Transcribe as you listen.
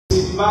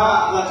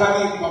Dzimba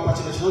nakari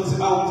kumapachiro chinonzi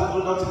altar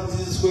toda kuti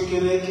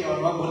tidzidziswekereke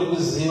vanhu vagone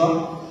kuziva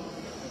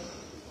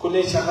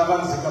kune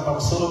chakavanzika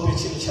pamusoro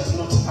pechinhu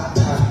chatinoti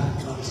altari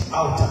kana kuti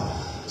altar.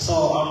 So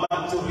I'm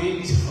about to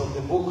read from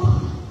the book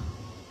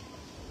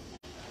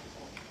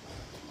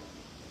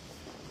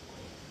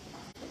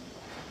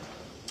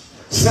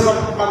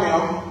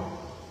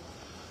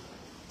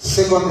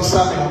Second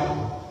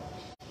Samuel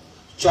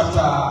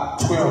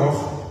chapter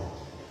 12.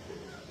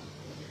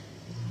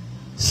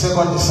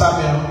 2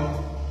 Samuel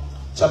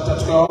chapter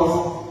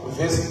 12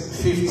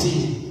 verse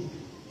 15.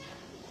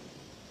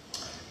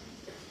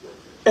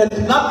 And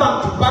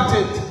Nathan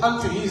departed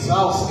unto his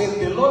house,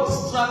 and the Lord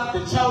struck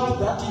the child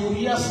that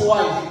Uriah's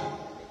wife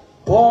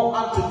bore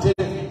unto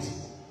David,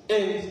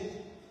 and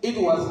it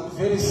was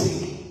very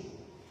sick.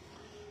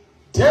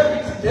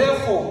 David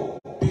therefore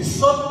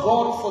besought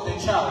God for the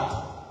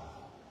child,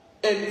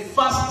 and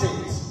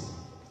fasted,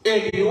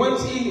 and he went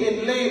in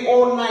and lay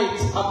all night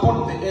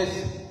upon the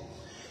earth.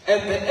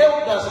 And the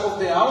elders of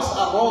the house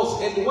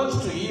arose and went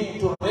to him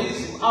to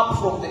raise him up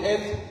from the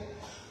earth,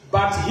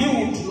 but he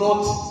would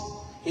not.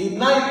 He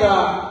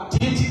neither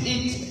did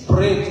eat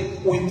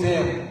bread with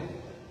them.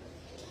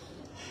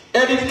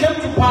 And it came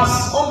to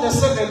pass on the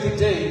 7th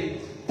day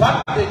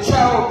that the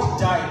child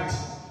died.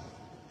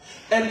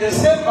 And the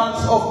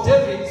servants of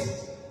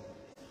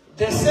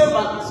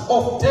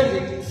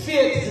David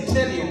feared to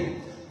tell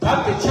him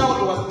that the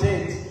child was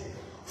dead.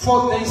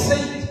 For they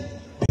said,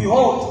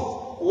 Behold,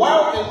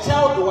 while the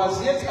child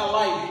was yet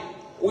alive,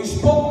 we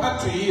spoke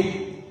unto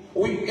him,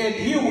 and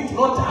he would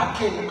not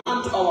hearken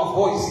unto our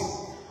voice.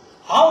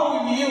 How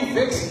will he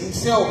vex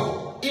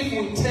himself if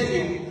we tell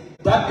him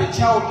that the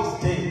child is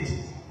dead?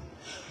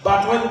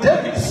 But when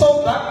David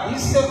saw that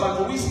his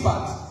servant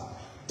whispered,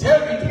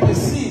 David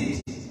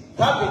perceived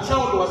that the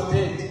child was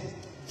dead.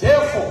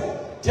 Therefore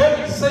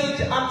David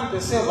said unto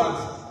the servant,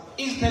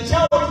 Is the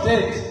child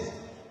dead?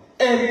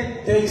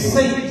 And they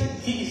said,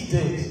 He is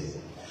dead.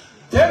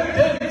 Then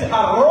David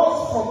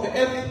arose from the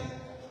earth,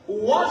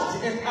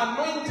 washed and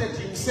anointed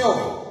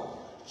himself,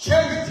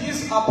 changed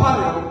his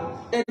apparel,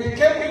 and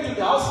came into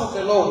the house of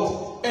the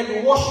Lord, and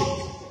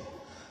worshipped.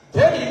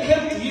 Then he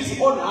came to his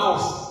own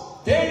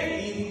house.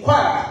 Then he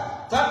required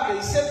that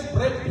they set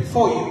bread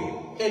before him,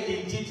 and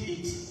he did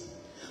eat.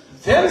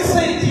 Then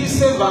said his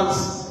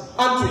servants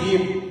unto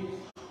him,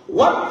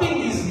 What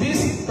thing is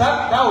this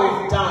that thou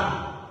hast done?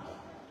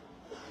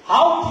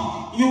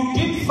 How you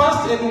did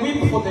fast and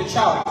weep for the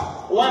child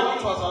while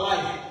it was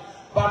alive,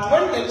 but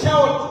when the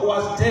child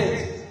was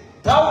dead,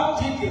 thou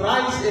did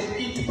rise and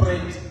eat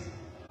bread.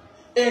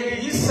 And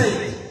he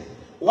said,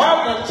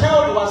 While the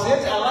child was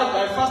yet alive,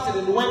 I fasted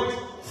and wept,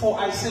 for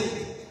I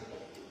said,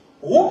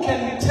 Who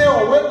can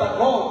tell whether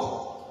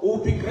God will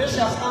be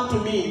gracious unto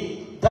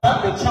me,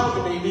 that the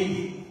child may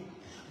live?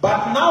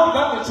 But now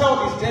that the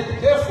child is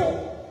dead,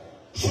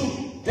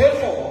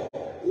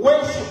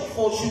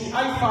 wherefore should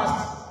I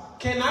fast?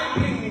 Can I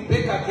bring him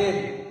back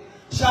again?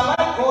 Shall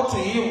I go to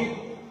him,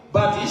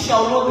 but he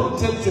shall not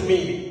return to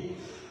me?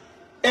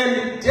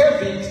 And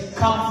David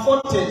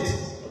comforted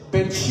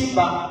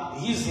Bathsheba,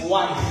 his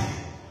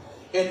wife,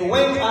 and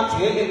went unto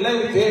her and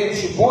lay there, and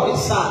she bore a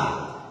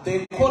son.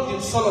 They called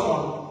him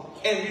Solomon,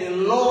 and the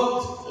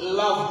Lord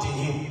loved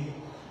him.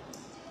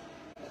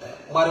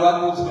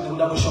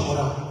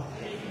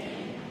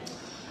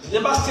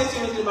 Never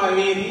statement in my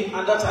way,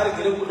 and that's how I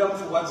get a good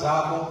for what's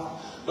happened.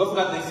 Look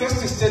at the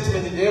first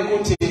statement in there.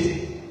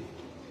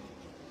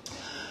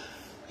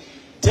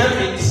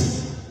 David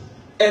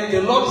and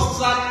the Lord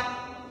struck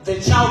the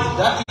child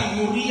that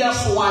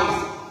Uriah's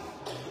wife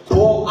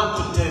bore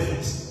unto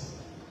David.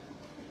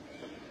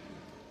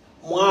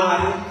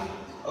 Mwari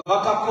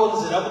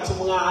vakakonzera kuti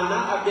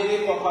mwana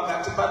aberekwa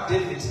pakati pa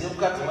David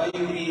nemukadzi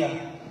waUriah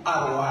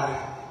arware.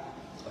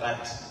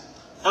 Right.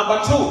 Number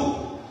 2,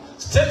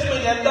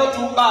 statement yandida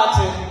kuti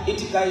ubate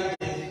iti guide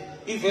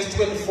in verse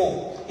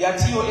 24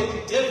 yatiyo,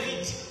 and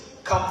David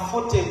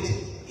comforted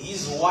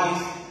his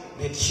wife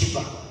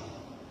Bathsheba.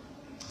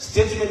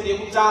 Statement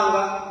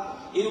yekutanga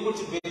iri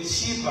kuti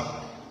Bathsheba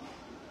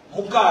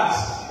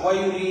mukadzi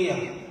waUriah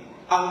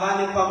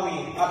angane pamwe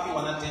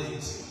apiwa na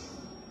David.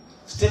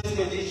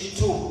 Statement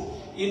yechi2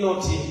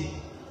 inoti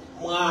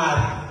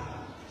Mwari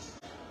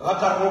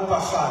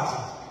vakaropafadza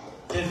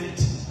David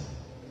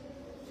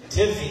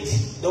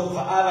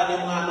ndokubva ava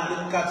nemwana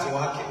nemukadzi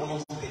wake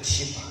unonzi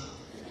Bathsheba.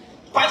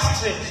 Quite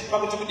strange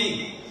pakuti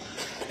kudini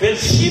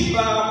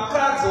Bathsheba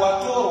mukadzi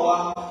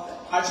watorwa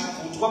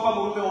achigutwa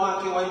pamurume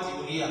wake waiti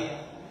Uriah.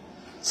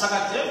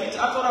 Saka David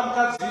atora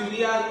mukadzi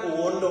Uriah ari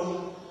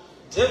kuhondo.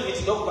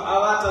 David ndokubva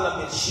avata na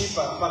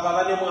Bathsheba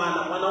pakava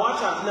nemwana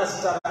wacho handina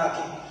zita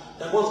rake,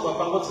 ndangonzwa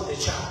pangonzi the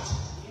child.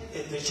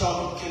 And the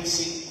child became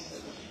sick,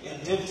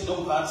 and David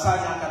ndokubva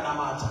atsanya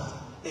akanamata,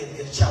 and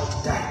the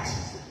child died.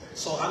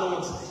 So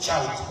anonzi the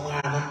child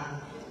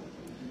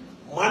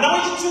mwana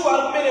wechi2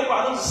 ari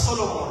kuberekwa anonzi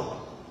Solomon.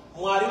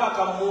 Mwari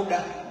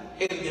vakamuda,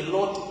 and the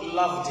Lord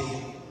loved him.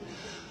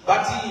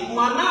 But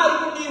mwana ari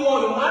kudiwa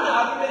uyu mwana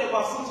ari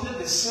kuberekwa futi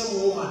the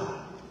same woman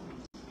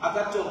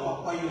akatorwa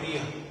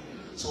kwaUriah.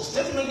 So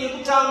statement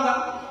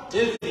yekutanga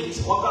David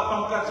wakapa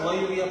mkazi wa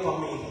Uriah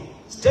pamili.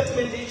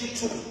 Statement hichi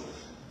tu.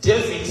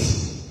 David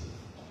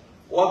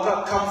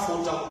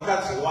wakakamfuta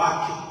mkazi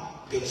wake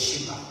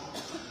Bathsheba.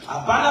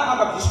 Hapana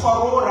pakabviswa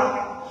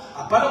rora,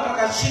 hapana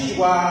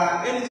pakachinjwa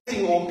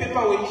anything on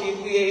paperwork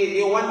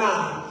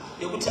yewanano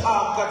yekuti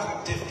mkazi wa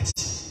David.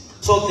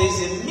 So there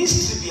is a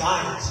mystery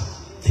behind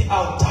the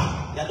altar.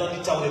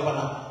 Yadonitaurwa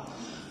napo.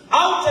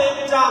 Altar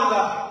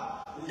yekutanga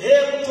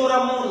ndekutora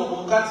munhu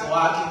kumukadzi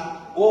wake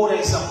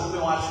wouraisa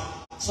murume wacho.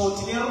 So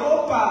tine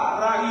ropa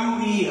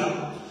raUriah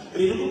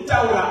riri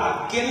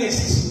kutaura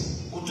against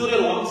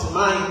kutorerwa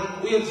mudzimai,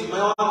 uye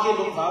mudzimai wake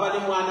ndobva ava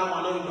nemwana,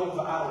 mwana uyu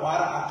ndobva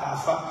arwara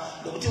akafa,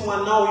 nokuti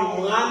mwana uyu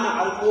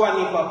mwana ari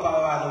kuwanikwa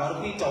pavanhu vari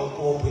kuita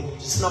upombwe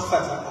zvisina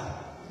kufadza Mwari.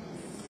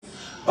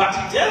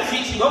 But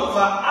David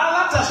ndobva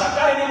avata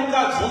zvakare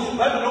nemukadzi uyu.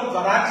 Bhaibheri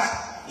ndobva rati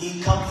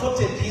he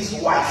comforted his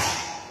wife.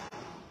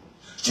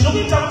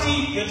 Chinokuita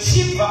kuti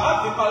Bathsheba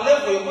abve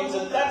palevel yekunzi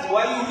mukadzi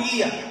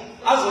waUriah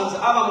azonzi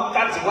ava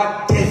mukadzi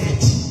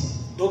waDavid.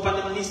 Ndo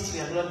pane ministry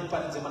yanoda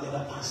ndiparidze manera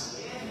pasi.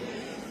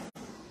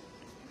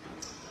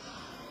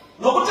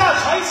 Nokuti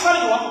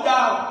hazvaifanirwa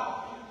kudaro.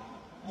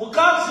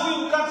 Mukadzi uyu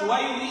mukadzi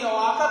waUriah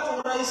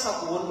waakatouraisa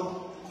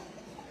kuhondo.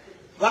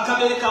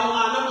 Vakabereka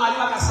mwana, Mwari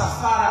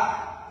vakasafara.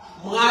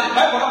 Mwari,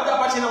 Bhaibheri rakuda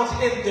pachena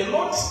kuti the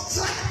Lord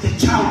struck the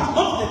child,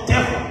 not the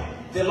devil,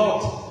 the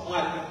Lord.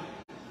 Mwari.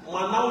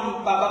 Mwana uyu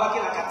baba vake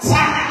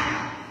vakatsana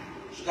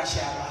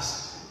zvikashaya basa,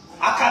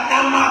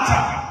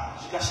 akanamata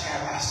zvikashaya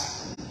basa.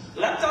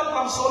 Lataura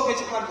pamusoro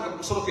pechikwadi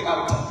pamusoro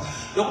pealtar.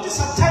 Nokuti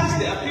sometimes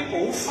there are people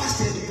who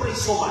fast and pray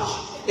so much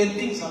and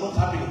things are not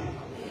happening.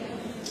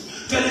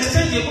 To an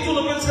extent yekuti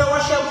unopedzera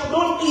washaya kuti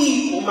don't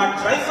eat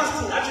dry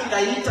fasting acho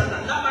ndaita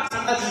ndanamata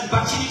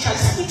but chiri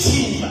chasi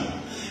kuchinja.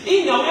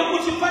 Inyaya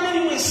yekuti pane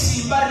rimwe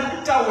simba riri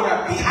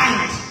kutaura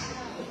behind.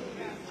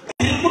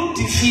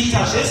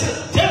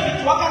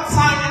 David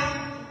wakatsanya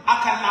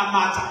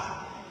akanamata.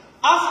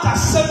 After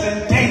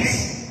 7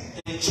 days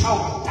the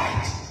child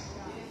died.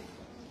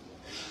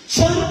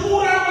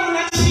 Chandura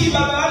munachiba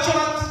vacho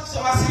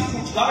vasiri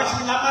kudya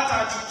vachinamata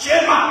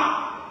vachichema.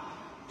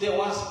 There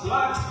was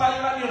blood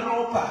paivane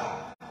ropa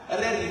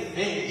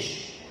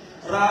revenge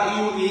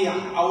raUriah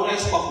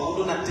auraiswa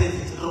kuhondo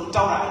naDavid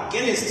rokutaura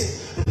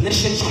against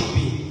relationship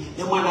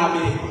nemwana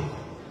aberekwa.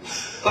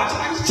 But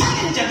I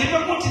challenge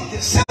and the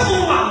same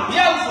woman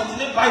here from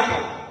the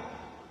Bible.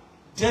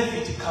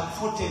 David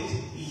comforted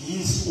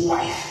his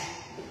wife.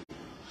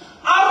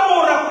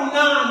 Arora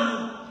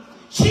kunani.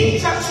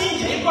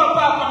 Chinja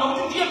ipapa na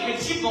utudia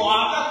Bathsheba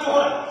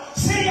wakatora.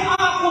 Say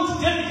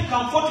David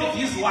comforted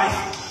his wife.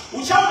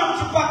 Uchaona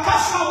kuti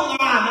pakafa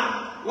mwana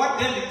wa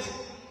David.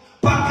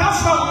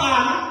 Pakafa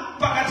mwana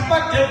pakati pa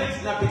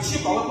David na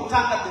Bathsheba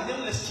wakutanga the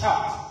nameless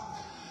child.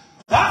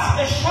 That's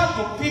a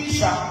shadow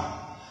picture.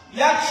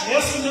 Ya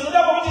Jesu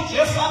nikuda kuti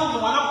Jesu anu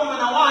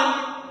mwanakomana wani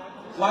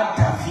wa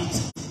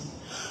David.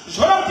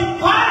 Zvoda kuti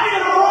pane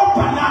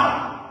ropa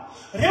nawo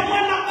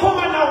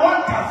remwanakomana wa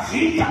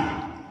David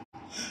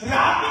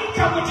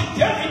raamita kuti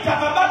David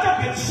akabata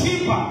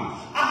Bathsheba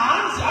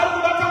ahanzi ari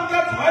kubata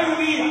mukadzi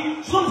waUriah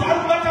zvonzi ari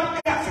kubata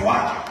mukadzi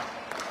wake.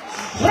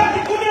 Zvoda kuti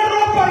kune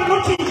ropa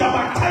rinochinja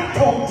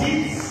matitle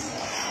deeds.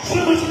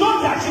 Zvinhu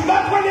zvinonzi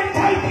achibatwa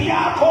netaipi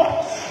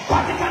yako,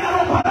 but kana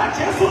ropa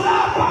raJesu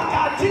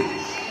rapakati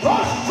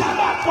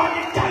ndozvichabatwa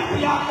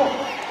netaipi yako.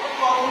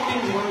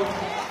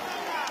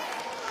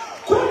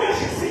 Kune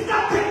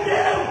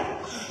zvisingatendewi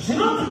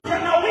zvinonzi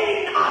kana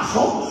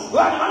uinazvo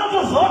vanhu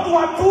vanotoziva kuti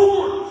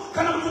watumwa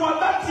kana kuti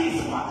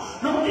wabatizwa,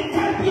 nokuti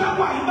taipi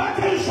yako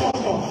haibate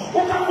izvozvo.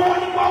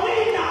 Ukangowanikwa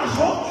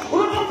uinazvo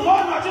unotoziva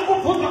vanhu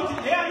vachikubvunza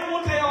kuti ndeyani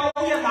mota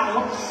yawauya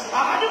nayo.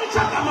 Havadi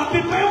kutsvaga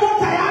mapepa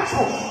emota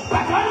yacho,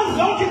 but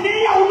vanoziva kuti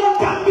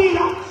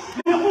ndeyaunotambira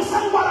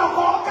nekusangwara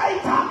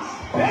kwawakaita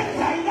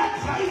benzi haina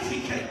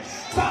dhiraivhike.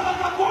 Saka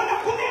vakaona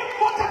kune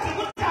mota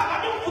dzekuti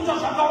havadi kubvunza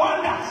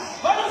zvakawanda,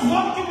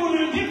 vanoziva kuti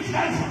munhu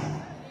ndidhiraivha.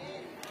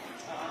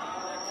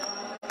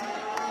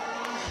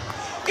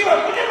 Iwe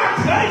kune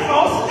madhiraivha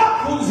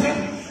usingabvunze,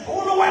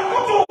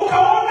 wekuti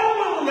ukaona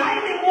mumwe munhu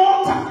aine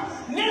mota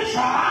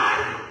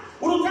nezvaari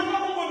unotanga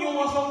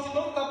kungonyomoswa kuti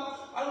ndokuda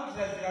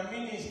anodhiraivhira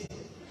minista.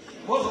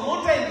 Because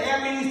mota is their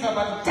minister,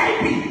 but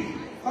typing.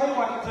 Why do you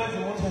want to drive the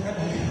motor?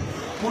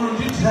 Munhu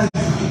ndidhiraivha.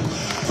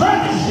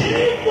 Zvati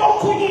zviripo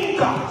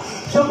kunyika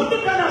zvokuti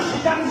kana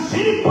zvikani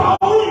zviri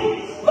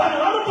pauri vanhu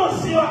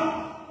vanotoziva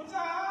kuti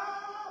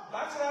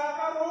bhachi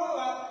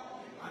rakarova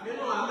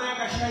hameno hama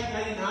yakashaika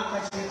inhaka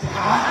chete.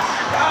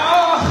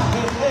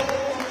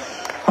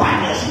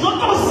 Pane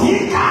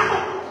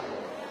zvinotozivikanwa.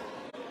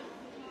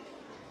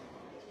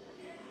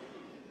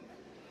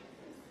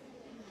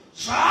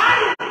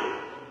 Zvaari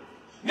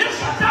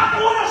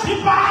nezvatakuona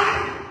zviri paari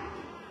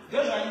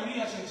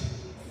ndezvaUriah chete.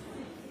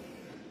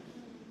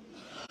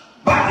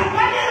 Bati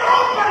pane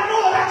ropa rino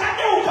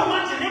rakadeuka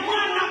manje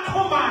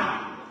remwanakomana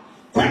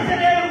kwete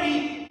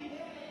reUriah,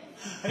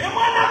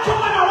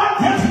 remwanakomana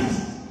waDavid.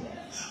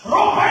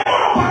 Ropa iro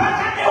ropa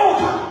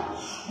rakadeuka.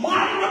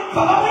 Mwari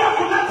ndobva vauya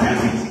kuna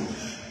David.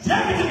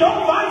 David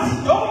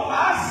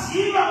ndobva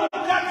aziva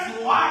mukadzi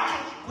wake. wake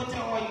kuti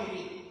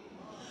wairi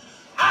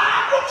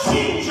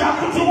akuchinja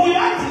kuti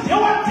uyanzi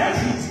ndewa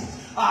David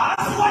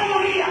asi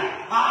wairia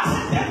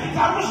asi David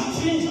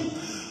akuzvichinja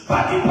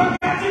pati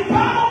pakati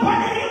pavo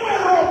pane rimwe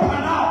ropa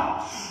nawo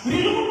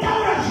riri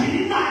kutaura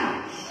zviri nani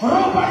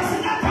ropa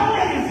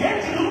risingataura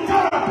revenge riri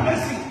kutaura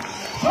blessing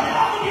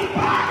zvoreva kuti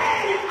pane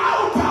iri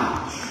altar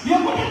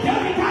yekuti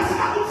David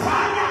asina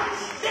kutsanya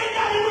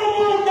denga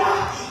rinomunda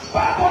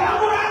bako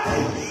rangu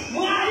rati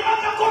Mwari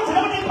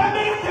vakakodzera kuti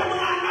pamberi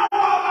pemwana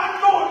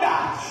wavanoda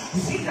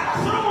zita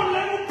raSolomoni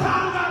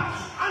rekutanga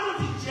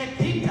anoti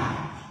Jedida,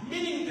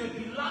 meaning the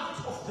beloved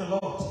of the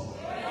Lord.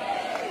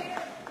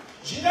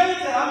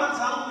 Zvingaite hama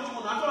dzangu kuti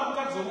munhu atora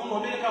mukadzi womunhu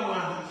wobereka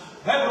mwana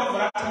Bhaibheri robva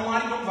rati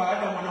Mwari ndobva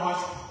ada mwana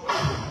wacho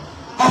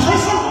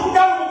hazvifanirwa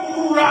kuda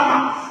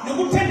kururama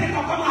nekutendeka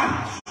kwaMwari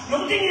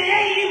nokuti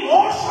nyaya iri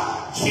mhosva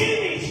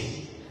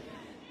chiriichi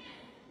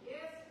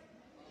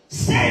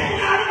sei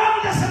Mwari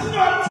vakuita sekuti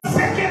vari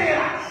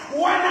kusekerera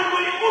wanamo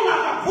nemunhu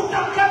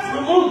akabvuta mukadzi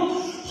wemunhu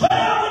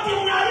zvoreva kuti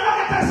Mwari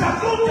vakatarisa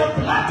through the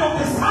blood of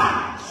the Son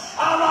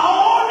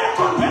havaone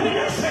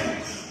condemnation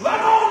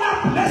vanoona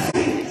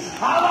blessing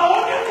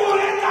havaone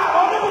kurenga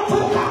havaone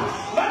kutuka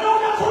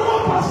vanoona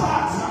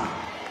kuropafadza.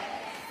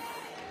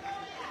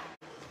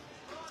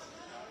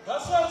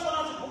 That's why it's one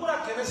of the book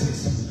of Genesis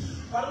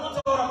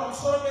parinotaura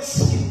pamusoro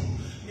pesimu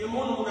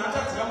yemunhu munhu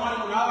atadzira Mwari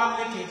munhu ava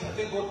naked. I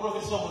think God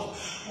Prophet Doma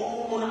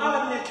munhu ava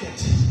naked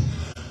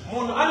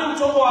munhu ane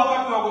mutombo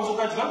wakapiwa kunzi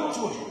ukadya muti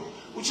uyu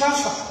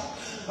uchafa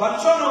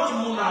vachiona kuti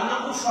munhu haana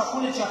kufa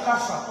kune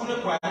chakafa kune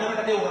gwayana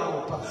rakadeura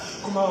ropa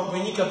kumavambo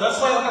enyika.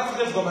 That's why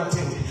vakapfekedzwa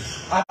matehwe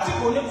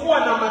hatigoni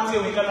kuwana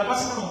matehwe kana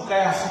pasina mhuka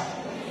yafa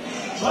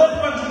zvorati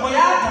panzvimbo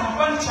yaadhamu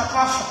pane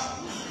chakafa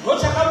ndo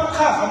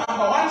chakamukavha.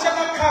 Number 1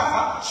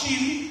 chakakavha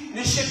chivi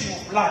neshedding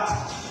of blood.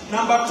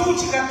 Number 2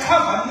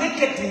 chikakavha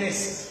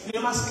nakedness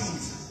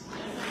nemaskins.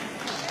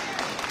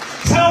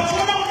 Saka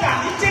uchiona kuti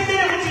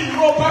handitendere kuti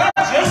ropa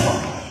raJesu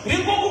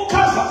riko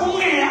kukavha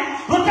kumweya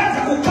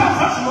rotadza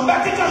kukavha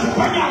zvinobatika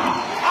zvepanyama.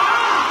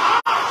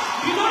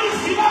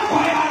 Ndinoriziva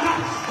gwayana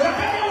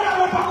rakadeura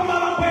ropa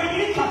kumavambo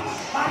enyika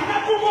harina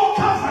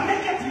kungokavha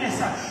nakedness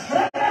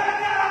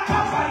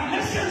rakakavha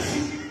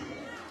relationship.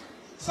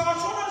 Saka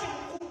uchiona kuti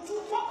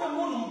kutukwa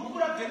kwemunhu mubhuku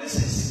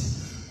raGenesis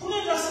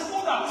kunoita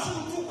sekunge hakusi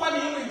kutukwa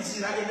neimwe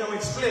nzira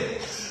explain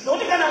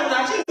nokuti kana munhu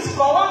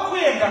achinzwa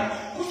wakuenda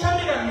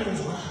kuchamira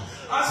minzwa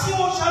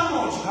asiwo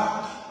uchanodya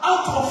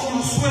out of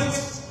your sweat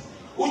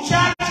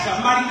uchadya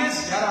mari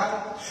nezita rako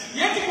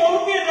yeti kwauri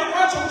kuenda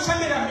kwacho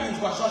kuchamira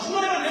minzwa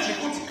zvazvinoreva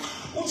ndezvekuti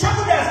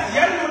uchabuda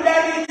ziya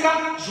rinodarika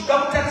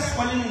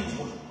zvikakutatiswa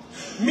neminzwa.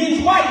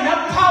 Minzwa haina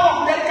power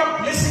kudarika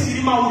blessing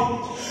iri mauri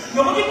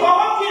nokuti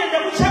kwawakuenda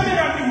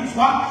kuchamira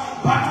minzwa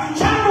but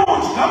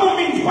uchanodya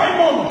muminzwa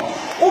imomo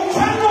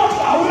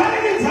uchanodya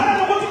haurari nenzara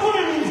nokuti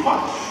kune minzwa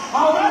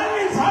haurari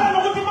nenzara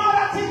nokuti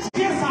marati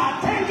Jesu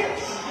atenge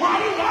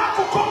Mwari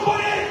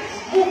ngaakukomborere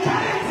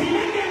mugare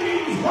dzinenge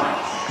minzwa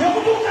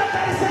nekuti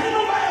ukatarisa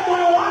inova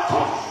yemwoyo wako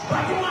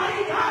but Mwari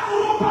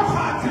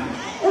ngaakuropafadze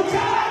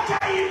uchavaka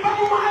imba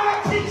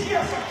mumarati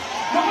Jesu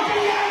nokuti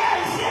nyaya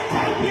isi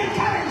yetaipi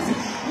yekarenzi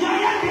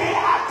nyaya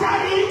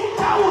ndeyeatari iri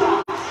kutaura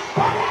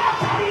pane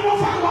atari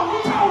inofanirwa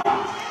kutaura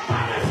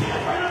pane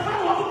zvirezvo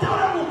inofanirwa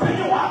kutaura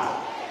muupenyu hwako.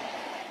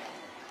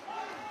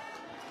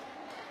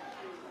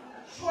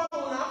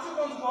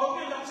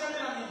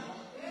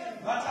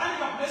 But I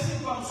am blessing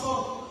from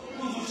soul.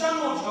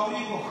 Uzuchano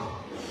chauriko.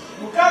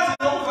 Mukadzi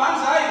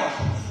nokubvanza aiwa.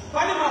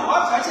 Pane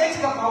marwadzi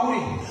achaitika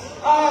pauri.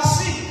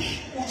 Asi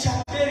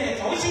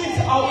uchabereka, which means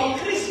I will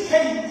increase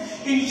pain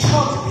in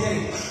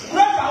childbearing.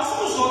 Kuramba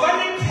usukuzova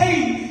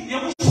nepain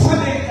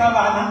yekusabereka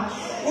vana.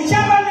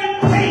 Uchava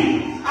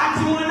nepain ati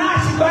mwana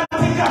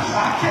achibatika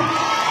zvake.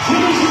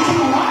 Zvinhu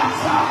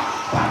zvichirwadza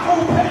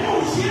pakaupenyu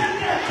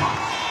uchiendeka.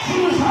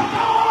 Zvinhu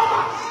zvakaoma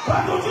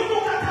pakuti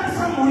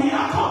ukatarisa mhuri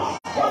yako.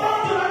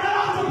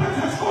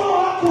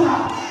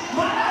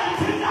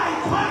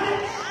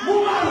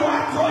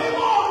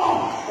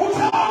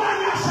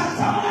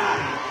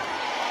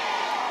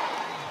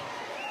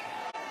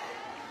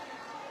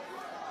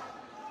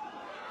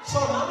 So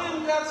nami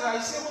mukadzi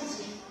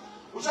aisemuzi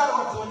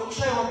ucharwadziwa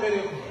nekushayiwa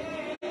mubereko.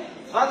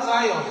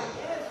 Zvanzayo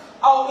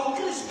I will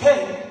increase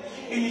pain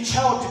in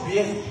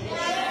childbearing.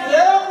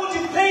 Lero kuti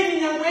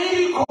pain nyangwe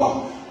iriko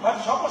but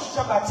zvako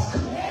zvichabatika.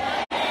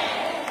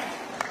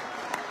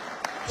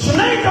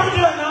 Zvinoita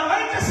kuti vanhu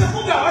vaite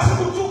sekunge havasi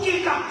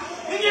kutukika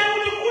inyaya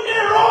yekuti kune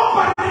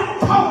ropa riri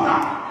kutaura.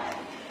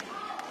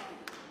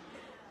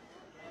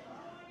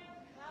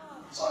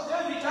 So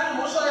David ane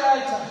mhosva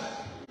yaita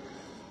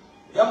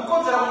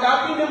yamukonzera kuti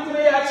apinde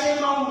mupureya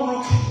achema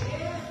umburuke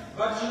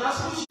but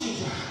zvinasi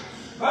kuchinja.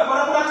 Bhaibheri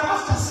rakurati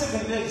after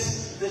 7 days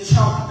the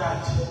child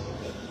died.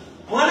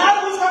 Mwana ari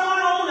kufa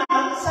mwana womunhu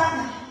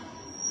anotsana.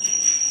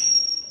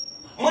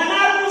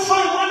 Mwana ari kufa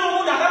mwana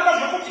womunhu akaramba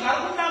zvekuti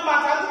ari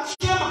kunambata ari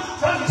kuchema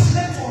zvanzi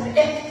slept on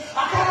egg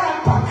akarara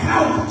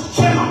background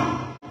kuchema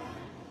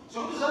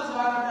zvokuti zvanzi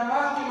varanda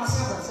vake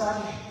maservants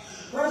ake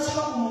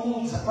vachava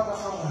kumuudza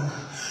pakafa mwana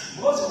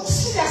because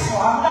usiriasi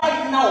hwaanga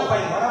ainawo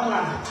pairwara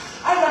mwana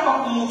aiva pa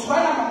kumutu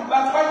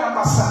vaira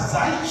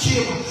masadza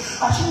aichema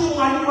achini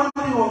mwani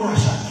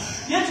wanorionyasha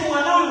yeti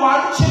mwana uyu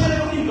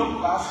waarichemerera kudii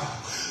ndokubafa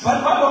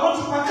vanhu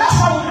vanoti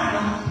pakafa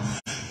mwana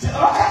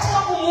vakati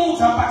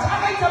vakumuudza but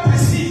akaita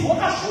perceive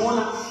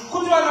wakazviona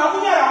kuti vanhu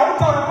vakunyara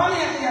hautaura pane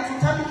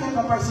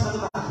yatotambikemba paisina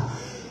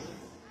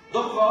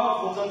ndokubva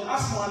vabvunza kuti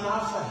asi mwana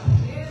afa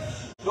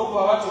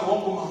ndokubva vati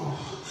hongu mama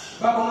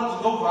vakonoti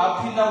ndokubva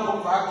apinda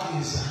ndokubva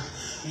ageza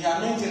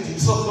anointed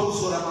himself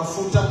ndokuzora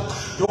mafuta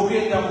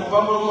ndokuenda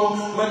mumba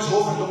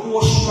majehovha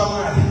ndokuwoshipa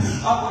mwari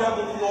abuda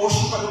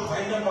kuwoshipa ndokubva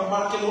aenda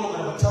pamake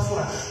ndokunogara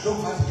patafura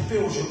ndokubva ati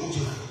ndipewo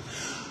zvekudya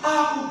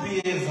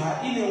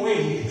akubheheva in a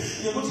way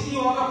nekuti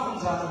iwo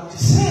vakabvunzana kuti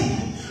sei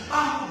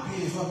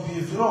akubheheva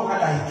bhehevhero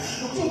wakadai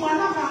nokuti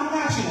mwana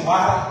paanga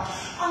achirwara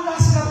anga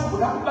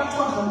asingatobuda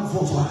kubatwa kana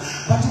kubvunzwa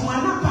but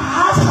mwana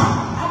paafa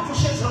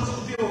atoshedzera kuti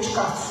kupewo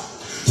chikafu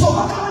so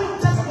vakava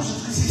nekutadza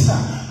kuzvinzwisisa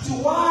kuti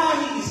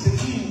why is the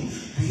king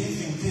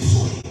behaving this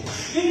way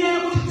inyaya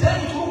yekuti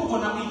David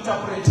urikugona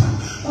kuinterpreta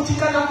kuti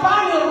kana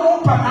pane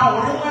ropa nawo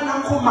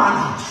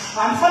remwanakomana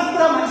handifaniri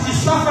kuramba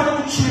ndichisafa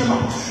nekuchema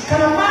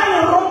kana pane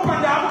ropa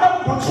ndaakuda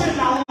kugochera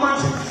nawo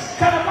manje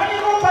kana pane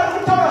ropa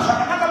rikutaura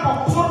zvakanaka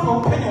pamusoro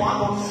peupenyu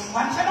hwangu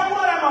handichada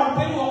kurarama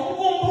upenyu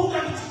hwakungomburuka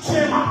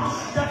ndichichema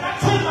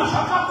ndakachema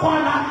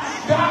zvakakwana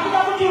ndaakuda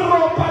kuti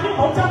ropa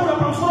rigotaura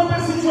pamusoro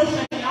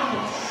pesituation yangu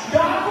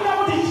ndaakuda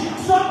kuti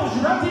ndichisoa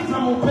kuzviratidza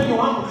muupenyu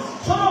hwangu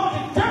zvava kuti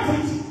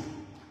David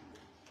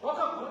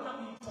wakagona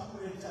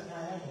kuinterpreta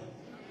nyaya iyi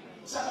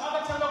saka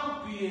akatanga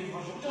kubheheva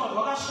zvokuti vanhu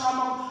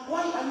vakashama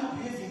why are you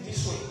behaving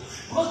this way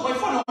because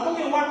waifanira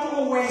kunge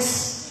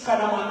watowesi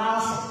kana mwana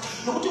afa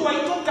nokuti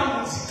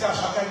waitotambudzika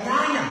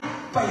zvakanyanya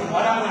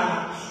pairwara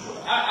mwana.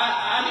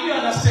 Do you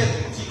understand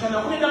kuti kana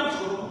unoenda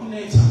kuti uri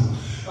kunetsa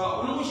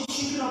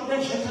unomuchichikira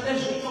kudai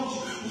zvaita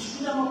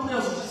uchipinda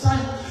maprayers uchisai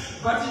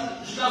but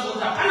zvikazonzi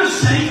hapana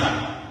zvichaita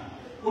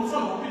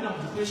unofanirwa kupinda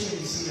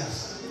mudepression serious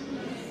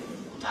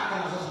kuti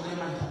akana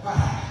zvazodema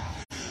ndaparara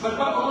but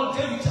pakaona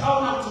David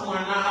aona kuti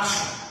mwana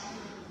afa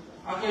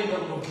akaenda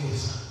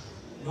kunogeza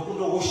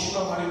ndokundowoshipa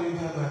mwari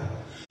wemuyagara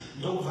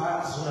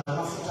ndokubva azora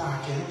mafuta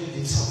ake anoted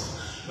himself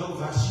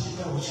ndokubva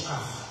achichipawo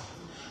chikafu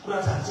kuti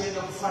ati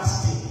achienda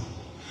kufasting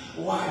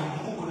why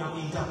ndikugona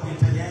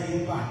kuinterpreta nyaya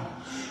iri pano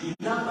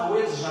in other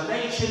words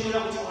zvandaichemera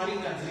kuti mwari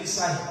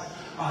ngadzirisai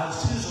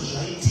hazvisizvo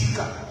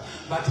zvaitika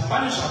but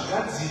pane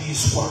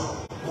zvagadziriswa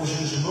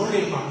muzvinhu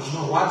zvinorema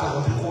zvinorwadza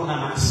zvandiri kuona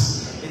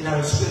nhasi and I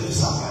explain to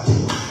somebody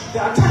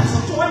there are times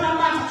kuti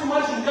wanamata kuti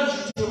mwari zvinga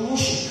zviite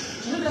mushe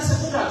zvinoita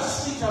sekuti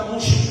hazvisikuita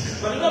mushe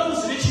vanenge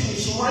kuzive chinhu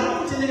ichi mwari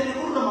nokutenderere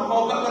kururama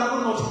kwaugagara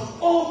kunoti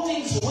all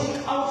things work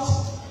out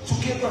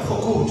together for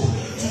good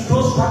to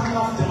those that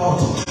love the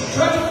Lord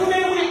zvati kune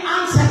imwe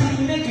answer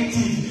in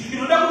negative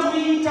inoda kuti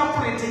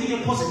uinterprete in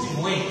a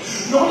positive way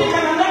nokuti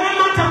kana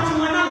ndanamata kuti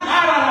mwana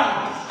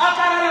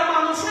akararama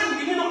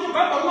anosangine nokuti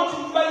bhaibheri rinoti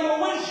mubayiro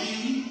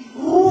wezvivi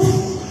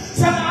rufu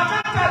saka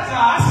akatadza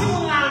hasi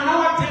mwana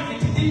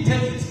waDavid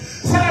ndiDavid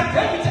saka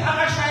David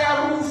akashaya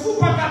rufu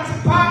pakati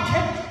pake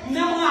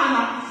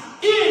nemwana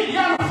iye ndiye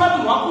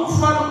anofanirwa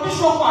kufa nokuti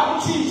shoko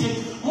harichinje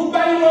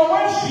mubayiro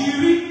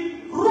wezvivi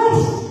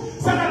rufu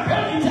saka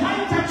David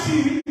aita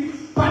chivi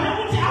pane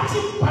kuti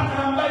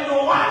achibhadhara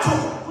mubayiro wacho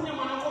kune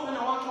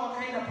mwanakomana wake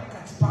wakaenda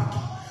pakati pake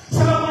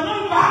saka mwana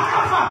uyu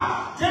paakafa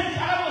David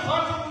akazoziva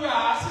kuti uyu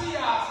haasiri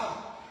afa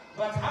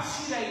but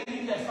asvira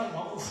iri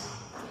ndaifanirwa kufa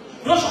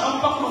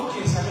ndozvakamupa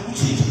kunogeza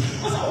nekuchinja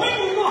because when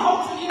you know how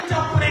to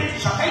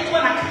interpret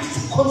zvakaitwa naKristu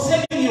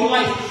concerning your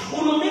life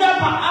unomira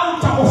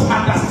pa-altar of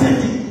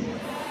understanding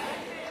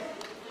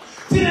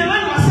tine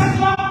vanhu vasati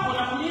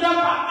vagona kumira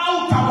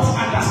pa-altar of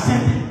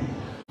understanding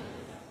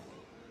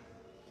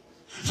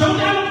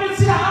zvokuti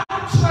anopedzira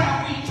akusvaya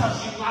kuita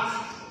zvinhu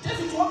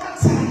David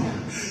wakatsanya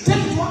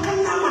David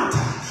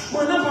wakanamata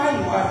mwana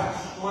paairwara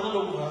mwana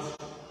ndokuvafa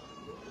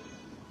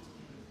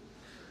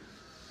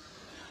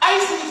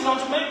aifungidzira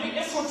kuti maybe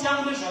effort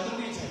yangu nezvandiri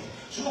kuita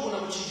zvinogona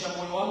kuchinja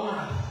mwoyo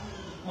waMwari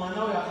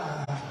mwana uyo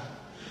akararama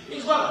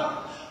izwa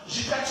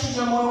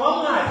zvikachinja mwoyo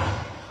waMwari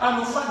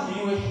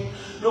anofaniriwe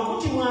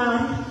nokuti Mwari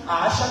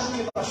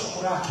haashanduke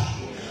pashoko rake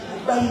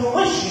mubayiro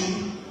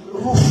wezvivi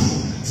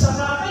rufu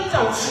saka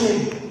akaita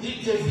ufemi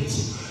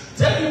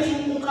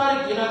David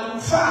ukaregera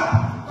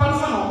kufa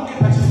panofanirwa kunge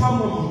pachifa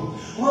munhu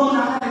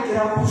unoona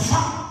akaregera kufa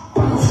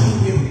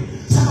panofanirwewe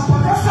saka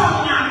pakafa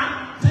mwana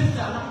David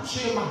haana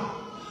kuchema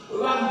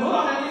vanhu ndo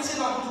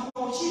vakadetsera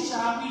kuti chii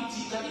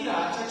chaakuitika iye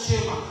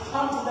haachachema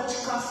anotoda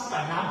chikafu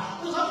panhama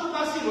unoziva kuti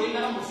ukafirwa ina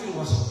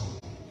rambofirwa so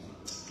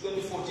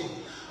 2014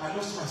 I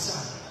lost my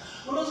son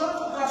unoziva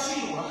kuti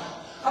ukafirwa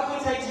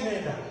apotaiti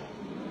nenda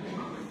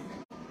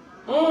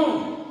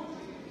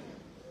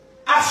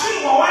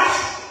afirwa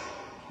wacho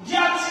ndiye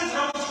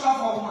akusedzera kuti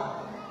chikafu waumwana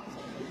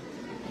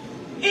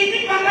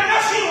ini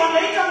pandakafirwa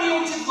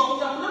ndaikamuyeutidzwa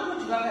kuti hamuna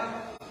kudya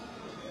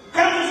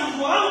kana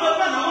kuzonzwa vanhu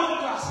vapanhama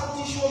kuti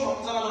asauti shoma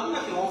kuti vanhu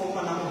vanonakirwa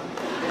kupanhama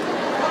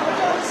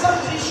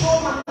asauti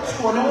shoma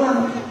kuona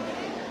mwana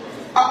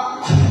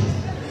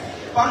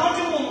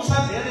panoti munhu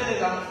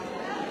usadherereka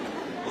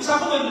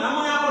usakuve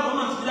nhamo yako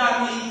ndomanzwira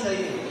anoita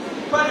iye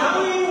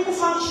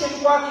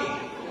function kwake.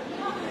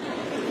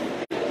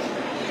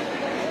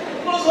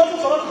 Those who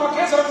are not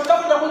case are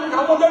stuff that will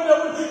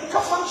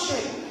not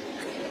function.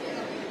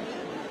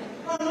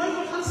 I'm not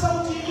even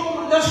consulting you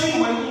on the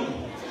same way.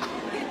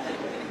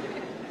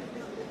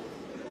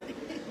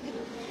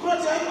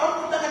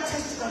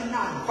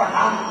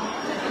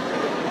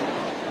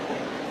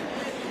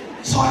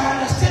 So I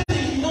understand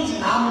that you don't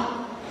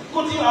know.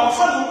 Because you are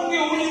fun, you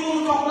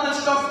will talk about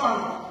stuff.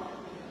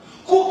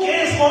 Who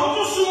cares? What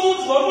to suit?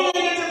 What will you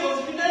get? Because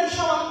we don't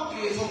show up.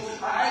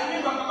 I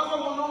remember I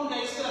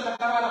still at the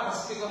Kavara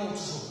Pacific.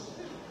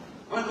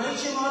 When I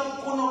came out,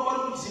 Kuno,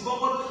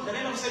 Zimbabwe, the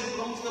name of said,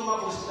 come to the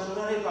Mapos, and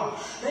they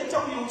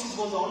tell me which is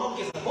going on.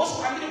 Okay, the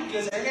most family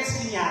because I guess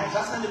in years,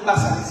 that's not the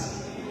bus.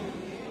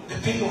 The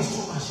pain was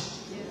too much.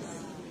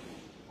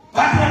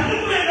 But I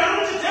didn't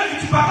know to tell you,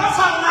 but I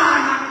found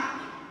none.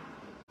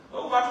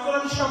 Oh, but for a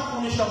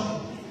shampoo.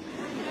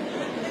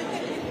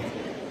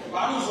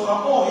 But was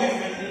all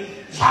heavenly.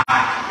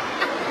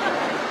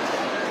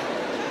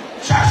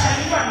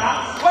 Shashana,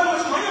 what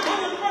was my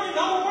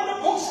now? What a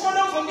book's for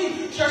me?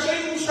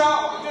 Shashana,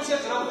 shout, because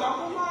it's a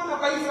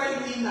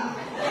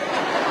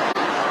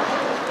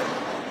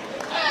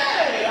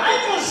hey, I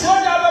can show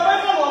that the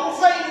Bible will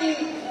find me.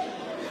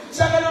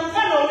 Second, I'm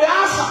going to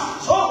answer.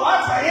 So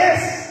what?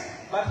 Yes.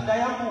 But I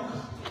am book.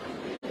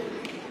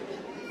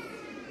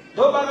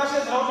 Doma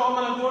says, "How to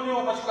man Antonio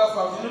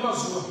Pachika never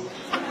so."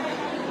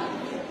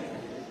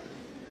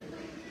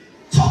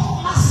 So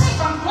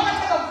myself, I'm glad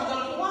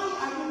why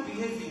are you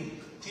behaving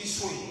this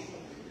way?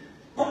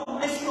 But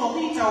if you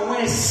meet a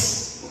worse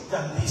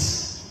than this,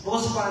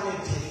 because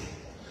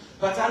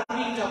but I'll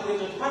be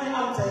interpreted. But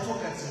out I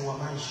talk at the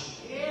woman.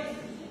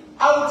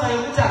 Out I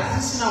put a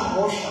listener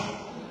motion.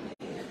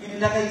 In the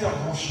night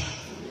of motion.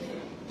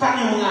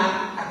 Panama,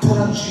 I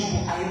told you,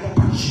 I am the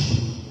punch.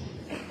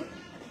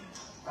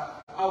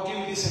 I'll give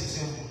you this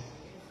example.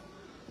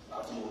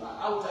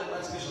 I'll tell you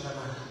my special man.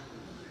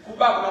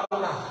 Kuba,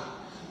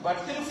 but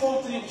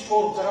 3-4 trips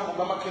for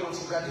Tarabama Kero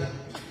to Garden.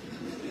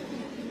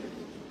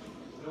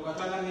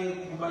 Logatani,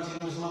 Kubati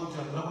was not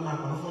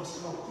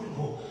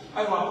Kubo. I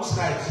was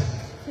right.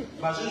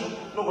 But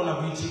no one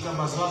will be chicken,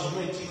 but so 3-4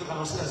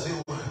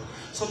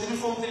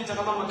 trips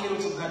Tarabama Kero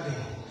to Garden.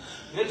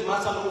 Let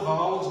master of our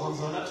own on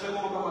that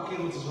Tremor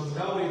Makiros was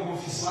down in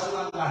office 5.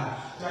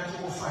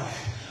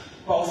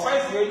 About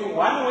 5 way,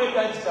 1 way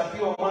that is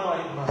appear 1 or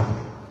 8 master.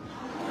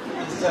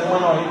 It's a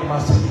 1 or 8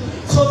 master.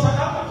 So the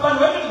one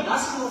way to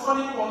ask you for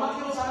funny for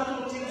Makiros are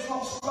not to take from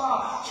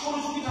spa. She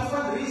wants to be a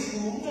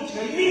fundraising.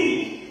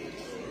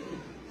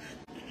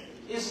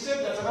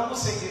 Instead, that I was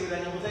saying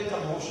that you would take a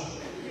motion.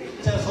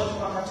 Tell us what you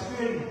are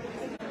particularly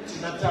to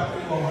not tap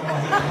you on 1 or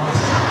 8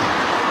 master.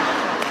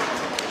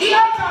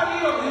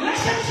 The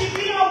relationship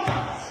is out.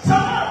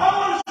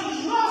 Someone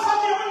is not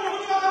something when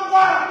you got the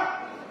water.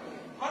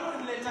 I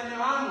don't let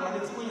anyone when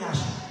it's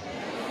Punyash.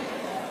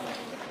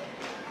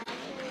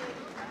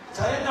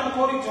 I'm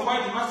calling to buy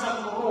the master of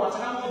the road.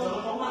 I'm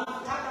going to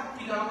Taka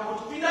Pina,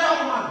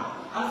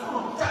 and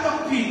from Taka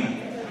Pina.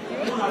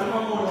 I don't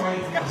know more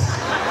right.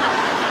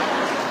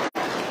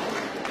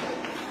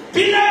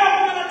 Pina,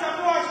 I'm going to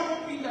watch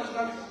Pina.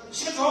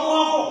 She's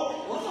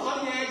home. What's the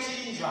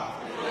change?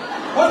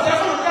 What's the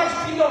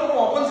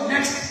what's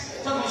next?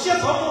 So she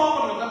has all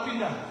over the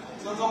Pinda.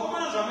 So the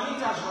woman is a man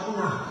touch.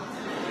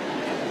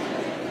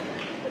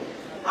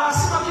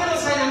 Simakela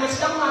said, I'm a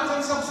stammer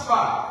at some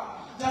spa.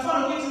 The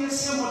phone waiting is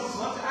simple is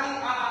what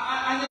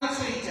I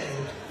say.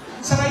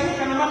 So I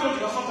can imagine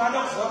the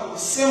photo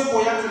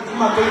simple yet to do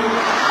my baby.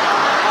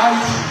 I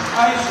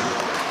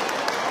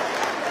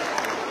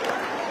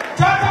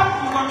Tata,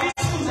 you want this?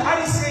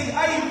 I say,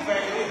 I am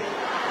very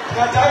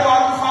that I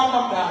want to find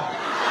them there.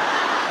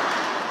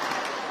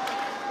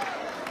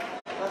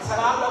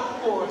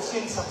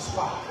 Seeing some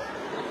spa.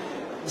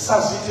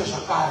 Besides, it's a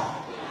shakari.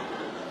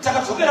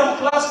 Takatugera mu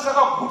class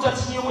taka kukuta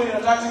chinyewe na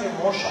tati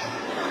emosha.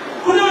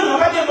 Kuna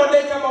wakaje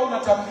badai kama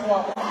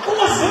unatapiwa.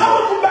 Unasema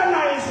kubana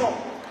hizo.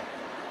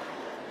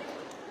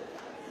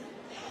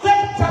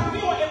 That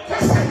tapiwa a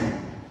person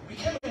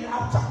became an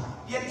actor.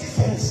 Yet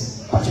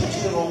defense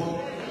particularly wrong.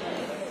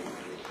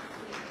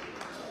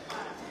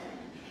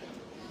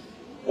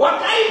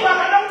 Wakaiba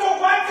kana mtu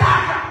kwa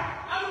taka.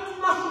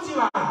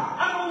 Anatumafutiwa.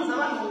 Anauza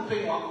watu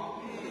kupewa.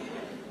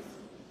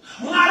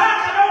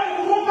 Mnaraka na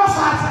kurumba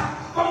sasa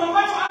kwa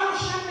mbacho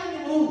anashaka ni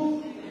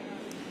Mungu.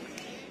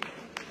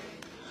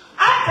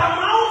 Hata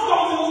mauzo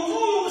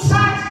mzungu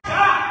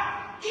msaka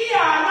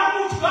kia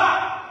anamutka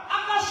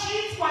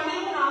akashitwa ni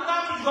mna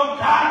ngatu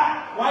zomda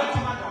white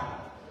madam.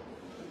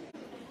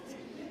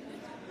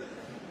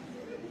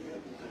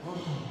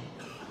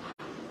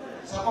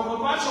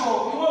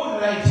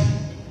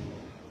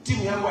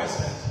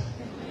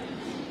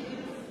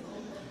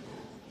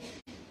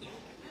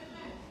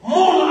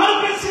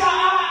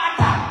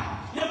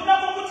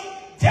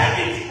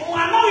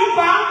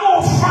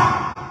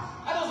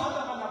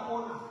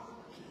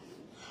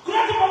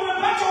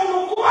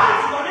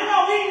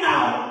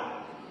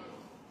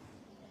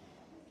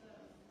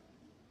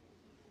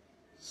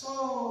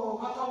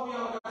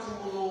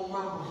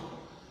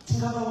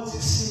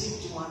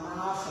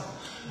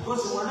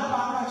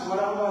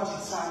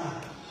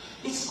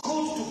 It's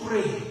good to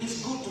pray,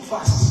 it's good to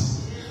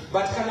fast.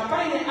 But can I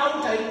find an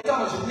altar in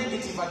terms of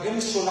negative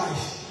against your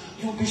life?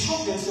 You'll be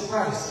shocked and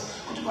surprised.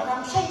 But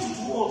I'm trying to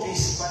do all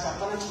this, but I'm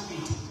not to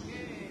it.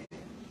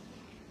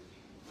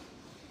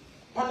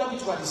 What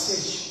which was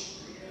research?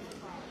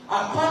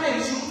 Our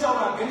parents who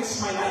are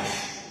against my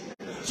life.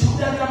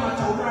 Children come at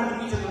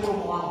and meet in the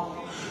room one.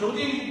 No,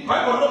 the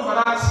Bible no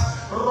for us.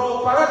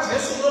 Ropara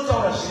Jesus no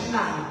tell us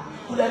nine.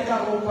 Who like a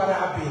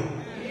ropara abel.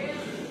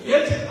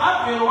 Yet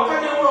abel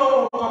wakane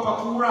uro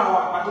papa kura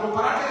but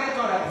ropara can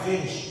get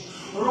revenge.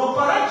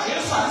 Ropara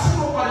Jesus as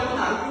ropara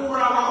na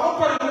kura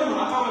ropara no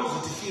akawa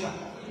kuzitifira.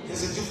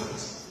 There's a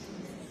difference.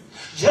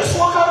 Just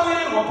walk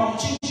away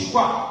wapamchinji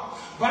kwa.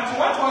 But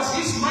what was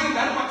his mind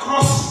that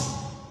across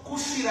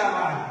kufira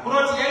man?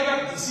 Brought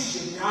the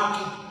decision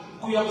yake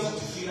kuya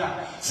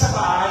kuzitifira.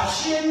 Saba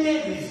achene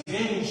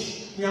revenge.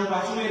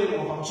 Nyamba chimere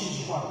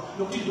wapamchinji kwa.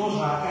 Lokuti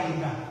dozo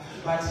akaenda.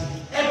 But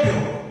Abel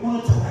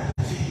unotaka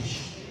revenge.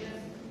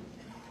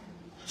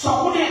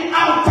 So une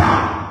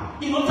altar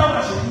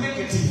inotaka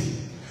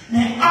negative.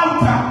 Ne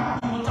altar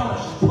inotaka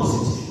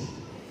positive.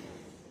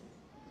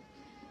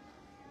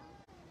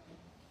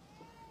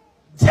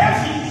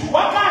 David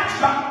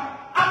wakati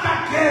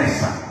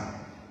akageza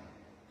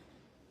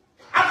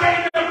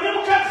akaenda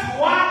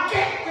mkazi wake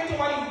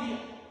kwenye wailia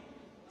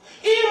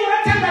ili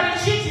watenda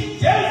chiti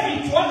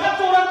David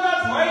wakatoa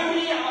mkazi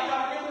wailia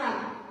akaenda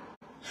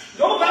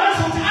ndio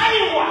baraza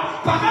utaiwa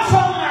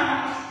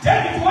pakafanya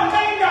David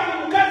wakaenda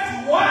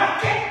mkazi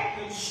wake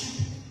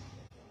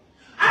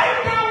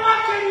aina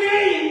wake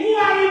ni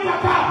uali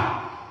papa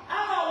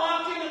ama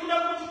wake ni kuna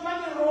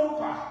kujifanya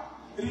ropa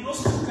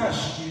rinostuka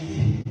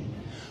shikili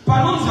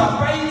panoza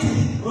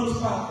paiti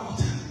ropa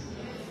kuta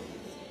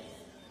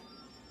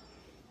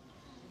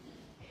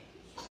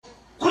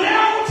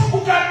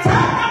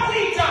ukataka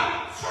kuita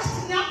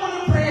first nyako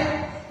ni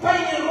prayer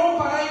paiti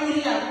ropa rayu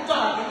ya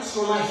kuta against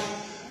your life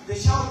the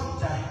child will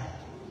die.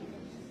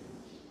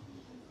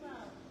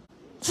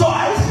 So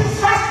I see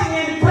fasting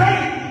and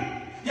praying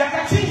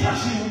yakachinja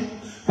chini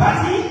but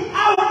the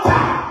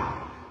altar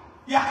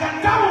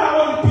yakataura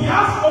on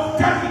behalf of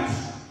David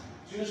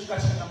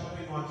tunashikashika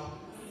mbele wake.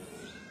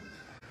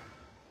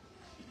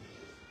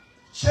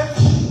 Church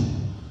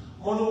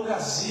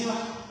monokazia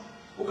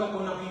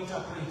ukakona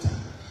kuinterpreta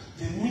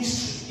the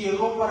mystery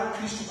Europa la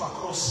Kristo kwa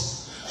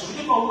cross. So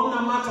ndipo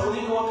unaona mata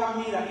ulingo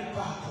wakamira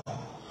ipapo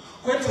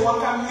kwete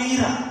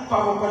wakamira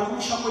paro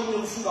palikusha kwenye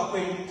mfunga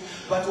kwenye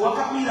but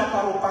wakamira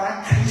paro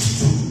para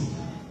Kristo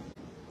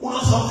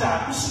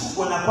unazota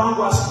usiku na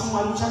pango asiku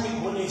aluchake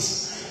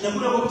kuonesa na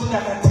kule kwa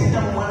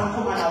akatenda mwana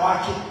koma na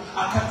wake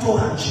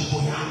akatora njimbo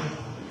yangu.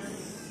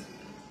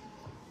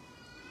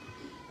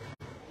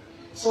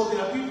 So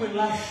there are people in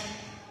life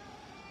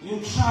you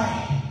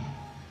try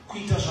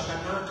kuita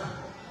shakanaka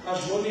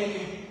as you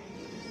only.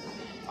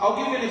 I'll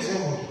give you an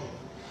example.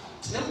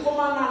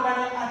 Tunakomana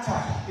ndani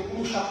altar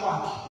kumusha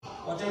kwake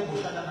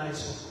watembo shanda na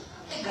Yesu.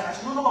 Garage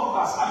no kwa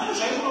basa. Amini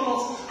shaibu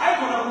no I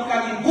gonna look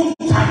at good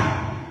time.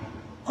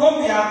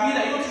 Kombi ya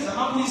bila yote za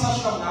mapolisi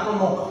shuka mnano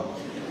noka.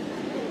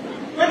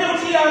 Wende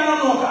mtia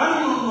nonoka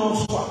anu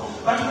nonoswa.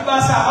 Bati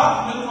kubasa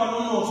hapa ndio kwa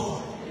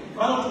nonoswa.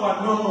 Wano kwa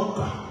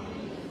nonoka.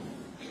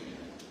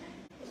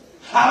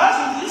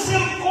 Alafu ndise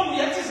kombi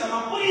ya tiza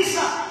mapolisi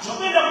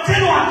jopenda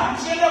kutelwa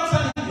msienda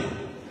kusanya ndio.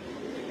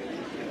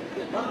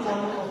 Wano kwa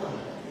nonoka.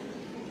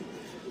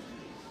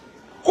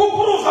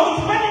 Kupuruza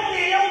utumani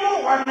mwenye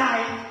yao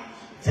wanae.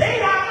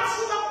 Zeira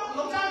akafuta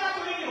notanga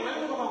kulingiro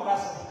wewe kwa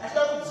basa. Hata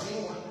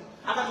kuzingwa.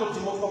 Akati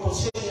utimoko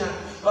posenya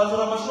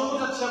bazora mashongo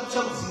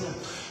tachakucha kuzinga.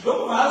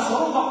 Loko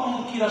bazoromba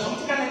kumukira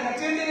zotika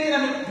nekatenderera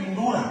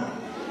nekupindura.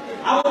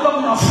 Abo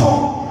kuna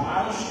fomu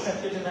anoshika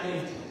tete na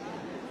nini.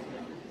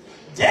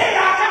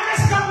 Zeira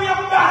akakasika kuya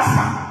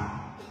kubasa.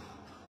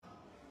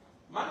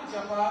 Mani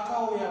chapa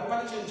akauya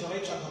pale chenjore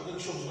chapa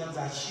kwisho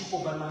kuanza chipo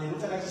bana lero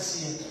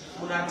takatisiye.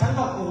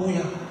 Munatanga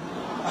kuuya.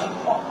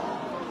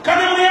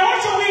 Kana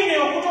mwewacho wine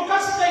kutoka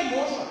sita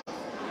imosha.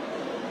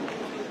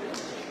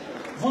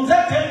 Vunza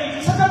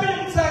tell sasa bila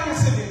mtsanya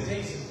 7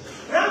 days.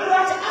 Remember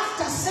that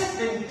after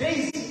 7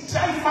 days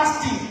try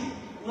fasting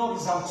no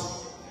result.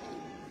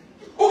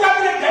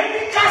 Ukabile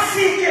daimi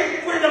kasike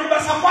kwenda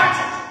kubasa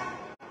kwacha.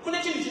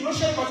 Kuna chini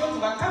chinosha kwa sababu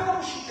tukatanga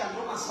kushika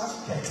ndo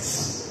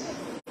suspects.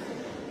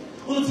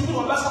 Unataka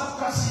kubasa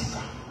kukasika.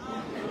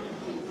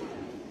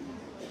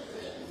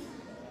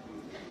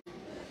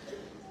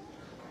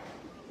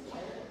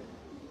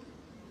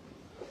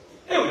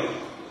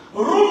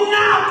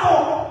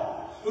 Runako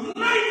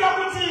runaita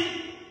kuti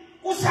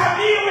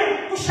usabiwe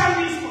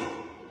kushandiswa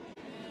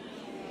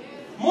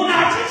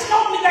munachika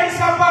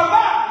kumikaisa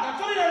baba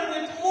ngatoira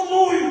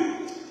munuyu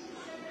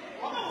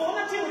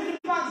wakamuona timu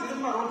lilipanzi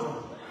limaroto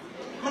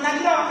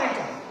mnakira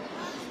wakaita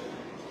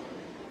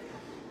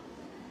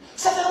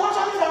sasa watu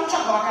wanataka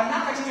mchanga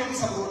wakanaka chini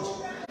kabisa roto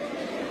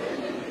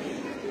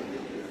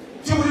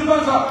timu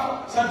lilipanza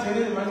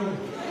santelele manini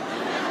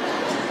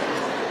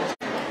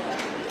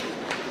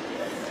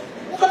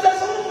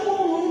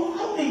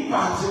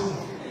banzi.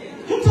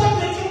 You tell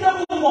me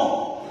to do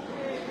more.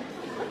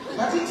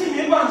 But it's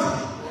in banzi.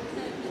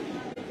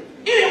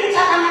 Ile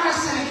mtaka naka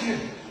selekio.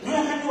 Ndio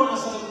ndio wana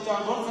selekio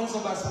ndio fenso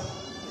basa.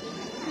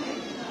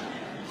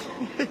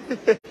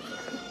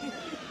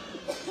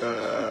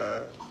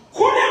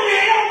 Kuna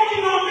mwenye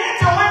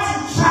ukinometa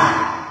watu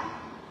sana.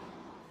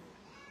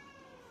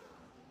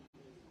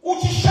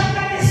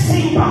 Ukishanga ni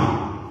simba.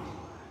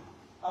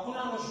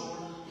 Hakuna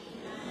ngoshoona.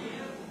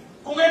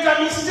 Kungeta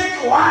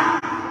mistake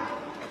one.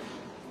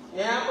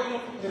 Yako hiyo.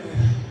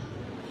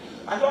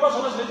 Andoba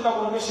zona zileta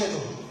kuonesha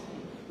hizo.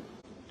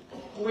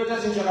 Kungeta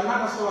zinjala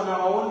naka sawa na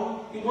waone,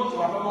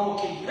 ingoto hapa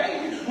maoke.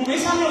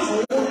 Umesanya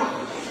zoona.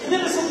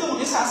 Ndio sasa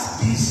unesa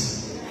space.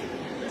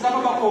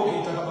 Takabakogi.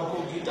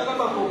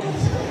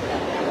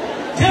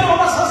 Jero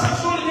basa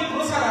sexually ni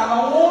process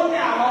awaone.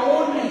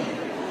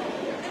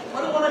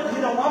 Wale wana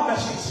bila wapa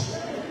shit.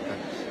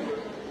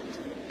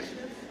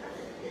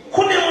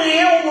 Kune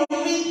mwenyewe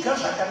umika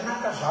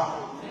shakanaka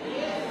zako.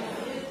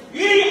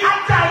 Ili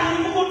hata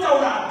ilikuta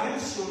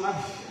against your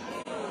life.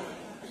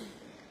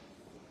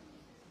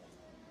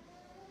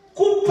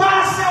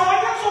 Kupasa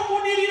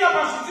wanazokudilira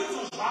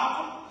pasitizo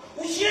zako.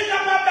 Ushienda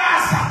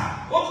mabasa.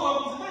 Watu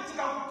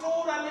wakuzimatika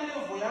kutora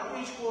nelevo yako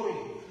ichikori.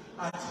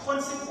 Ati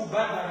kwansi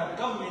kubadala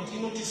government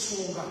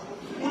inotisunga.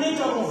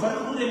 Unaita rovani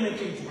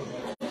ulemeketi.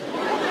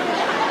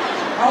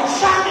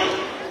 Aushane.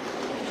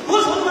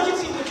 Because what much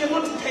thing they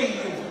cannot pay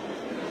you.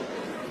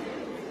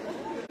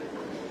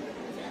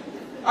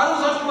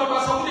 Alozatu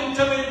mabasa kule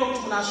mtembele kwa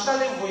mtu nashika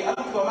levo ya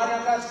alikuwa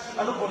mariakati,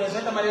 alikuwa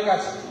nezenda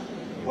mariakati.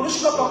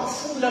 Unashika pa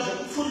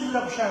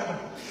kufunda kushanga.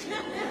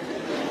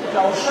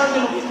 Ya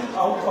ushane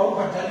au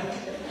badaliki.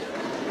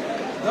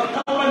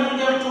 Kama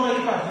ndio mtu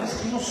alipa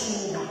riski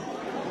nusu.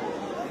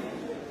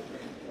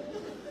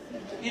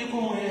 Iko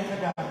mwenye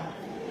kada.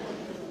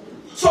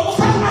 So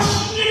usati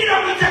mashini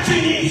na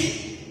mtachini.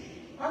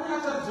 Ana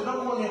hata zona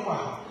kuone kwa.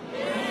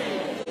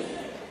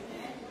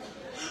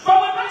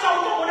 Baba bacha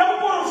uko na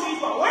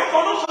kuporofika. Wewe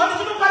kono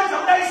hadi tunapata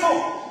zamda hizo.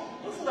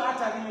 Ufunga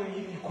hata hiyo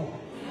hivi kwa.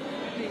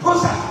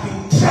 Because I've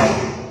been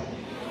trying.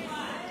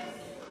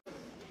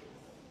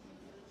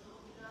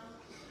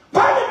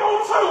 Bali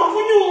kwa mfano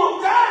kunyua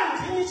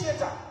mgani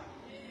initiator.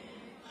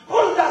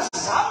 Onda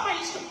zama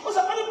hizo.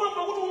 Usapani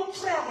kwa mtu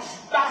mtrea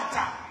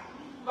kushibata.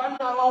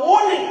 Bana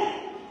waone.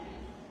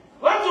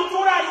 Watu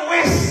tura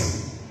US.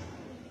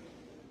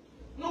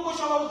 Nungo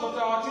shaba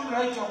utota watini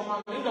right ya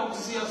kumanga. Nida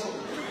ukisia so.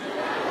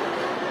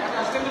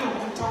 Akastemi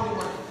mkutao ni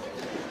mani.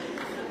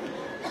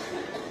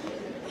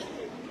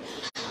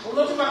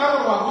 Uloti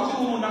makaro wa kuti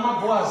umu na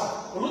mabuwazi.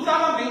 Uluta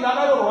ama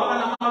bingala yoro waka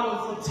na malo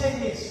for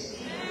 10 years.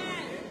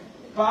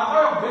 Paka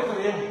ya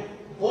kubete remu.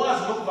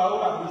 Buwazi loku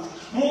barola biti.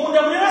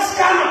 Mumuda mnena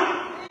skana.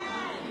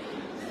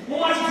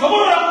 Mumaji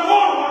goboro la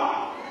kuborwa.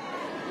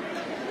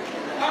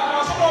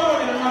 Asokoro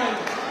ni mani.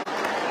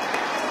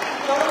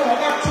 Kama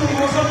wakati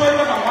tuliweza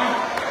kwenda na wani.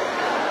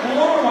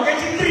 Mumuda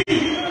wakati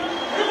 3.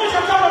 Niko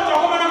shakaba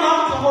tukoma na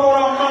mama tukoro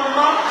la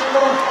mama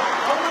tukoro.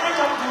 Hauna na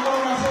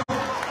tukoro na sasa.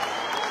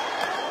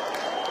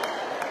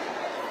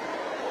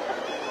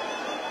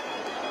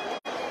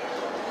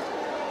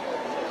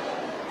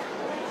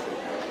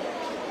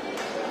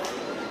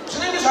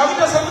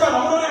 Shavita sasa na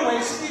uone wa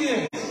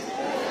experience.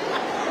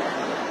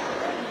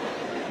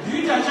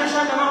 Vita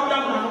chasha kama kula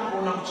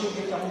na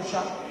kucheke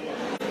tamusha.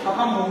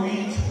 Hapa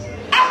mwiti.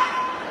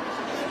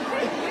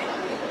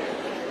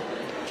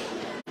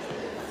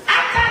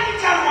 Hata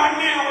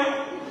nikamwanewe.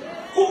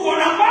 Kuko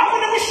na kwako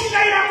ni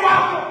kushinda ila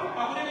kwako.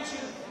 Hakuna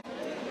nichini.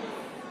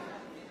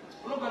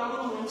 Ulo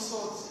baramu ni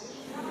msozi.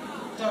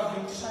 Have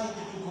been trying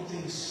to do good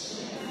things.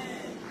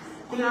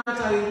 Kuna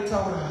hata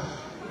ilitaura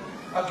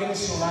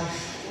against your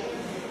life.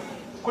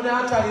 Kuna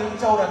hata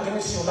ilitaura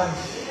against your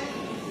life.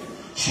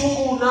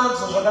 Chungu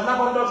unazo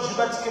zvakanaka ndio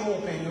zvibatike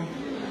muupenyu.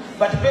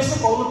 But pese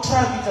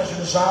paunotsvaka kuita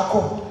zvinhu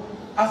zvako,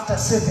 after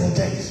 7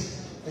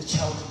 days the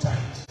child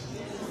died.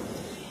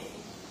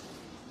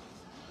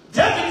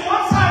 David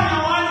wasanya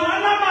wani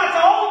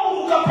wanamata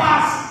omuka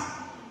pasi.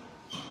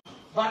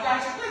 But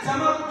achipedza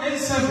day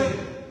 7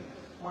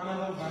 mwana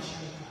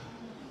nobashika.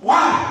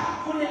 Why?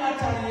 Kune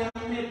hatari ya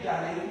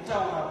medala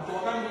ilitaura kuti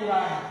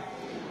wakamuraya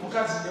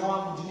mukadzi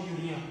wangu ndini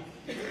Uria.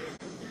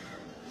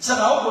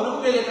 Saka ugone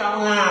kubereka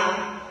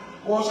mwana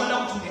woshanda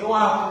kuti ndiye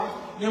wako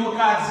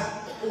nemukadzi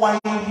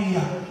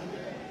waIuria.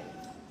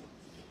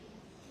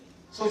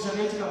 So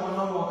chanoitika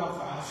mwana uyu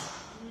wakabva afa.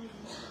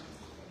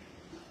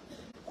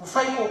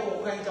 Kufa ikoko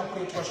kukaita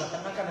kuitwa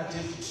zvakanaka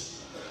naDavid.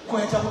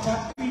 Kuita kuti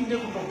apinde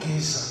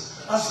kundogeza,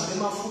 azore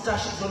mafuta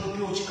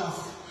achidzonopiwa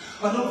chikafu.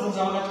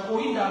 Vanobvunza vakati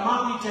oinda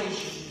makuita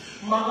izvi.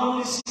 Manga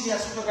muri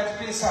serious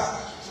pakati pesa.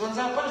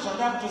 Zvonza pane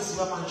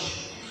zvandakutoziva manje.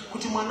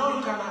 Kuti mwana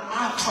uyu kana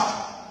afa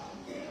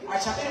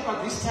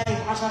achabereka this time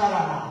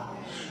achararama.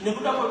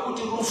 Nekuda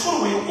kwekuti rufu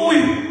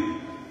rweuyu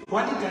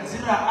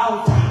rwatigadzirira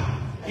altar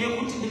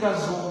yekuti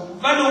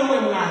ndikazova neumwe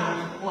mwana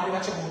Mwari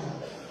vachemuna.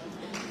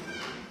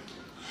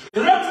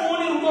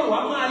 Ratuone rudo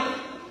rwaMwari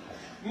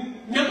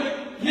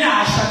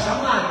nehasha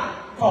dzaMwari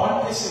pa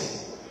one person.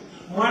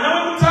 Mwana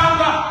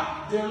wekutanga,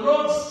 the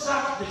Lord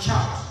struck the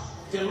child.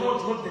 The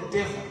Lord, not the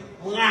devil.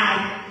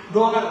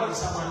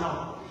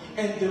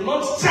 And the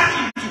Lord struck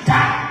him to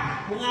die.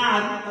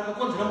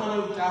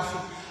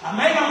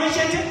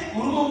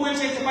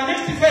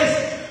 Next verse,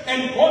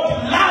 and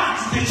God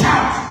loved the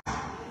child.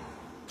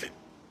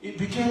 It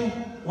became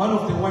one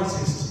of the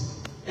wisest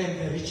and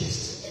the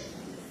richest.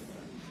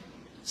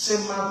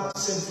 Same mother,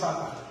 same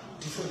father,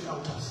 different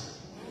altars.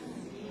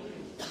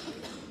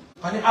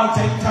 But the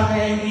altar is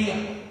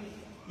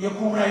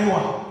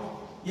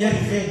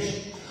revenge.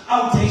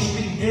 Altar is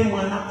being them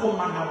when I come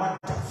and I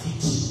want to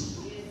fit.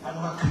 And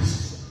what Christ.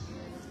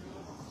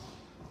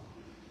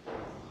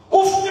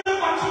 Most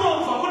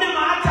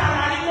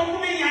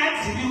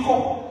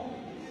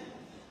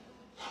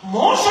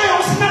of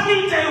you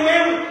snapping the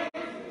way.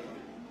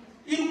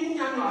 You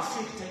can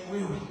affect the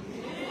way.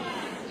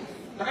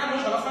 The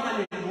kind of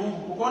family room,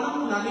 one of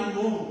them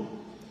room.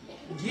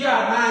 Dear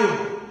Nayo,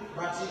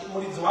 but it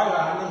is why I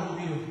don't know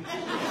you.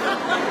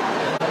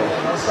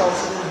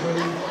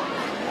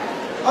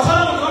 I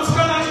found a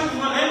conspiracy to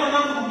my name and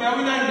I'm going to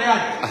be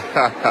there.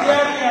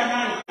 Dear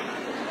Nayo.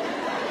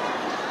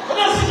 But I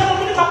see that I'm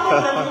going to talk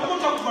about them.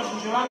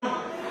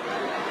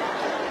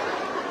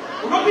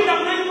 Robin,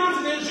 I'm not going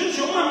to the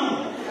Jujuma.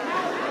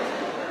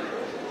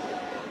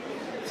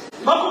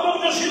 Makumu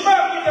mshimba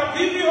kwa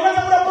bibi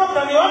wala kuna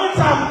program ya one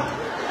time.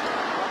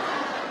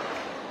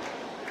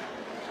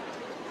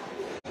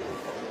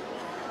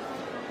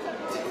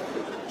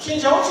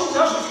 Chinja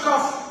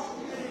shikafu.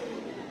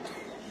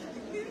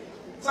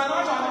 Sana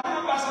watu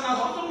wanapenda sana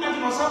zote na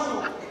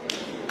kimasafu.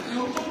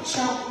 Yoto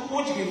cha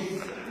moja.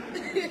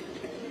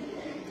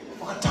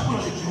 Wakatabu na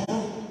juju.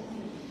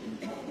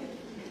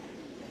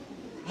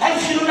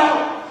 Life hilo lao.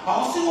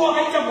 Hausi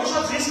wakaita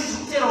bosha zesi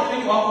zitera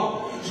upeni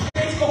wako.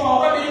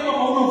 Como a bem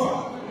como a nova.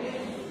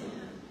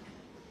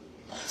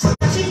 Sabe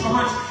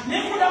como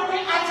nem quando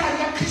alguém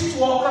ataca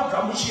Cristo ou a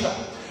gamuchila.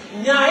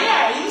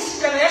 Nyaya isso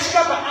que é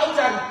chegava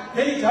altar,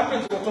 then it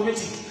happens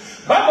automatic.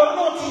 Bible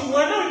note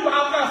mwana wa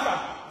akafa,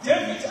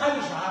 David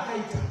alija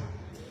akaita.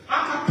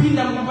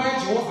 Akapinda nyumba ya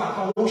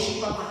Jehova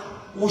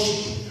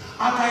worship.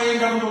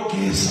 Akaenda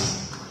mnogeza.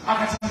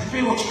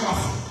 Akatipelwa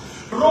chikafu.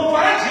 Roho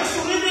ya Yesu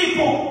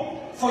lipo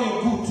for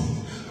your good.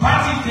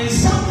 But if there's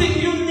something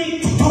you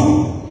need to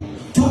do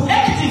to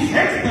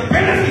activate the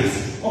benefits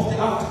of the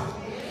altar.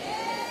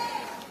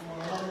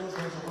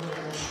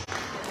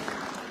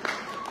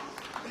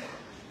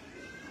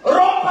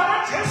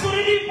 Ropa Jesu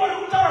lili pole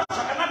utawa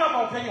shakanaga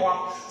maupenyo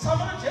wako.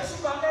 Sababu Jesu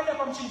bangaenda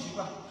kwa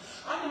mchinjiba.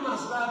 Ani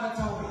mazala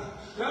tawe.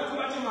 Yangu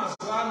bati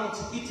mazala not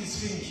it is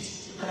finished.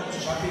 Kana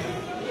kushapira.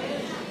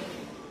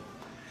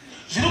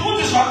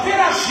 Jirukuti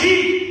shapira shi.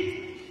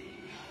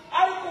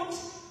 Alikut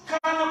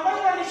kana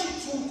bala ni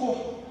chituko.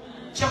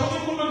 Chakuti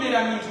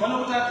kumbera mitu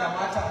wanakutaka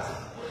matata.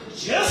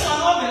 Yesu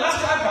anaomba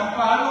last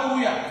akampa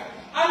haleluya.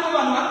 Ani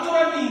wanu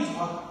watoa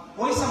minzwa,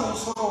 woisa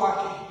musoro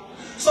wake.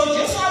 So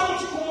Yesu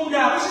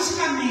anakukumunda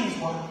kusisika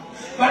minzwa.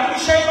 But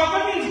mshaiba kwa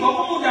minzwa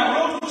kumunda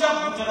wao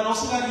tuchabuta na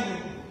usingalini.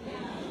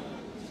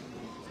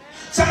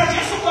 Saka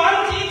Yesu kwa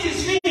it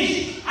is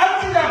finished.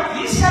 Alikuwa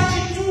visa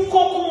chituko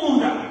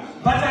kumunda.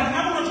 But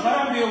anamu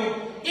tubarambe.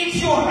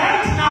 It's your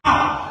right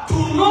now to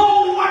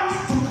know what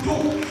to do.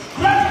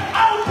 Let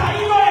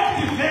altar you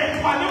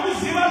activate kwa nemu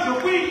ziva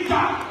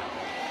zokuita.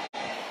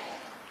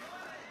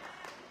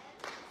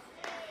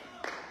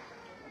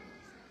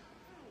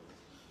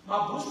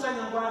 Mabusta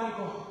nyambani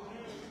ko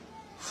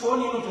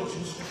phone ino to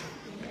juice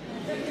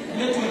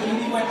network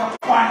ni mweka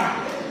kwana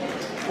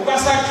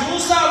ukasa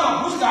juice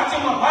mabusta hata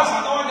mabaza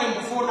akaona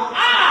ngufona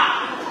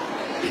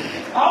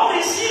au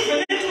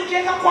receive network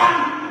yeka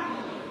kwana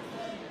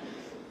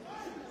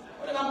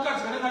wale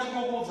namkazi kana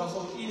chikokuza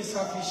so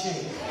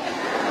insufficient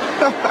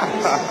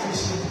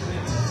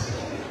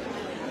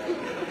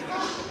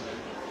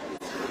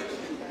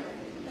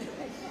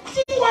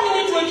kwa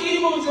network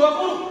ino mzee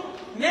wako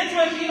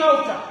network ino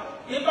altar.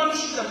 Eba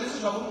mshika Yesu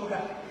zakukuda.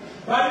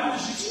 Bali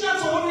kujitina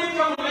tuone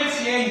kama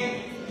life yenu.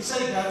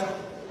 Isaidi hata.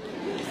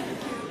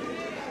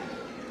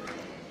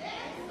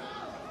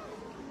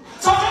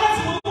 Sasa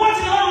tunapokuwa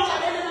tunaona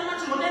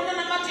utalenda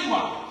na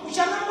matimwa.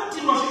 Uchana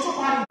matimwa sio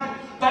pale.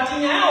 But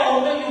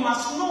now you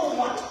must know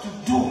what to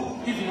do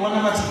if you want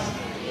to matimwa.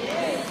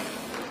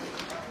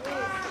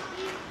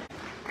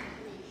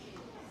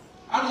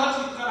 Anza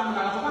tukana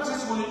mna tukati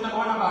sisi mwenye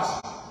tunaona basi.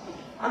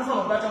 Anza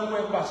mbata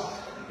nguo basi.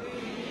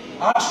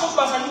 Acho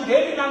basa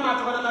ngeni na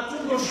matu kana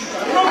natungo shika.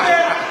 Unoke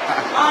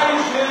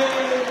aije.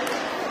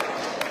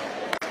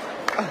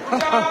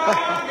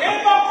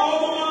 Eba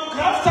komo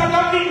krafta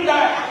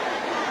kabinda.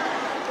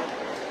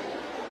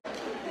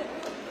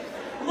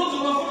 Unozo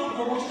mafuno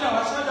kubochita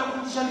washaka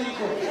kutisha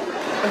ndiko.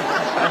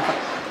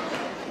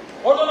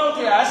 Odona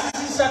uke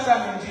asisi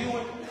satani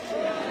ndiwe.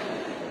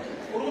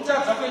 Uruta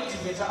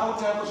activate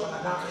out yako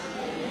shana.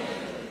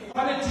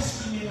 Pale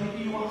discipline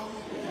ndiwa.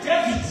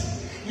 David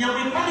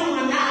nyamepani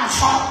mwana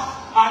afa.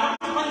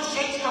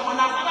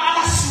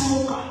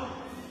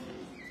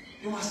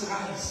 You must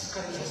rise,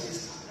 sister.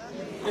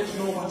 Let's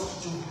know what to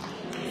do.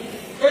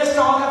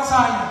 Esther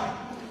wakatanya.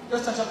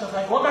 Esther chapter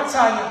 5.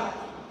 Wakatanya.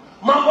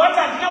 Mambo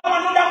hata kila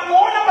wanoda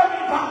kuona.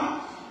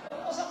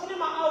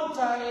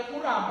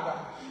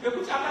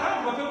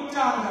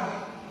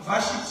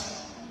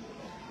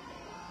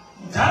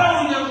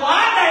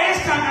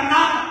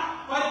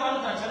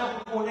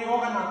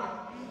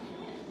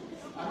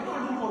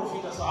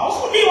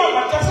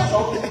 batasa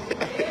zvauri.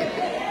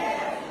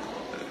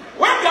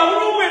 Wega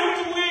unomwe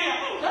kuti mweya.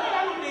 Ndava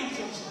vanonei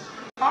izvozvo.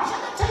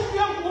 Achaka type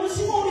yangu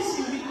usiwo uri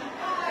simbi.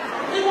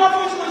 Iwe wapo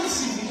chino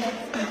chisimbi.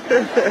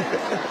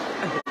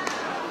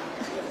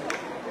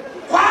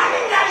 Kwani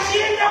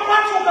ngazhinda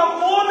kwacho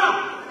ukakuona.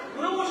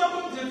 Unongosha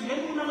kuti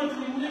dzedzeni kuna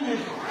maturi mune mweya.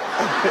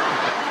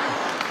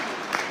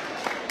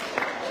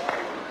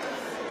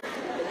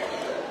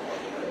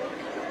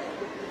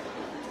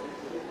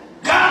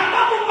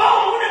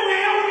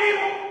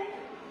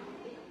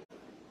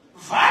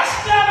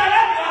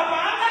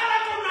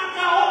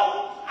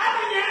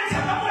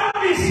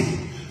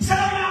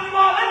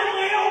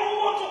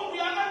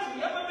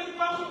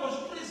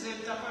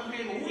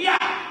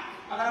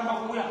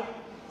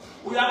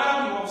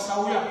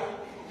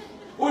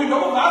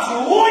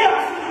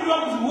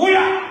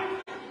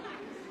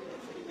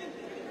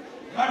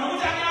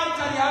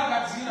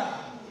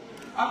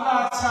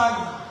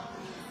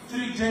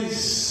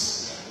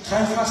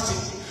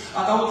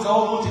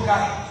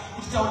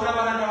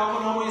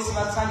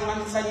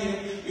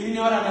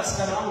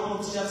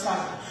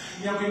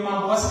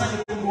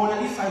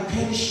 If I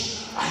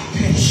perish, I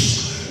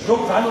perish.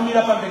 Don't value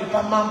up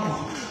and mambo.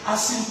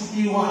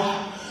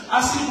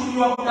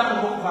 Asikudiwa kudaro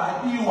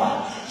kuvadiwa.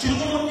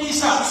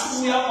 Chirikumundisa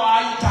kusuya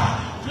waita.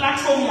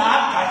 Platform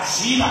ya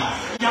gadzira.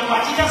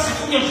 Nyambatika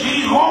sikunye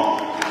zviro.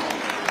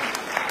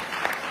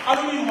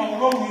 Alumi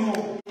wrong you.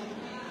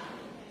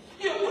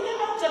 You wouldn't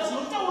have just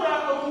looked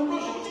around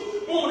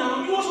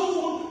and you also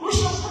wish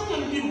you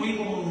couldn't be way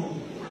more.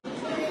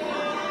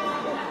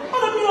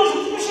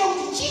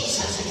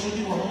 Jesus, if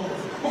you do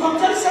I'm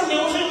telling you,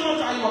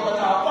 I'm not but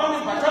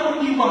I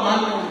will give a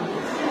man.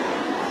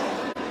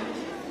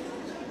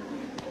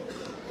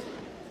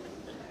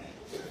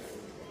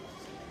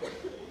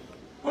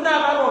 Kuna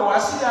baba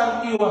wasira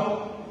mbiwa.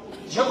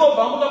 Jacob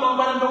bamuka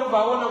mambana ndo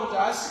baona kuti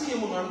asiye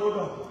munhu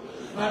andoda.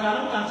 Kana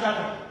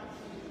anokantsvaka.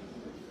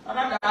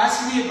 Akati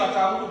asiye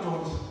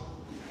pakamutonda.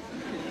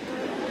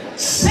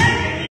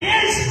 7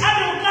 years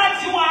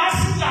anokadzi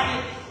waasikane.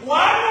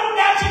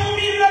 Wanoda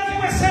chimumirira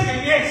dzimwe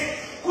 7 years.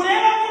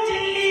 Kureva kuti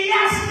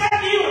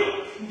liyasikadiwe.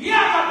 Ndiye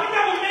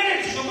akapinda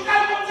mumarriage zvokuti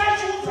alikonza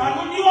chiudza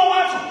anodiwa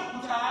wacho.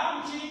 Kuti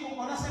muchiri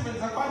kugona 7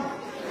 dzakwana.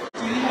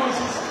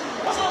 Tirimonsis.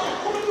 Wasa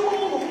kumiwa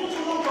munhu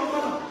kunotsvona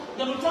kutangana.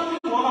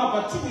 Ndanotamirwa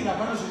vabatimira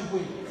pana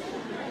zvirikwei.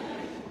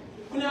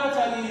 Kune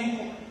vatari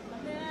iriko.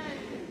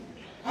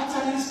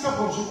 Vatari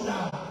struggle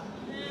zvokudaro.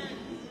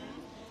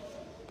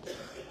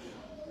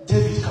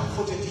 David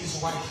comforted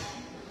his wife.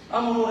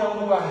 Amurora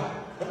nguvayo.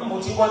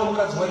 Akamboti wani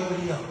mukadzi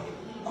waIuria.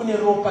 Kune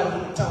ropa riri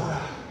kutaura.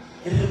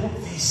 Riri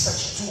kubvisa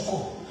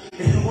chituko.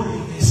 Riri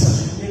kurivisa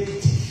zviri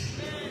negative.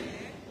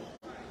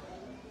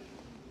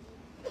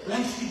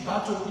 Life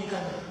ibattle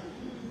kudikana.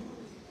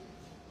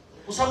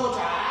 Usangoti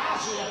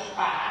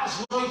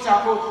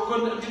zvinoita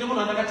ndine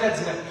munhu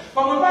andakatadzira.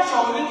 Pamwe pacho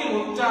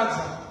hauregerwe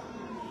kutadza.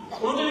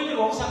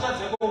 Unotoregerwa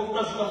kusatadza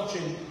kuda zvika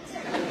mutsvene.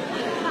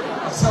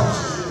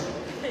 Asauziziva.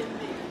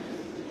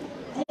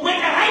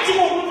 Kuweka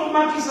right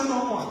kunotomakisa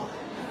nomwa.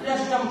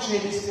 Yazvita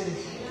mutsvene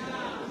stereki.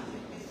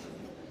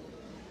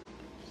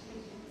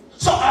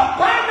 So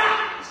hapana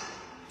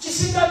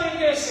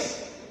chisingavengese.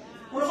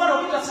 Unofanira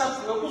kuita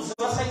sakuva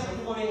kuziva saiti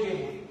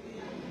rekuvengerwa.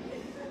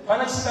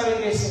 Pana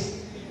chisingavengese.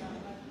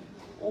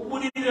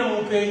 Ubudire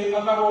mupenyu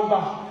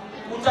akaromba.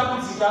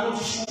 Utakudzika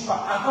anotishupa.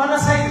 Hapana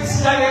saiti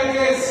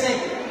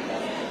risingavengese.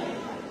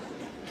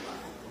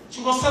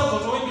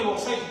 Chingosarudza tovengerwa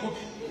kusaiti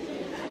kupi.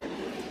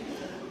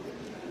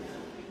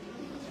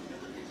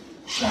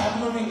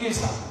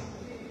 Zvamunovengesa.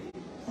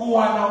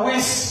 Kuwana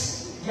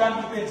wese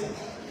ndiyandipedza.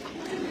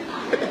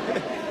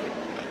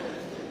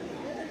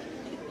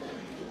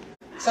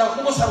 Saka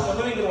kungosarudza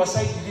tovengerwa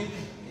saiti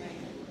ripi.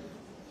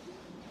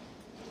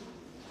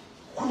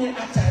 Kune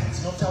atari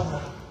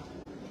dzinotaura.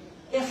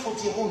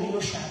 Effort yemunhu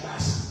inoshaya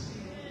basa.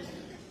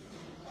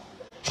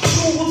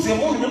 Shungu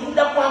dzemunhu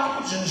nekuda kwake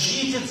kuti zvinhu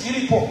zviite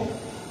dziripo.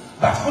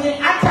 But kune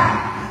atari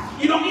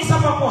inokuisa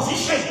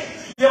paposition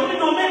yekuti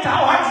no matter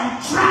how hard you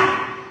try.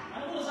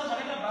 Anokunosa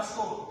zvakaita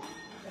bhasikoro.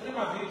 Rine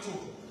mavhiri 2.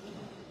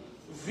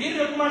 Vhiri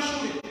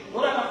rekumashure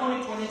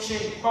ndorakakonekitwa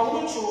necheni.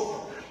 Paunochova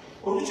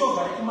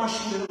uruchovha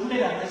rekumashure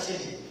runenge harina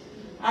cheni.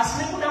 Asi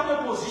nekuda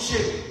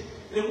kweposition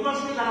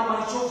rekumashure kana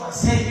ukarichova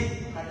sei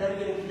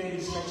hadarike rekumberi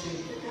risina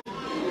cheni.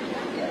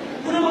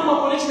 Kune mamwe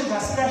connections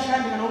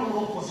asingashandi kana uri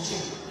wrong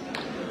position.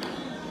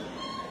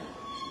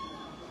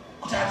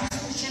 Kuti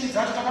hatisi cheni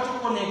dzacho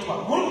takatokonekitwa.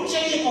 Muri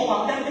kuchenjeko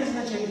kwakudarike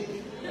risina cheni.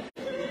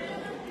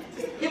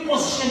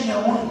 Iposition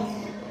yauri.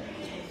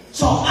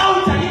 So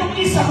outer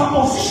inokuisa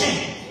paposition.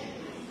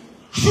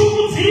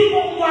 Shungu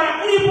dziripo, kungwara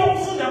kuripo,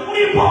 kufunda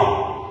kuripo.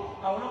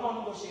 Hauna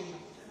kwaunongoshinda.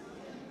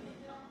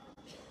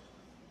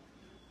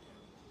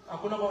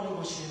 Hakuna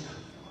kwaunongoshinda.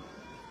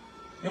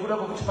 Nekuda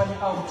kwekuti pane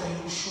outer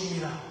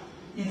inokushumira.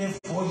 In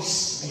a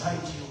voice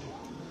behind you.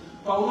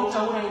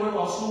 Paunotaura iwewe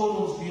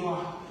hausingonzwiwa.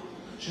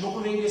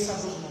 Zvinokuvengesa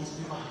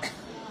ndozvinonzwiwa.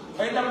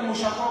 Waenda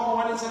kumusha kwako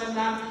wanetsere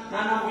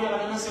nana mbuya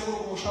kana nasekuru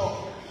kumusha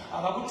wako.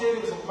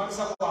 Havakuteveri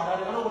kuzokuvakisa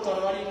kuHarare.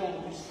 Vanokotaura varimo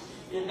kuti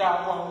enda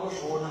apo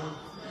unozviona.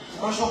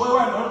 Mashoko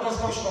evanhu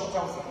vanokasika kusvika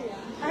kutaura.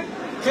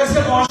 Kese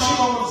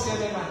mawasvika unosiyana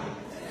naye.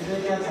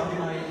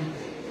 Ndinonyatsauna yini.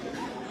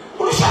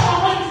 Unoshaka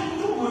kuti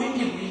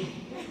ndikuringirwi.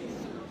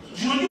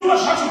 Zvinodiwa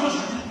zvacho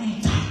ndozvatiri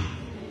kuita.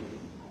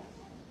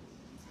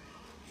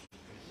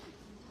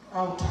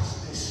 How does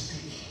this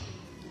speak?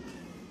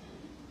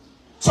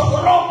 So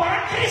roho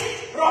ra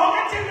Kristu, roho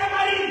katenda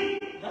marini.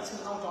 That's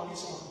an out of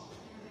this one.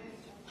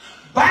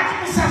 But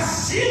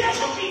kusaziva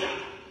zvopita.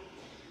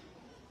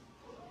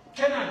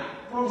 Canaan,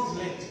 promised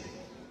land.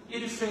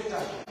 Iri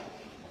fertile.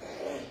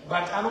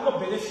 But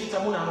anongobhenefita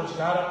munhu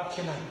anodyara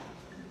Canaan.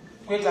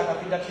 Kwete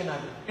akapinda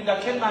Canaan. Pinda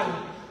Canaan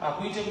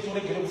akuite kuti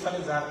uregere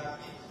kufanidza ake.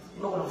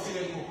 Unogona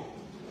kufira ikoko.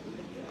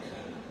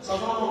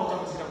 Saka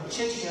unotakudzika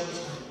kuchechi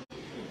yacho.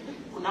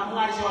 Kuna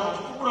Mwari chevanhu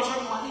chikukura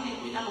chacho Mwari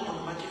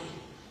inanogona makei.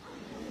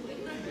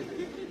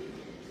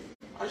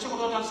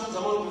 Alichokuta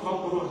tamusudza moyo kubva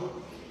kukorona.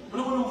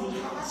 Unogona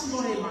kubvunza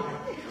asindorema.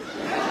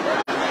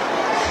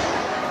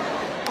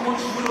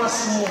 Unochibura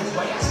simunhu,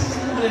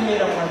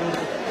 vaisikuremera Mwari.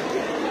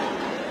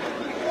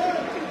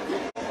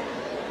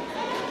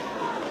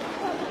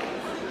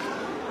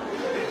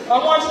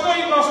 Vamwe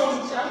vachitoimba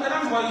kuti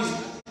angananzwa izvi.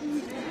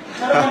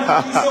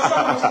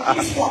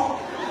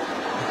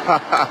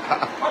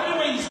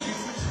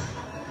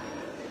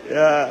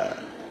 Yeah.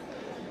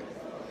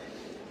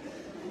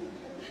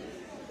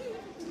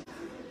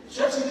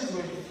 Church in this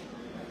way.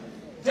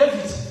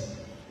 David,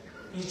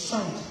 he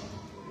tried.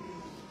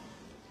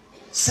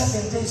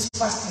 7 days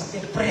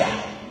fasting and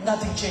prayer,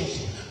 nothing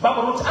changed. But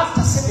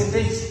after 7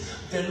 days,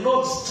 the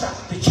Lord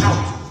struck the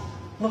child,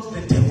 not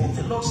the devil.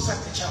 The Lord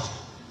struck the child.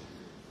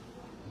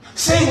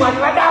 Say what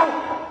you are down.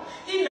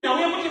 In the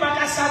way of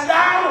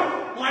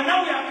Bakasadao, when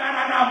now we are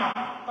Karanama.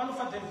 One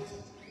for David.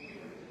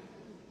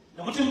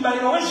 The Mutim by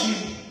your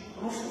regime.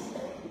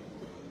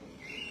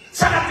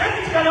 Sana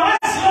David can always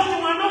love to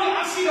know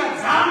I feel a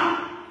zam.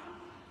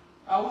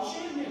 I will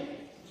shame me.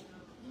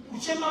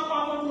 Uchema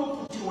Papa no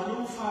put you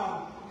one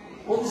far.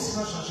 All this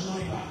much as no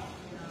river.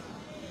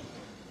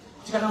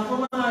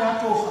 Tikanakoma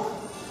yatofa.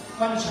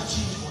 Punish a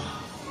change one.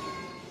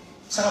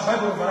 Sana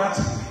Bible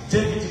Varati,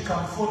 David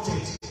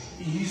comforted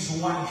his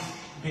wife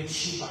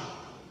Bathsheba.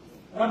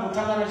 One would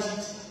tell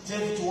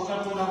David to walk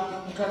out on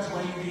the cat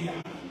by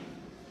Uriah.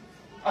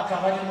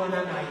 Akavani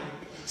mwana naye.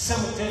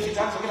 Some David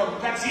atokera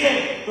mukati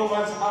ye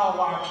ndovanzi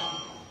awake.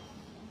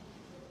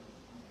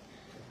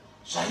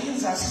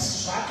 Zvainza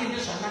sisi zvake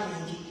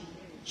nezvamaningi.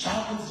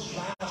 Zvakunzi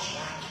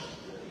zvake.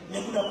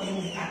 Nekuda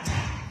kweimwe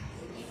Atari.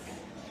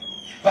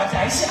 But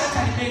haisi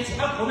Atari bedzi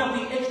agona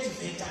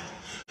kuiactivata.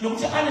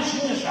 Nokuti ane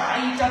zvimwe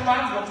zvaaita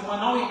panzi kuti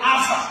mwana uyu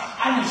afa.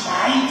 Ane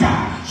zvaaita.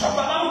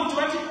 Zvapavamo kuti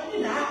vati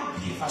kuni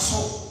naakubhivha so.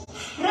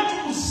 Kurati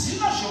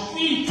kuziva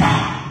zvokuita.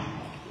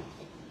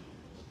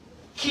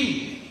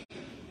 Key.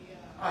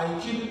 I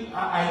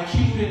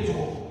kill the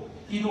door.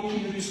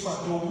 Inokiriswa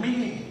door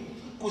meaning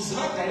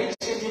kuziva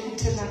direction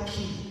yekutenda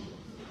key.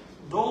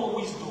 Door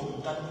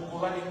wisdom that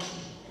mugovane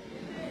key.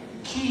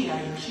 Key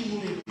I kill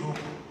the door.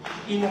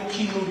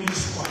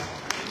 Inokiriswa.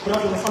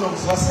 Kurati unafana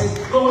kuziva side.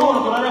 Unoona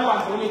kunana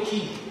panzi one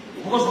key.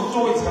 Because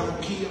utowedzera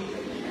kukey.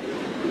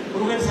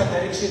 Unogenisa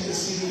direction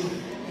isiri.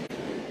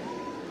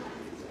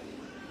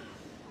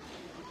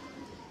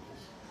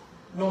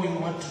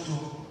 Knowing what to do.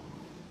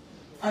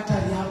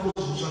 Atari yako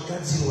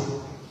zvagadzirwa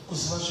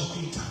kuziva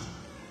zvokuita.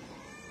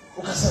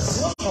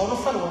 Ukasaziva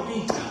zvaunofanirwa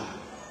kuita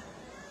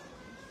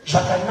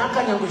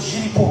zvakanaka nyangwe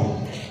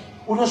zviripo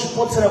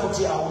unozvipotsera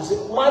kuti hauze.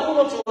 Mwari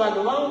unoti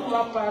vanhu vangu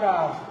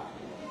vaparara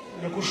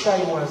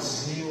nekushayiwa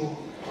zivo.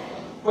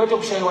 Kwete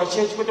kushayiwa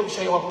chechi, kwete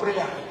kushayiwa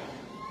prayer.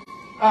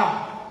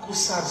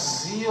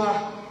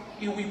 Kusaziva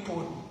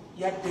iweapon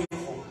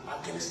yadevil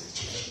against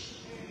the church.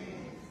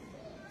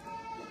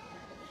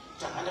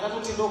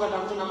 Ndakatotendoka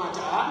ndakutonamata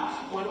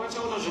Mwari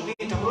vachaona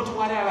zvokuita munoti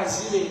Mwari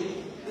avazive.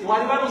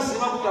 Mwari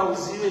vanoziva kuti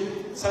hauzive.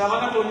 Saka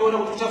vakatonyora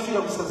kuti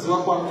uchafira kusaziva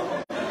kwako.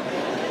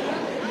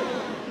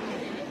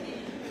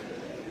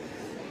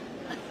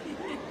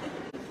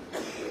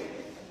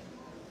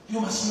 You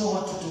must know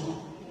what to do.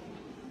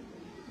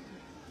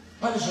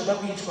 Pane zvoda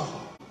kuitwa.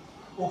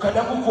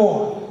 Ukada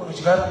kukohwa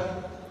unodyara.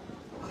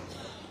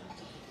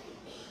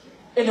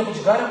 Ende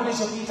kudyara kune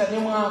chekuita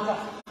nemwaka.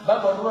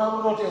 Bible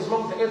wrote as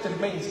long as the earth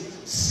remains,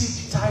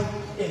 seed time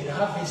and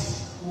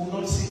harvest will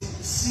not cease.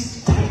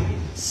 Seed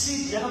time.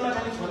 Seed, you don't know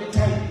for the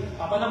time.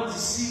 Abana with the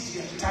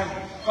seed at time.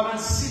 But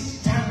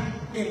seed time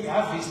and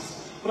harvest.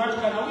 But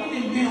can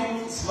only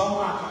build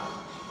Slamaka.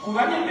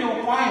 Kungani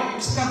build wine,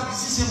 start the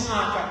system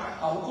Naka,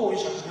 I will go with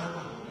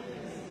Shakanaka.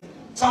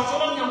 South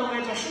Young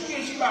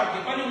Shuki back,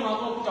 depending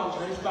on what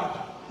out of his back,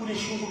 who is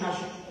shooting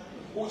Nashi.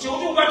 Which you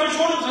got to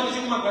show them that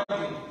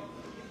you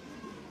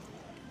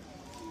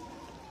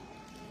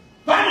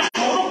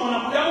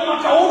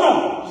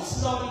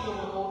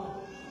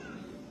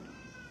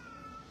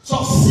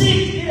so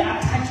seed is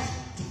attached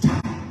to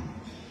time.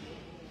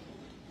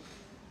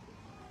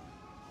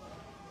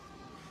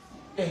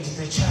 And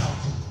the child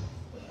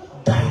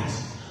died.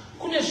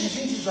 Kune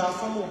zvizhinji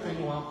zvafa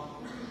muupenyu hwako.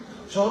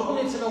 Zvauri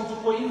kunetseka kuti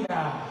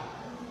poinda.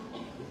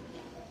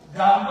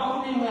 Gamba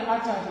kune imwe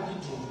Atari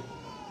Gideon.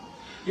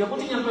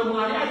 Yakuti nyambe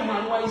Mwari ari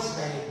Mwari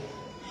waIsraeri.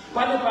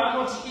 Pane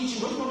paanoti ichi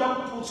ndotoda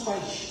kuputswa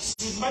ichi.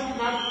 Simba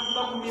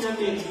ndinoda kumira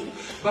mberi.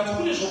 But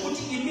kune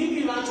zvokuti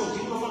imimi vacho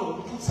ndinofanira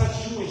kuputsa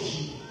chimwe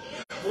chinhu.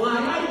 Mwari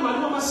ari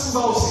Mwari wamasimba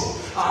ose.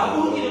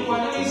 Haabudire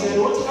kwana Israeri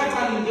woti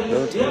atarinde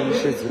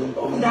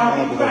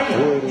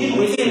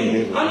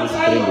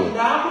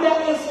ndaakuda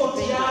effort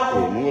yavo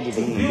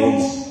to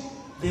build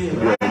the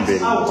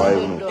right out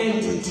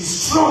and to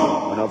destroy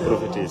the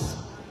Prophetess.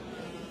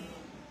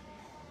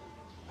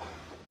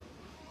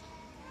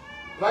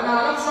 Vana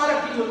vakafara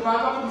Gideon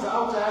vaakapinza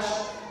auta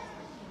yacho.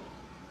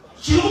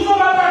 Chiri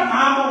kutobata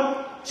nhamo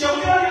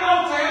chekuti vari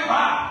auta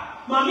yebha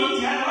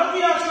maMidiani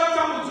vakuya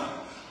vachivatambudza.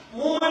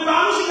 Mumwe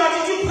paanosvika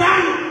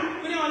chichipwanya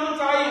kune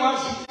vanoti aiwa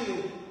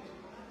zvitire.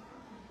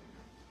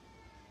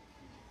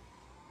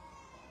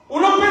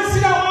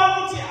 Unopedzisira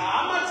wakuti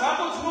hama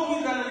dzako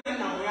dzinowirirana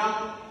nenhamo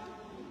yako.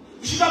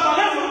 Kusvika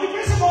palevel kuti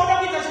pese pauda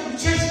kuita chinhu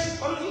chechi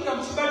vanotinga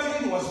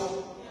muchibatireni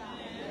waso.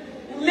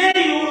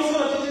 Unei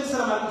unosora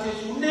kutengesera mari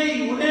chechi?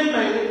 Unei unemba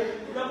here?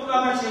 Uda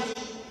kuvaka chechi?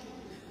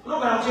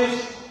 Unogara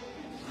chechi?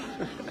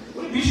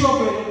 Uri bishop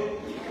here?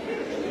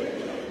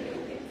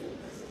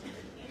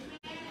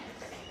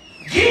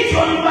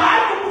 Gideon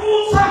vari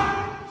kuputsa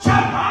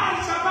chabhari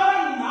chakava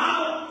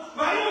nhamo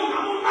vari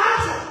munhamo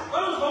macho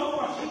vanonzwa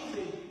kuva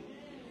zvitire.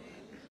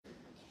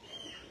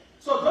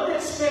 So don't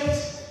expect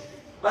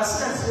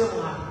vasina zive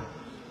Mwari,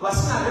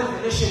 vasina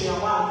revelation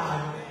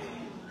yawanayo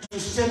to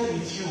stand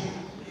with you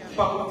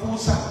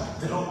pakuputsa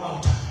the wrong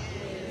altar.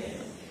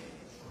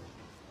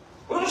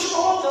 Unosvika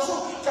waudza so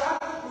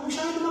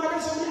mushando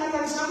makadaisa kuti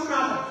akarisina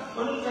kunaka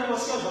vanoti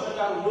wasiya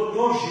zvakadaro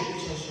ndozvedu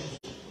chezvezvo.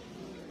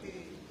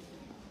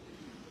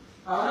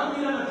 Havana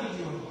Gideon,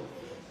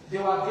 they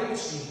were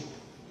against him.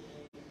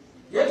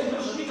 Yet you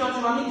know, speak to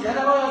me, the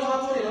other way of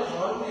what they are,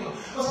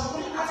 because I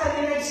couldn't utter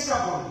the next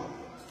trouble.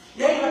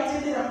 Yet you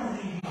attended a good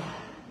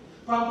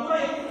Pagura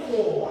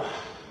Eko,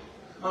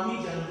 Mammy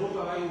and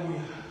Doma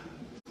Iowa.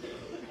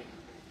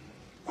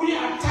 Could you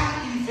attack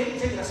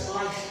invented as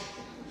life?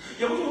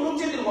 You wouldn't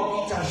tell them what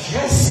Peter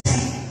Jesse,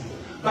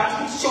 but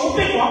it's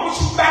open what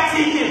which back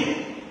in him.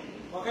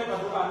 Okay, but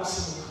I'm not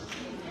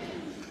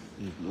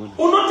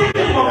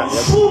unotendera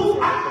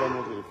kufunga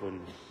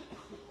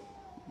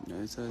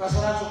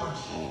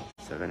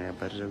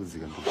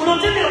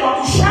unotendera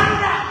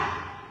kushanda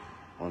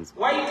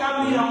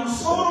waikamira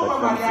musoro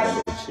pamari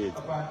yacho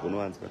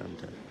unoita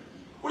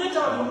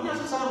vanhu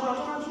vekunyasosara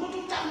kuratona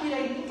tinototambira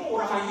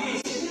ikutoora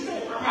mayesi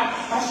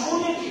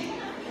hazvioneki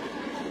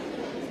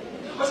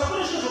basa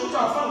kune zvinhu zvokuti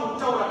havafanira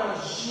kutaura kana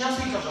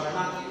zvichinyasoita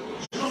zvakanaka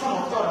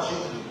zvinofanira kutaura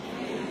zvega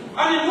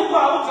ane nhumbu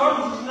haudza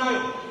vanhu kuti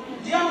tinayo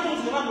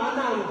ndiyamutonzi nevanhu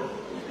vanayo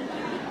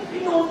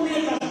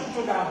inooneka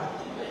zvekutodaro.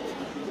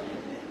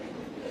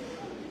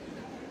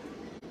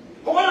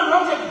 Ukaona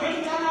kuti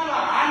kubetanana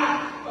hana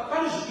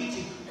pane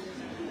zvikiitika.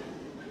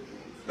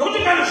 Nokuti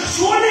kana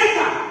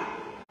zvichioneka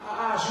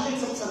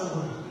zvinetsa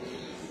kutsanangura.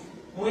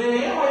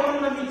 Mweya waiona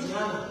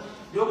naMidiani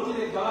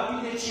ndokuti rega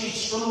vapinde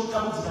chechi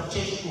tonotambudzika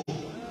chechi.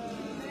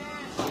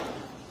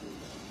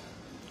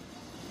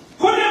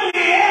 Kune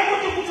mweya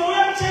kuti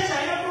kutouya muchechi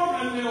haina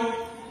problem newe.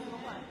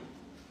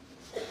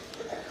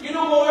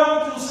 Inongouya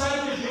kuti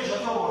usaite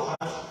zvezvataurwa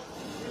zvacho.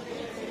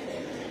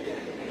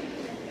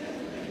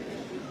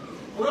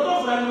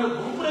 Unotovhura rimwe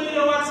gurupu remine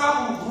WhatsApp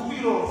mugurupu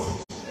iroro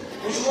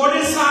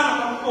uchionesana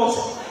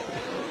pakupotswa.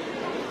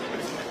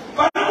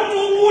 Pane kuti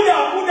ubuda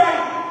unenge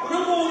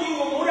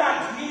uriwo muri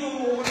admini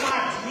uri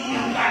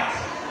ngati.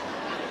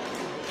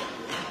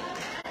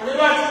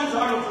 Anenge achiudza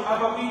vanhu kuti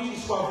apa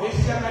kuitiswa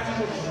vhesi yakati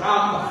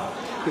muzviramba.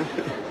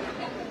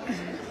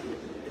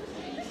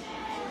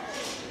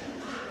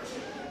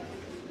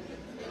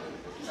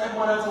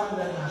 Mwana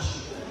tsanda nashi.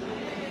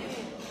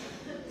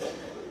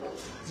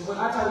 Dzimwe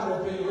atari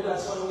muupenyu hwedu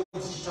hatifanira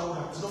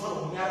tichitaura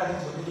dzinofanira kunyara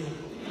nedzodedera.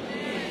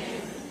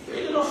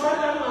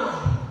 Inofanira Mwari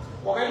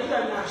wakaitira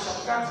nyasha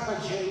mukadzi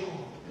paJeriko.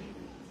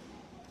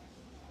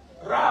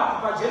 Rahabhu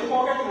paJeriko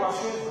wakaitirwa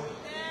favor.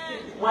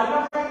 Mwari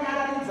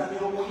vakanyaradza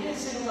miromo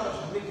yese inotaura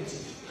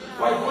zvenegative.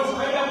 Why? Because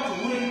vaida kuti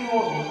hure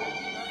nyorwe.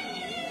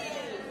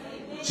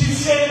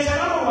 Chifeve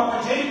chakarohwa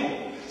paJeriko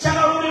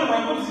chakaroverwa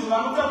ikonzi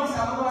vanotambisa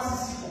vanenge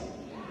vasisipo.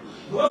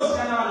 Those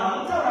kana vanhu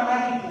vanotaura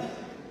varipo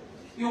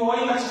iwo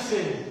waiva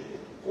chifeve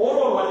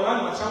wororwa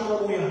nevanhu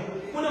vachangouya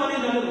kune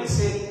vanoenda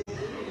nerweseri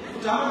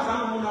kuti hama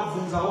dzangu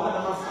munabvunzawo kana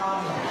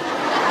mafamba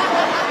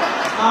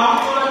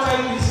hakutora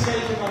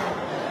taimisiyaite kana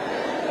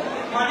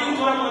madii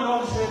kutora mwana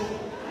wamuseri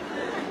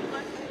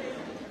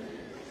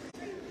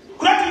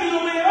kurati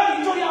miromo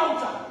yevanhu itori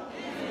auta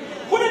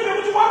kune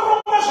pekuti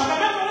wakuromba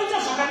zvakanaka unoita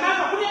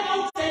zvakanaka kune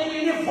auta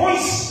ine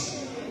voice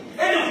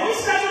ene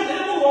voice yacho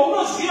nderemunhu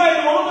waunoziva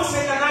ene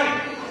waunotoseka naye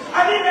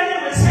adinda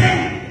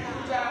neveseni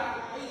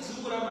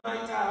aidzukura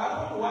maita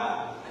havakuwa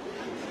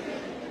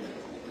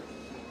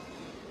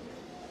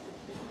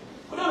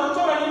kuna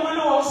vanotaura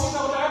nemwana wausika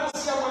kuti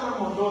akasiya mwana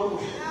mondoro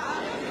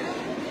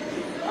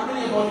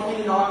amenepa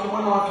munin'a wake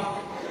mwana wake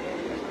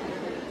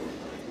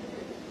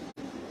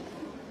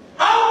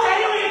auta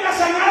iyo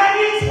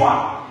ikasanyaranidzwa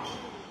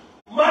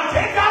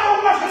mateka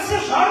aunga zvese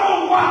zvavo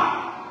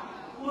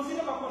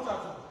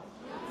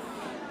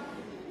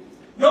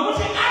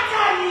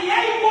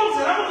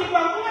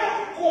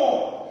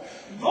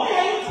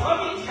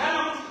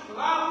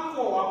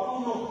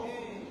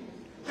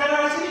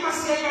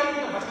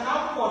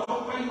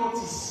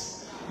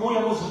moya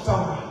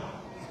muzutaura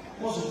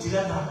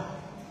muzotirana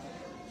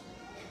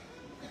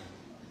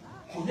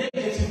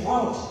kunegative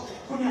world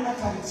kune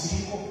atari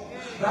dziriko.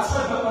 That's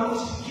why Baba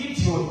knows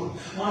Gideon.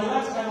 Mwari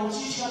vati kana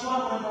uchiisha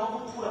vana vana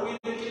vakupura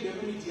uendeke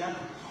Midian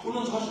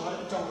unonzwa zvavari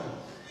kutaura.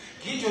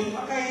 Gideon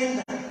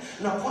akaenda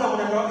napura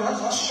mwana wake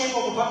vasvika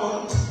ikoko Baba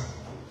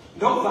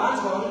ndobva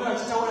anzwa vanenge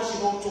vachitaura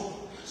chinoto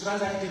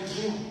zvikanzi aite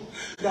dream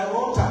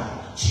ndarota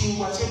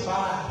chingwa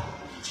chebhari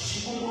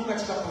chichikunguruka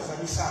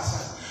chikapazamisasa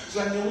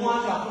zvikanzi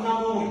nemwaka hakuna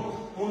mumwe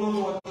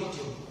munono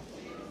waGideon.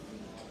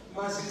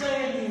 Mazita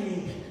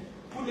enini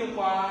kune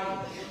kwaari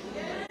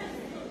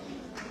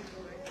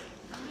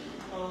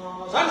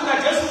zvanzi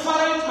naJesu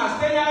farai kuti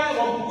mazita yake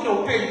mabhuku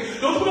neupenyu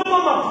nokuti kune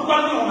mamwe mabhuku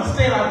anonyorwa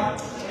mazita evanhu.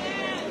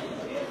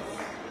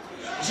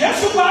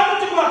 Jesu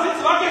paanoti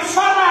kuvadzidzi vake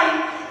farai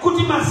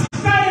kuti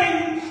mazita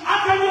enyu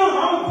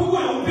akanyorwa mubhuku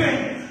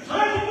reupenyu,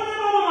 zvakati kune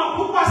mamwe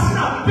mabhuku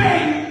asina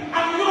upenyu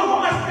akanyorwa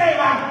mazita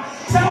evanhu.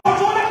 Saka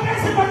uchiona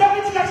pese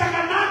padakuitika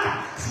chakanaka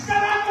zita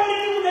rako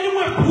riri mune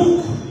rimwe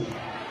bhuku.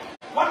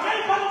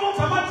 Wakai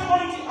panonodza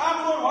matimoriti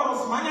akanyorwa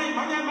rozi manyai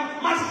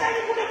mazita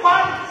enyu kune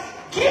kwaari.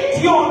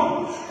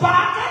 Gideon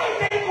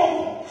paakaenda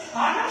ikoko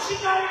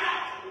haanasvika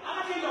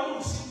akatoenda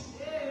usiku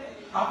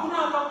hakuna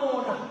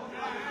akamuona.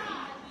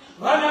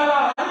 Vana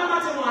havana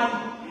mate Mwari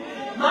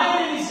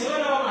maerize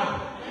vana vaMwari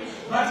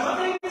vati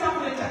vakaita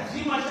kureta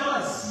dhima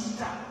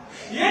chavazita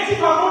yeti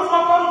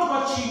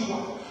parotwa chingwa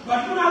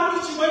vati kuna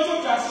kuti chingwa icho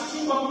kuti hasi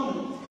chingwa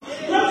munhu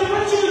kuti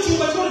pane chimwe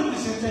chingwa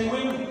chinorepresenta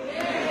iwewe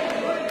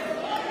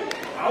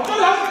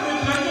hautori hasi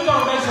kurepresenta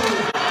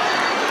ndokarodaisauyo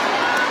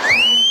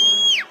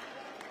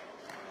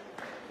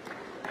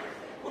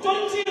utori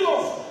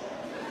mtirofu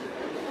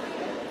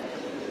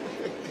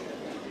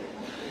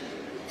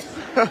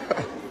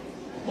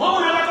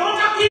mwana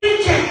akatorota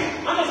kike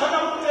anozvada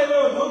kuita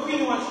iwewe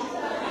ndokwini wacho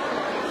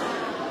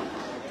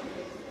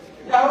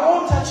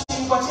ndarota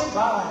chingwa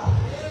chebhari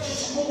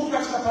chichikunguruka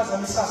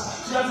chikapazamisasa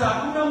zvikanzi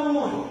hakuna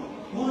mumwe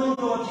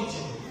munondo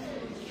waGideon.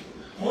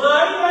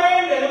 Mwari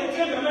vaenda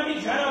nekutenda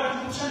namidhiana vakati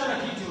kushanda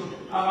naGideon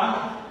havana.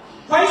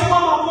 Paiswa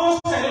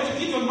maposta ekuti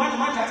Gideon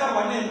manje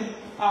atarwa nemi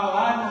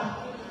havana.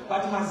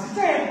 But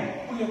mazita enu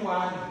kune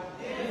kwaari.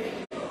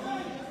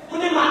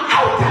 Kune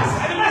ma-outers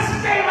ane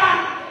mazita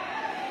evanhu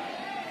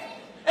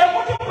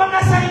ekuti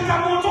pakasaita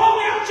moto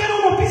omwe yakuchena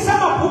unopisa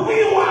mabhuku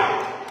iwayo.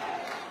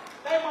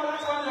 Dai Mwari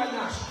achiwanira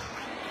nyasha.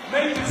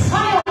 May the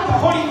fire of the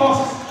Holy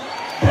Ghost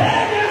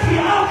burn every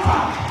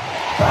altar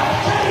that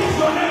carries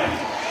your name.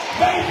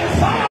 May the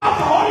fire of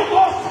the Holy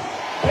Ghost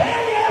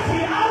burn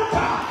every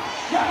altar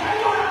that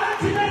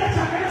carries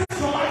against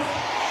your life.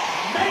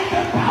 May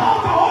the power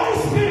of the Holy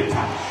Spirit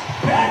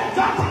burn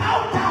that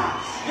altar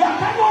that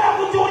carries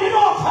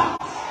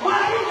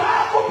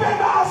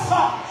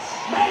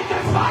May the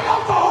fire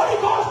of the Holy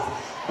Ghost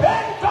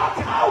burn that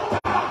altar.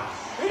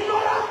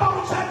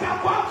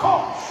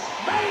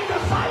 May the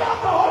fire of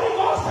the Holy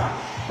Ghost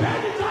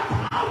burn that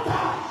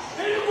altar.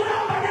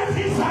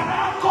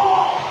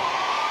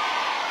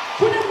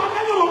 Kune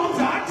makanyoro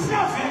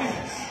mudzaatira vhele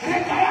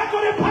rega yako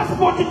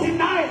nepassport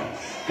deny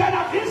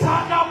kana visa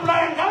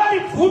akaapply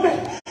ngavaribvume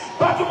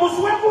but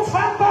musi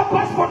wekufamba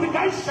passport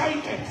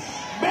ngaishaike.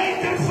 May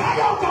the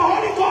fire of the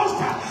Holy Ghost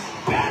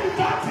burn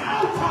that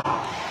altar.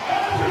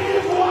 Every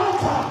evil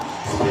altar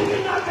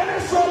speaking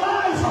against your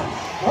life.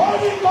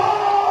 Holy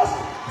Ghost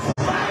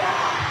fire.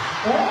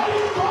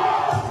 Holy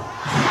Ghost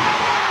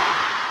fire.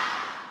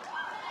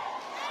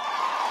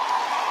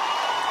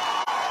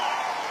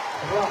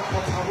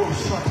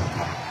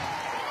 Rakataboshata.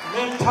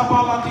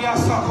 Mentabala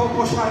diasako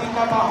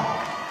bosharingaba.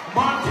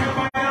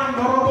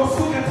 Mantebayando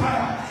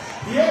robosudetaya.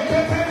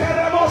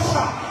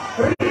 Yeketekerebosha.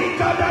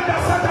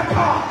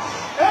 Rikadadasataka.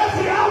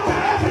 Every altar,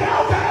 every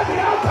altar, every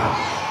altar.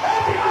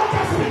 Every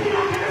altar speaking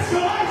against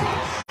your life.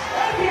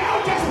 Every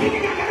altar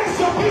speaking against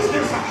your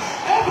business.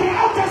 Every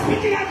altar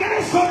speaking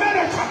against your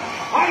marriage.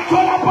 I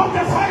call upon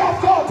the fire of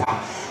God.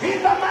 In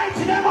the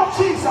mighty name of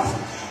Jesus.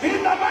 In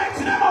the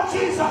mighty name of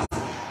Jesus.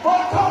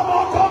 Moto,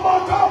 moto,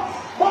 moto.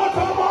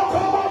 Moto, moto,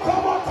 moto,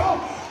 moto.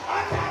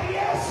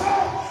 Atariese.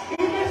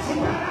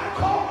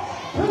 Inesinarako.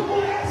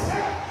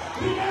 Pupulese.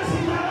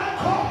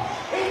 Inesinarako.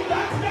 In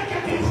that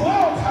negative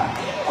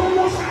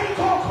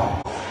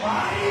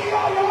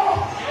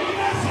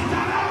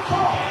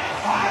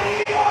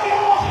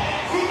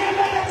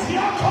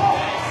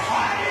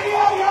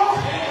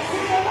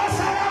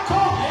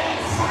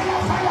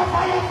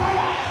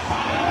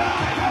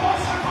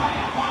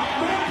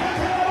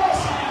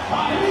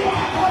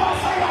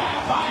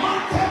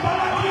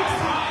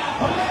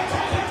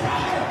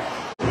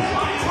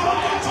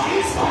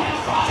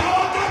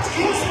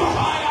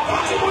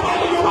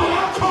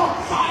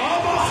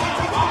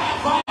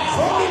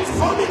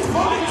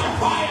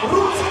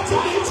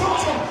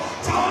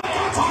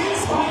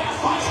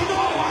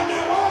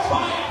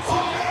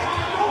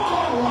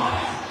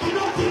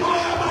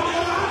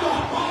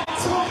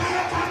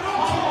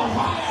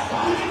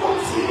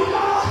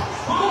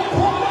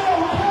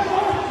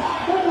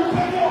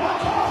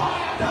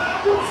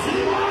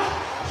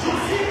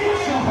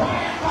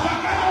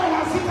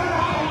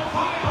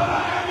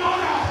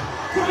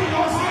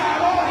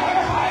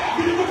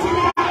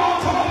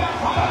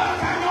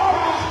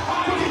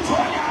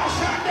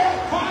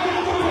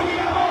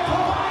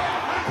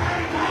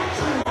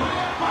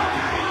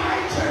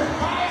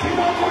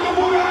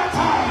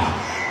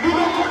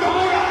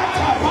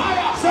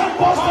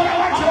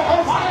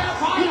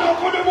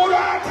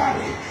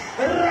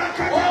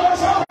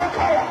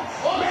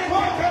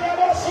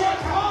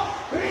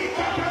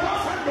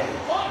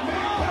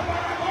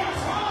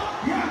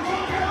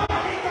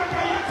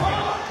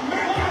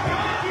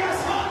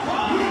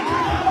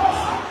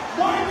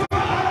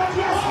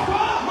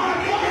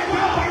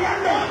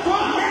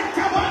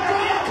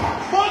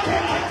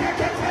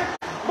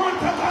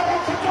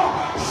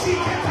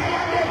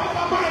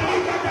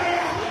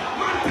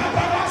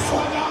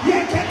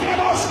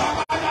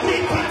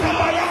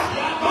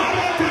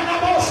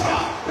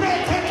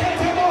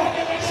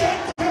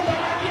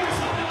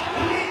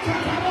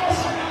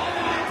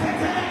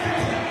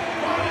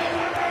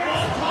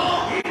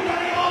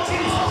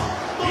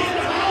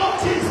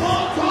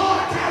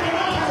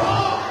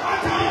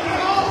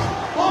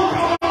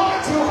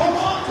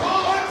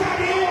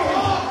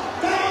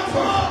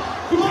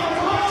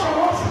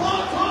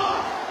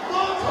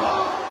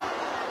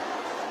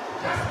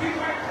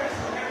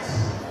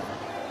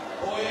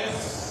Oh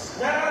yes.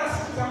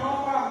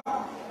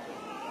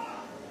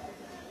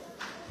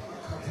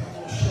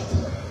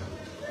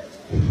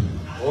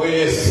 Oh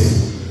yes.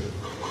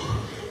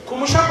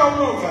 Kumushaka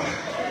umva.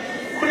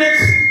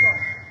 Kunexita.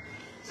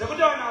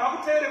 Sekuti wana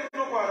vakutere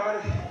kuno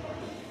kwarari.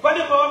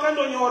 Vane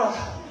pavakandonyora.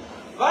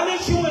 Vane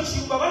chimwe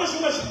chimba, vane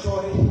chimwe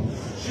chitori.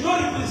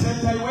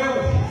 Zvinorepresenta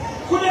iwewe.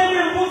 Kune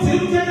mbudzi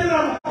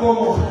irikutenderera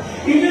mugomo.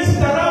 Ine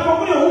zita rako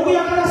kune huku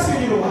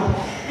yakarasirirwa.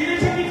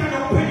 Inochengeta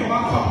neupenyu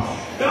hwako.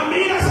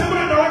 Ndamira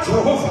semuranda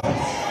waJehovha.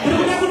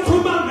 Ndinoda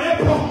kutuma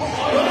mhepo.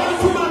 Ndoda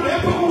kutuma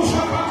mhepo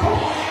kumusha kwako.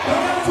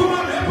 Ndoda kutuma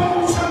mhepo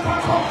kumusha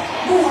kwako.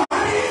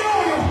 Muhari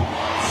iyoyo.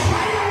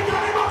 Fire in the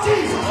name of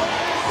Jesus.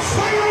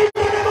 Fire in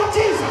the name of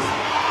Jesus.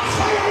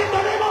 Fire in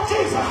the name of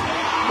Jesus.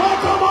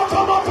 Moto, moto,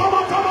 moto,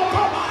 moto,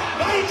 moto.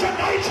 Daicha,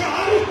 daicha,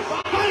 hari.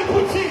 Vai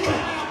butike.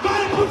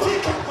 Vai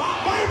butike.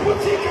 Vai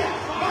butike.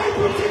 Vai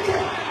butike.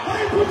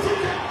 Vai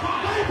butike.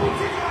 Vai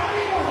butike.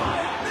 Hari iyoyo.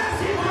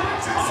 Nesi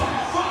karachasa.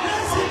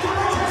 Nesi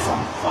karachasa.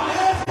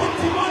 Every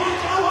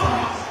demonic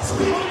altar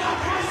speaking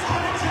against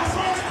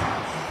karachasa.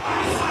 I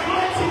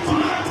silence it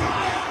tonight.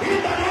 In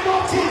the name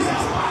of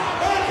Jesus.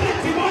 Every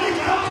demonic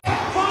altar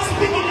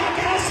speaking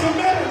against your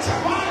marriage.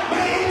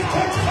 May it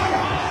catch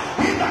fire.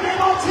 In the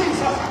name of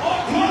Jesus.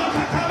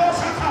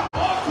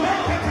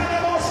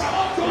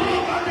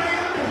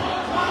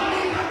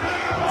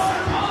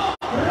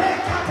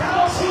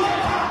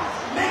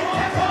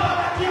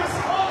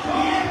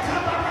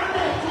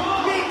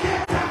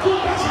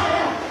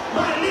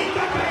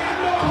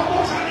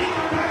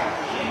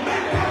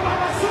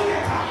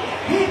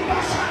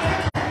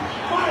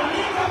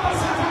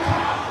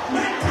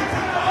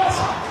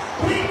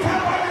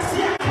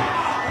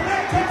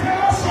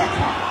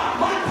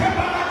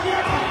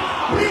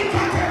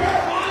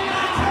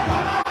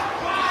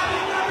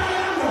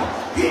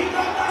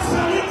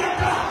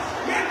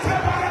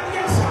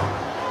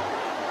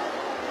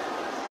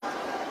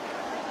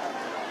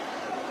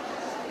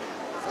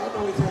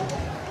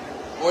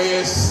 Oh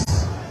yes.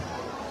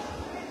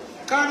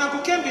 Kana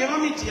kukembera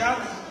miti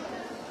yako.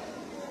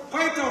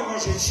 Kwaita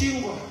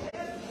ukazvechingwa.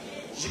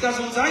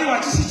 Zvikazonzaiwa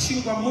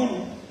chisichingwa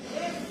munhu.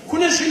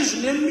 Kune zvinhu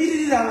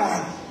zvinomirira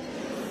vanhu.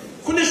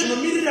 Kune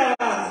zvinomirira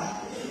vanhu.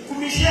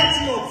 Kumisha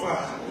yatinobva.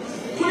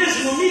 Kune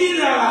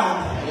zvinomirira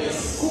vanhu.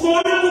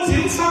 Kuona kuti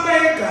mufamba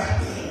ega.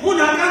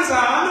 Munhu akanzi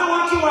hana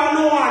wake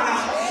waanowana.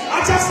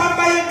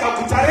 Achafamba ega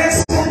guta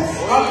rese.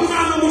 Hakuna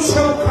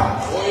anomusheuka.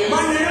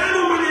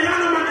 Manerano.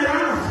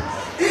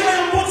 Iyo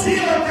yambutsi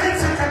iyo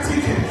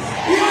ngaitsakatike.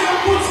 Iyo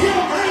yambutsi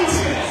iyo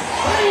ngaise.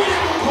 Vaine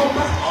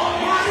mukomba.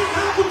 Mwari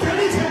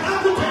akutelite.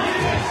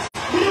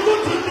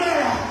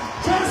 Ndikutendera.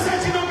 Chose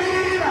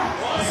chinomirira.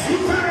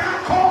 Zita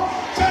rako.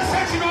 Chose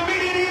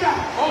chinomirira.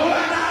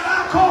 Vana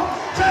vako.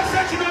 Chose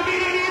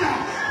chinomirira.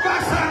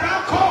 Basa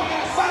rako.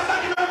 Baba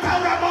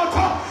ndinotaura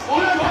moto.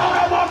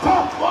 Ndinotaura moto.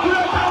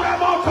 Ndinotaura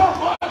moto.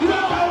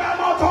 Ndinotaura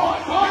moto.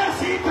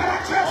 Nezita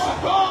raJesu.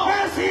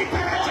 Nezita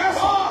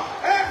raJesu.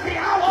 Every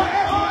altar.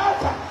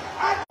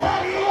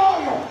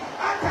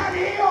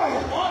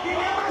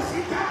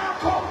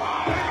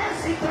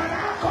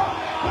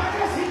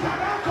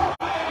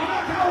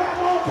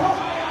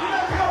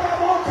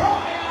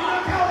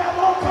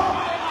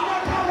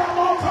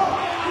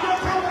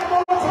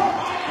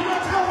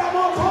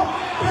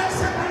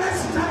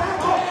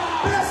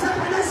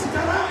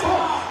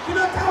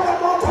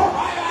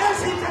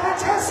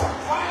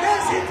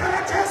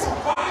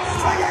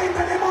 Fire in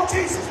the name of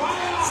Jesus.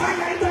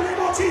 Fire in the name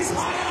of Jesus.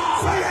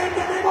 Fire in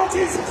the name of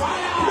Jesus.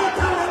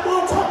 Nataura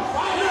moto.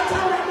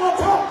 Nataura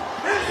moto.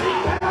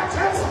 Nataura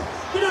moto.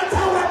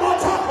 Nataura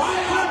moto.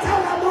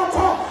 Nataura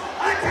moto.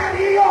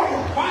 Atario.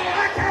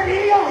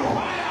 Atario.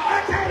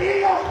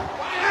 Atario.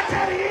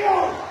 Atario.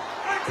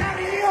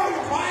 Atario.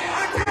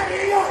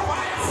 Atario.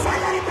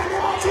 Fire in the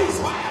name of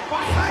Jesus.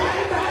 Fire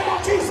in the name of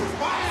Jesus.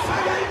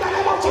 Fire in the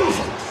name of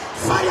Jesus.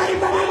 Fire in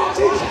the name of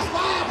Jesus.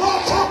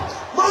 Moto.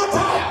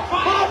 Moto.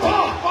 Moto.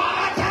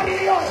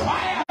 Atario.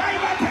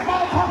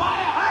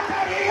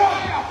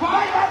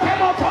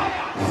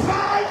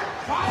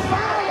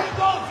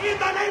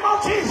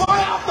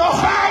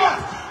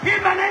 In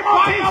the name of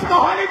Jesus, the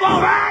Holy Ghost,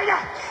 fire!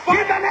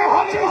 In the name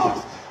of Jesus,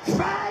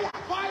 fire!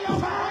 Fire!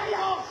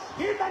 Fire!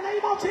 In the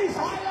name of Jesus,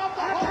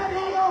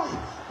 Atario,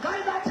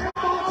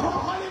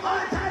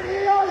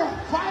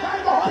 fire!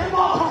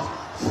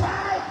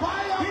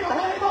 In the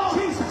name of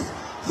Jesus,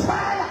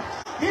 fire!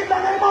 In the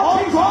name of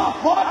Jesus,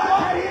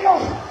 Atario,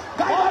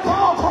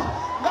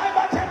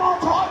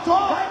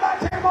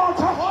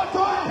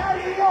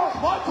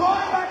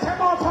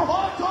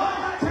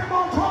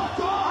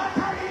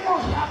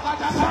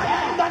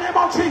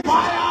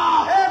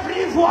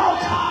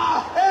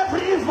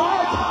 every evil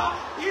altar,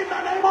 in the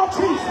name of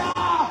Jesus,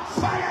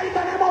 fire in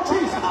the name of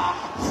Jesus,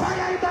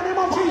 fire in the name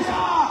of Jesus,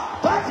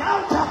 that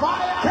altar,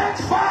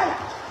 catch fire,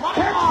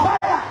 catch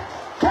fire,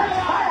 catch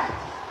fire,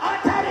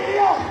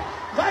 Atario,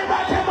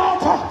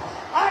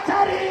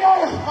 Atario,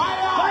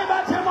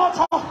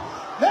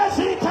 let's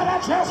eat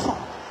that Jesus,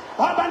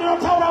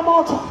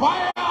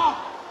 fire,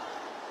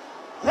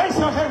 raise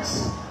your your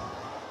hands.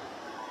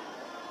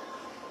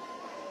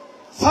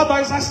 Father,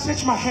 as I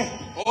stretch my hand,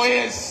 oh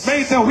yes,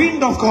 may the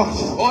wind of God,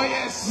 oh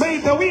yes, may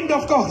the wind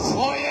of God,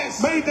 oh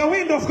yes, may the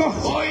wind of God,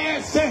 oh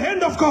yes, the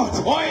hand of God,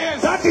 oh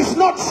yes, that is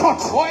not short,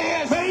 oh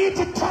yes, may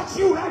it touch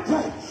you right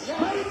there,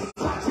 may it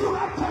touch you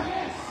right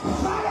there.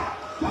 Fire,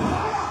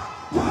 fire,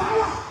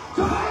 fire,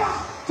 fire,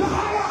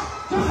 fire,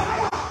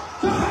 fire,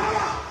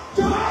 fire,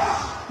 fire,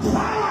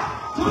 fire,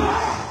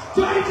 fire.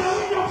 May the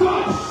wind of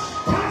God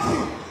touch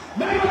you.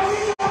 May the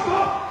wind of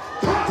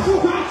God touch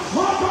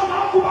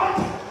you.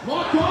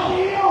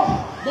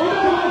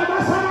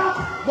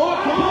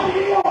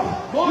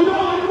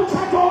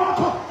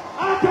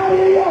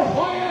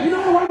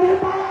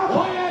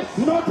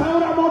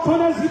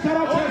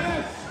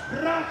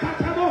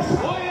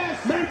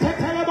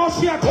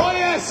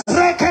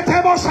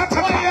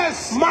 oh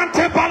yes,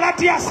 Mante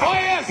baladiasa, oh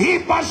yes,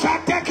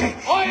 ibashateke,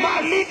 oh yes,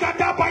 maliga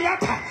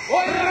dabayata,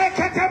 oh yes,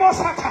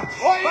 reketebosata,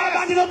 oh yes,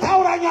 baba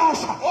ninotaura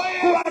nyasha, oh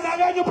yes,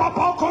 kuadalenyu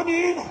papoko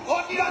nino,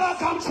 oh yes, never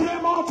comes to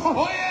the mountain,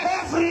 oh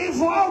yes, every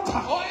evil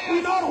altar, oh yes,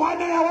 we don't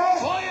want it away,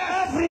 oh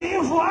yes, every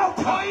evil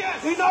altar, oh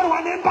yes, we don't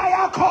want it by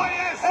our oh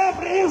yes,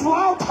 every evil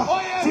altar, oh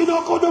yes,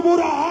 Tino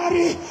Kudubura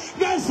Hari,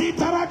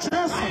 Nazitara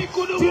Chesa,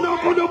 Tino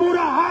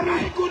Kudubura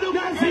Hari,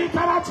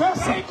 Nazitara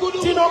Chesa,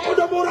 Tino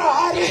Kudubura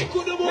Hari,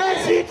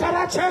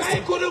 Nazitara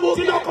Chesa,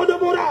 Tino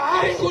Kudubura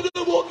Hari.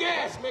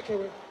 Yes, make a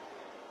way.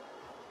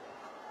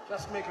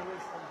 Just make a way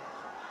for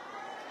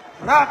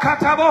me.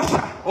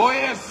 Rakatabosha, oh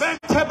yes,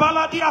 Mente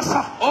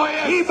Baladiasa, oh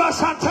yes, Iba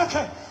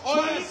Santeke, oh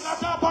yes,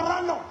 Maligada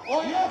Barano,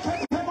 oh yes,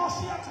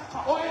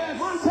 oh yes,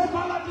 Mente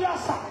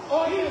Baladiasa,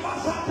 oh yes, Iba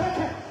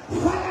Santeke,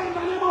 fire in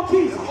the name of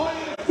Jesus. oh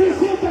yes, This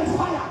is the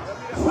fire,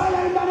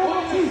 fire in the name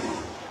of Jesus.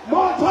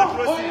 Moto,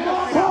 oh yes,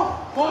 moto,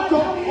 moto,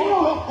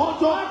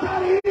 moto,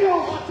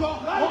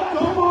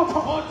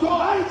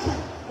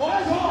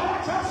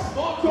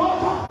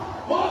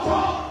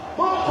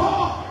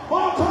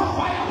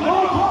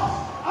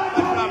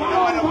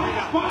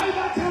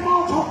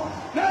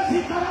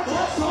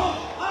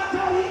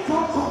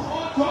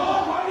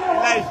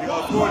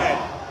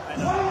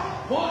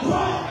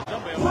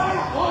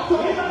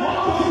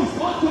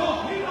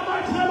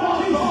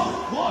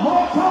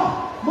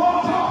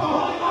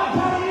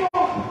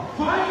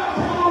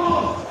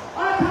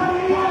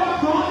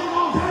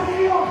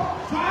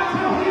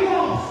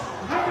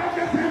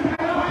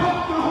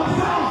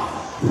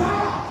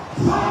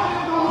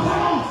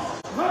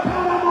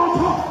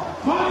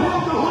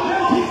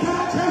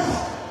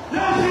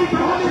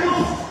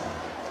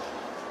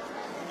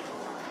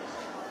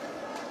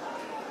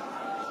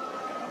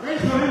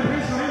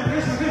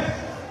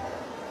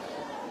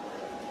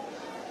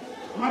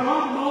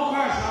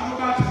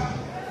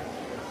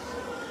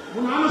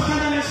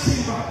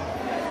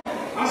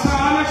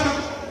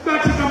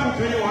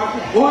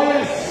 oh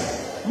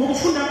yes,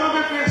 Mukufunda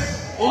baba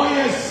Grace. oh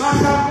yes,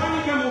 Sasa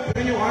kwanika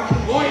mupenyo wake.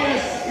 oh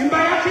yes, Imba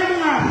yake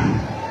mwana.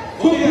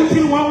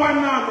 Kuputi wa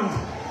wanano.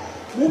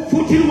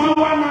 Muputi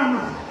wa wanano.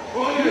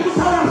 oh yes,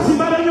 Mukutara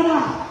simbara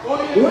nyuma. oh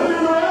yes,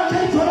 Wanano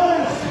yake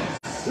itolele.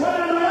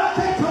 Wanano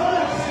yake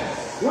itolele.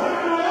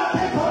 Wanano yake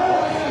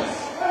itolele.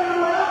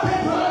 Wanano yake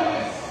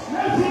itolele.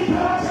 Nesi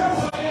paraches.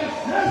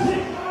 Nesi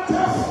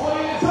paraches.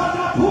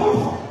 Tada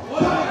puto.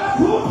 Tada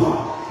puto.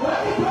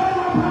 Wadi kwa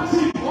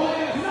panchi.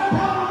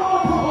 Napama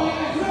moto.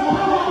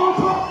 Napama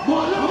moto.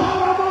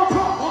 Napama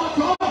moto.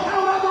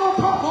 Napama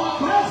moto.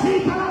 Nesi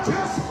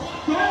paraches.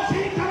 Nesi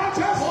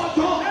paraches.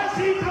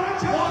 Nesi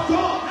paraches.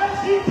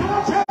 Nesi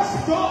paraches.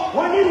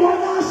 Wani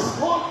wanas.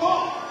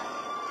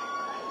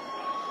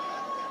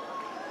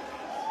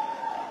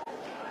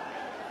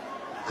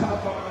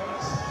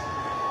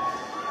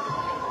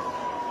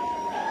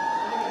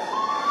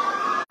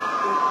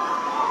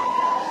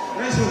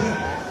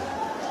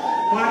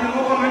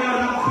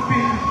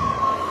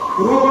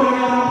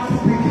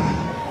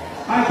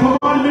 I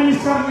command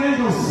minister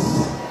angels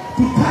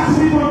to touch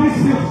me on this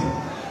field.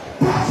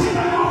 Touch in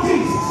the name of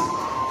Jesus.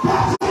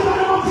 Touch in the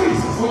name of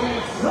Jesus.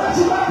 Let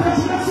you back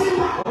to the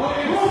Simba.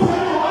 Open your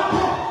heart.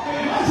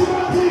 Let you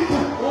back to it.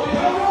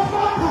 Let your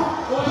father.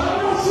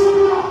 Let your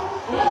children.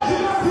 Let you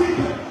back to it.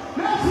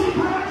 Let you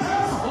back to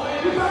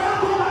it. If I am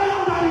going to lie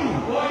under you.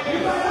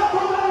 If I am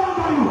going to lie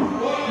under you.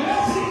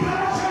 Let's see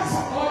characters.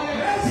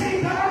 Let's see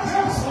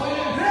characters.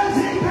 Let's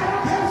see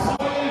characters.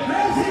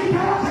 Let's see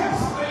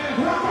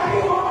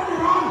characters.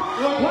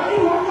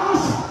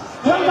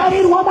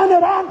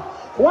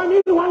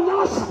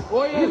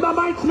 In the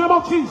mighty name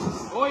of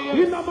Jesus. oh yes,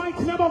 In the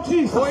mighty name of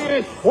Jesus. oh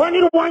yes, One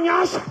in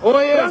Wanyasha. oh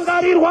yes,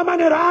 Rangarir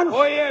Wamaneran.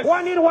 oh yes,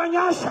 One in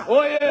Wanyasha.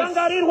 oh yes,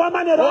 Rangarir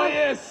Wamaneran. oh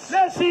yes,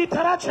 Let's see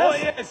Taraches. oh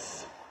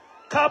yes,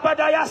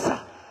 Kabadayasa.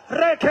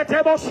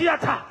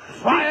 Reketebosiata.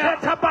 Fire.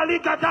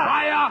 Baligada.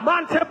 Fire.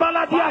 Mante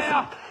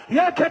Baladiasa.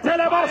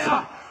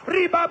 Yeketelebosa.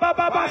 Riba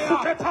Baba Fire.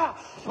 Suketa.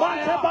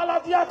 Mante Fire.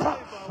 Baladiata.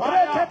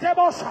 Fire.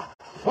 Reketebosa.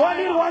 One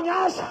in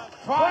Wanyasha.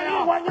 One in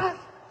Fire. Wanyasha.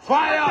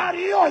 fire,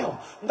 Atariyoyo,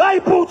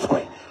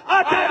 ngaiputswe.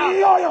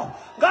 Atariyoyo,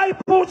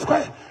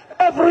 ngaiputswe.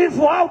 Every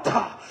evil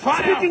altar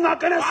speaking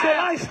against your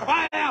life,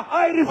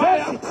 I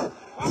reverse it.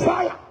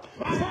 Fire,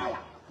 Fire.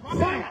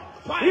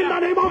 Fire. In the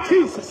name of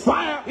Jesus.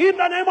 Fire. In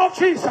the name of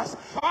Jesus.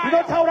 You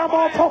know Taura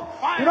Moto.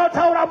 You know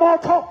Taura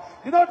Moto.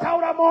 You know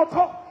Taura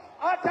Moto.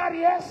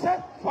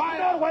 Atariese.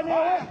 Fire. One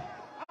away.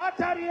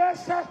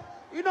 Atariese.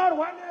 You know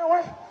one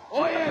away.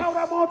 Oh yes.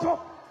 Taura Moto.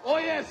 Oh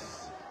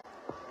yes.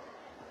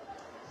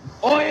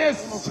 Oh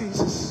yes.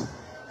 Jesus.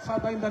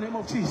 Father, in the name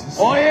of Jesus.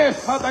 Oh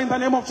yes. Father, in the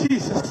name of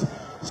Jesus.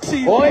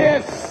 See. Oh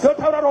yes.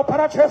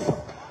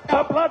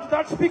 The blood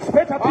that speaks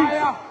better things.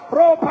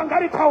 Ro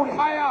pangari tauri.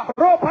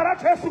 Ro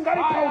paraches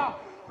ngari tauri.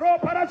 Ro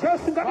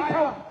paraches ngari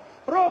tauri.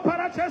 Ro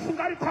paraches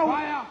ngari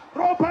tauri.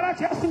 Ro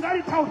paraches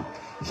ngari tauri.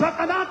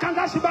 Shakana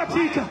kanga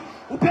shibatika.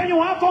 Upenyo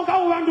wako nga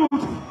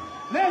uwandutu.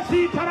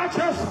 Lezi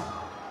paraches.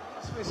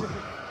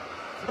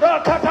 Ro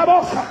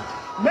katabosa.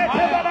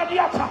 Mete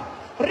baladiata.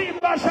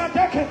 Riba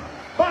shadeke.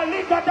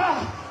 Baligada.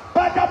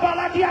 Bada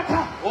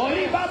baladiata.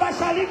 Riba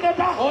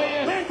basaligada.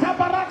 Menta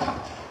baraka.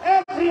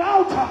 Every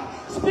altar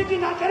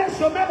speaking against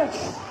your marriage,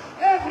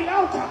 every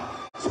altar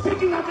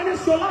speaking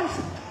against your life.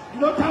 You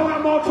know Taura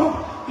Moto,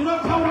 you know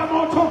Taura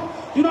Moto,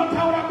 you know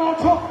Taura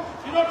Moto,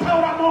 you know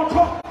Taura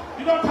Moto,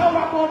 you know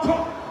Taura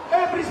Moto.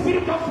 Every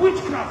spirit of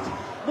witchcraft,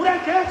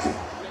 Muparinga,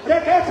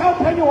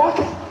 open your walk.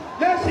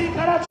 Let's see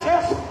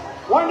Karaches,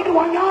 one in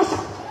Wanyas,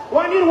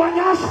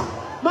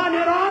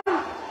 Maneran,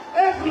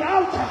 every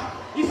altar.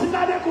 Is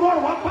not a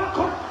grower,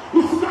 Wapako,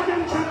 is not a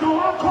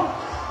Chanowako.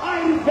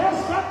 I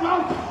reverse that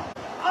altar.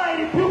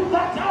 I rebuke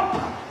that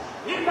altar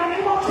in the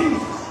name of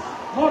Jesus.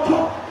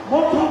 Moto.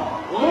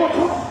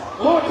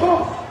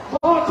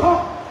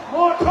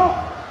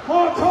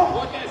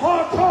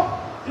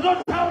 You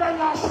don't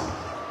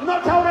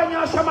Taura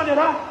Nyasha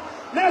Manera.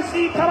 Let's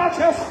see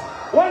Karaches.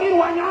 One in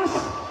Wanyas.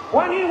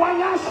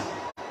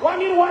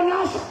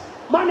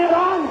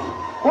 Maneran.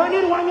 One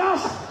in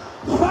Wanyas.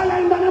 Fire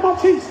in the name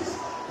of Jesus.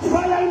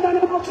 Fire in the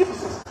name of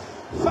Jesus.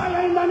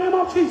 Fire in the name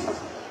of Jesus.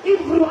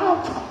 Every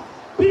altar.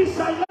 Be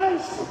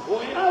silenced.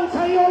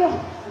 Altayo,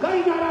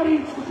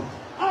 Gainararitu.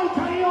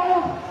 Altayo,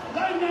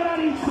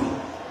 Gainararitu.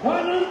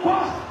 One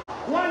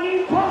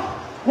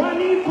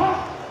equal,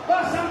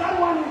 Basangar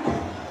one.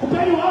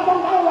 Upay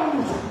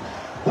one.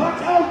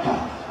 That altar,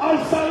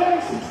 I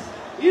silence it.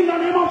 In the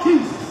name of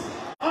Jesus,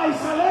 I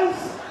silence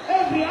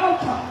every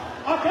altar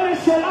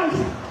against your life.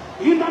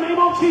 In the name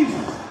of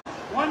Jesus.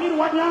 One in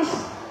one year.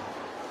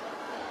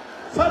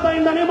 Father,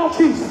 in the name of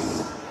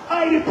Jesus,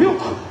 I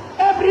rebuke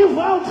every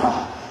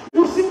altar.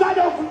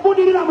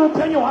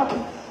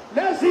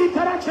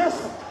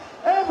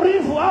 Every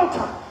evil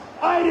altar,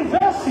 I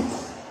reverse it.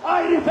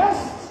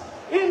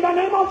 In the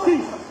name of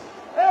Jesus.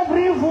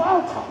 Every evil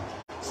altar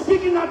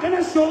speaking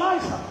against your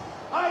life,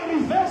 I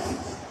reverse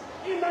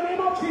it. In the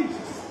name of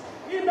Jesus.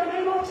 In the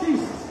name of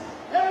Jesus.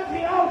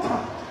 Every altar,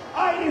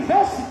 I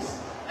reverse it.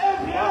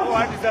 Every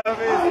altar,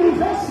 I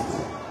reverse it.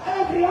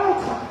 Every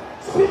altar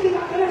speaking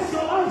against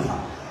your life,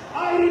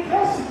 I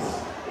reverse it.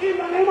 In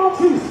the name of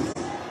Jesus.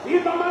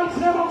 In the mighty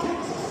name of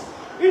Jesus.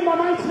 In the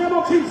mighty name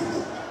of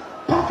Jesus.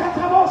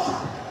 Pakatabosha.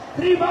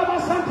 Ribaba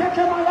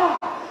Santeke Maya.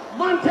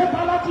 Mante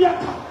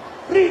Paladiata.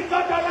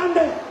 Rika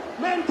Dayande.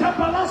 Mente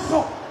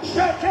Palaso.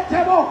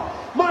 Sheketebo.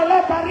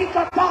 Maleba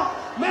Rikata.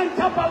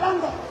 Mente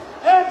Palando.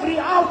 Every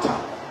altar.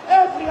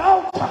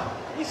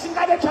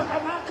 Isingade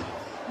Chakanaka.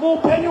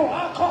 Mupenyo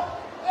Ako.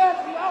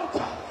 Every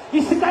altar.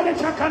 Isingade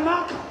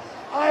Chakanaka.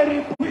 I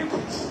rebuke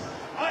it.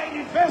 I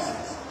reverse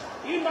it.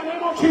 In the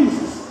name of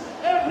Jesus.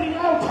 Every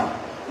altar.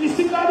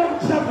 Isingade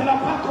Chapela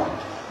Paco.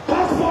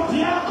 Passport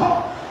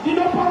yako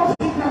lino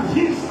parafita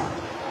visa.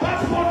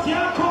 Passport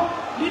yako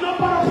lino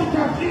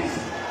parafita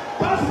visa.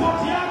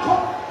 Passport yako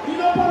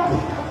lino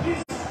parafita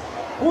visa.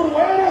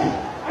 Urwere,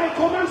 I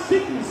command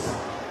sickness.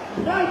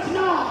 Right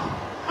now,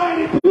 I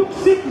rebuke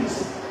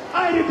sickness.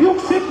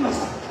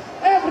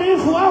 Every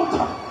evil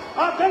altar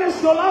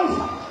against your life.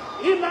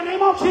 In the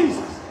name of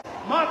Jesus.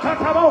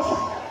 Makatabosha.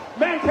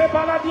 Mente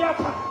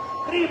baladiata.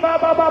 Riba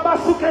baba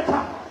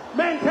suketa.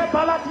 Mente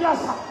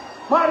baladiasa.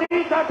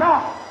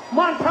 Marigada.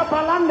 Manta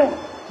balande,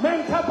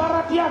 menta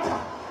baradiata,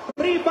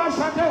 riba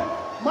shate,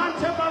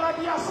 manta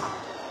baladiasa,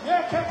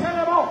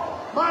 yeketelebo,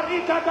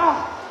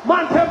 marigada,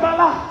 manta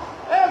bala.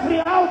 Every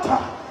altar,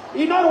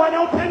 you know when I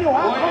open your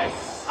heart,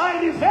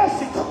 I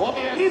reverse it.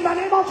 In the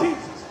name of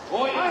Jesus.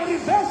 I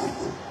reverse it.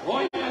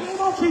 In the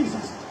name of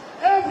Jesus.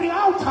 Every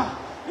altar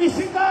is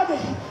in God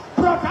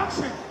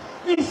protection.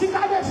 Is in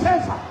God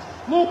favor.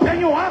 Open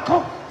your heart,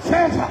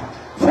 favor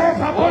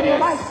upon your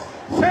life.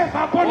 Favor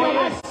upon your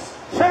life.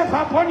 Favor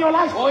upon your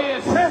life.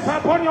 Favor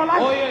upon your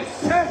life.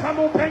 Favor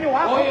upon your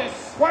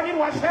life. One in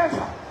was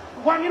favor.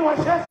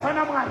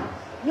 Panamai.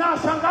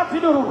 Nyashanga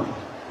Piduru.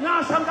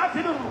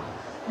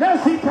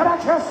 Let's see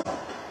Karaches.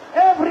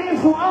 Every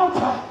evil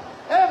altar,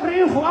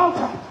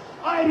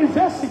 I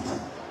reverse it.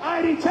 I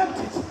reject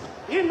it.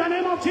 In the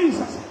name of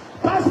Jesus.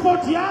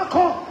 Passport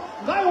yako,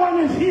 guy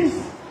one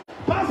visa.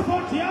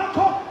 Passport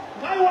yako,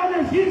 guy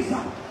one visa.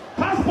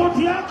 Passport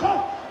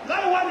yako,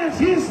 guy one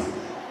visa.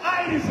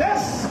 I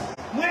reverse.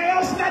 Where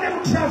else can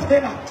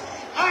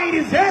I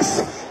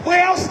reverse?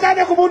 Where else can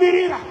I go?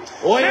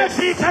 Let's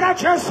see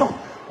Karacheso.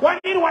 One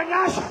in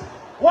Wanyasha.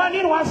 One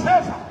in one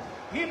favor.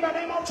 In the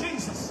name of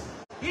Jesus.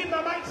 In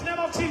the mighty name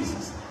of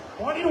Jesus.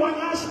 One in one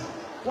ash.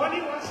 One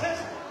in one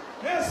favor.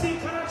 Merci,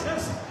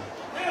 Tarachas.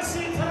 Merci,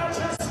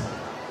 Tarachas.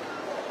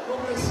 God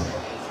bless you.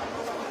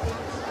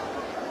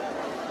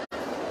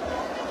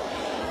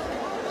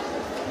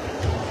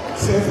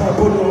 Favor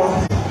upon your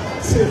life.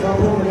 Favor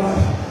upon your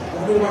life.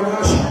 One in one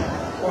ash.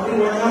 One in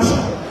one ash.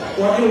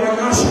 One in one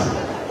ash.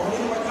 One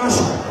in one ash.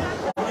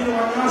 One in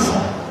one ash.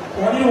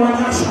 One in one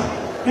ash.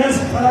 Yes,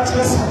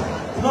 Tarachas.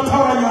 Not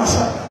our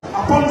Yasha.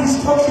 Upon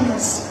these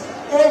documents,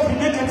 every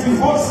negative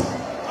voice,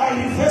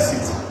 I reverse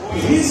it.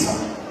 Visa.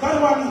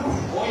 That one.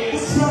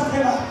 It's not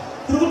there.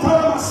 To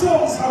tell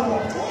ourselves how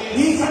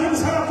we can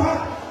use our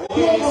part.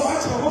 We will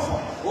provide your offer.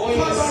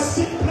 Father, I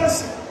speak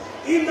blessing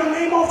in the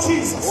name of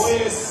Jesus. Oh,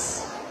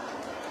 yes.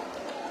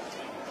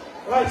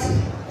 Right.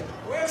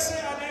 Where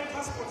say our name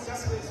passport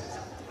just raised.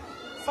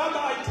 Father,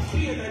 I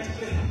decree and I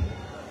declare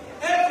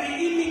every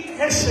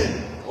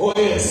immigration. Oh,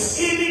 yes.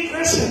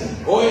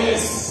 Immigration. Oh,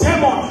 yes.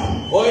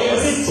 Demon. Oh, yes.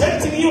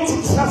 Rejecting you to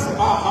travel.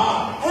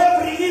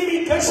 Every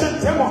immigration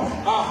demon.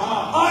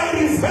 I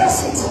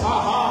reverse it.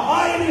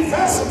 I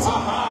reverse it.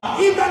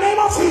 In the name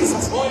of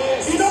Jesus. Oh,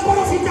 yes. You don't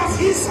profit of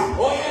visa.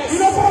 Oh, yes. You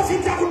don't profit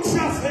of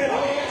travel.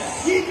 Oh,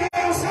 yes. You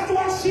can say to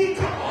us,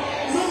 Shika.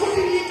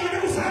 Nobody you can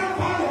do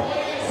something.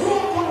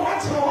 Room on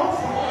what you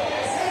offer.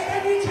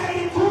 Every time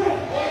you do it.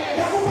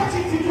 You have to put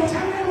it in your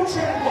channel.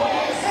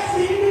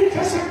 Every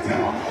immigration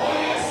demon.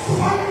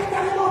 Father, in the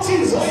name of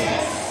Jesus. Oh,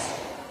 yes.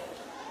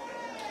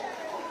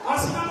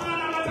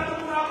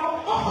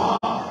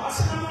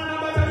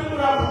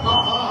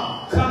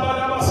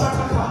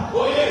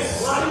 Oh,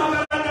 yes.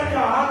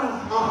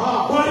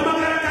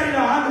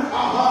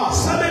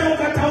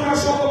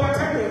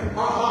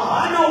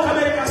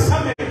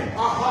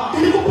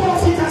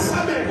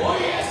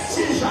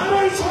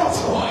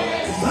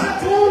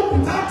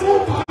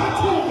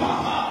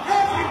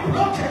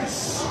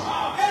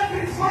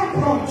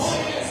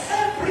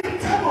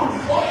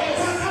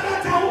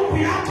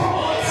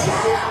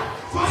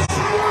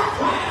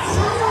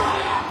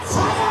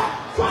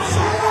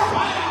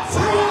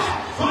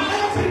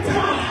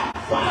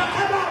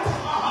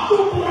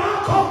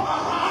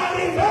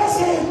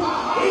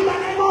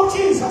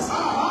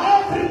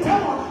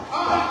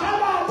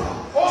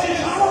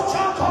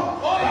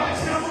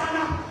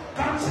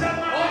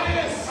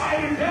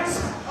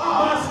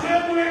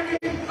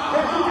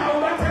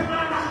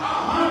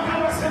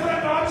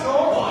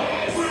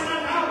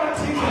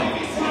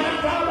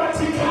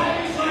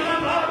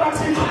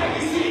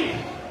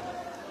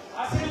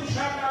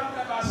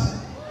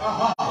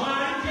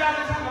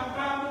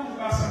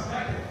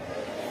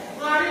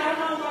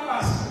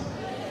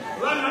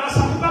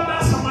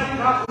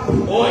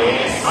 Oh,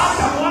 yes.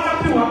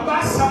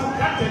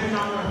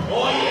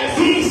 Oh, yes.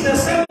 He is the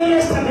same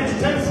yesterday,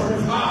 today,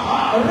 forever.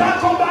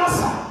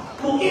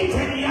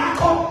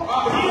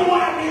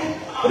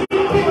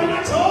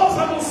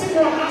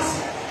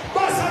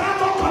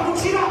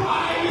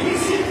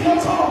 Receive your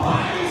talk.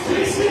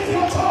 Receive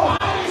your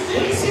talk.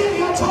 Receive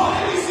your talk.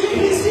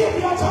 Receive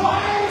your talk.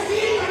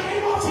 In the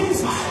name of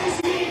Jesus.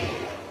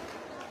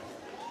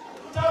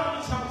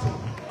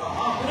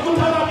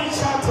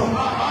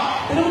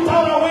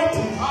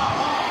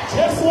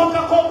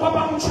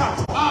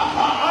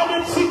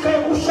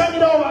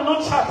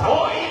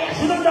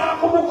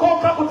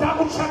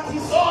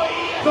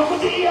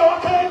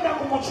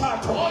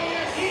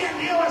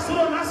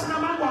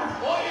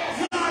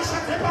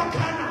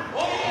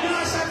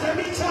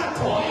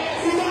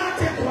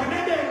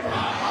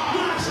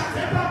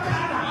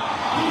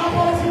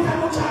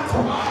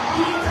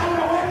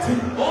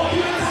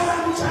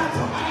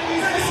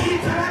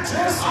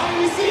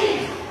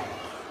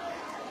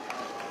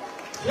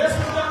 Yes,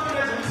 we don't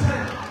feel it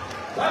inside.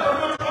 That will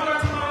not come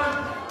out tomorrow.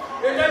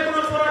 And then we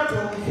will not fall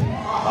to me.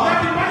 But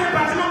the money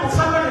partner will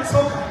suffer the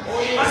soul.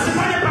 As the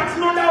money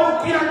partner that will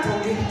be at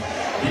me.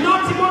 The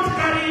not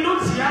carry not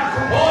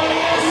Ziaco. Oh,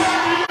 yes.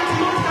 The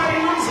not carry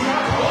not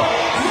Ziaco.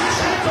 You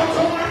shall go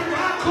to my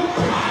Naku.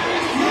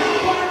 You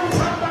want to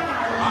suffer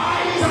now.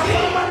 The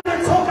Baba the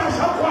Toka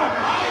Shakwa.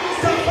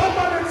 The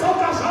Baba the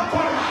Toka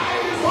Shakwa.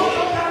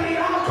 Follow the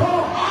miracle.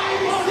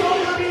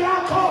 Follow the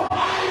miracle.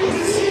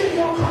 Receive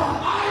your car.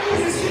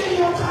 Receive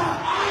your car.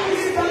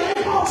 In the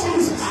name of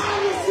Jesus. I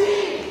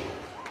receive.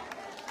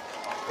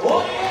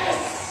 Oh,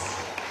 yes.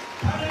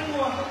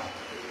 Hallelujah.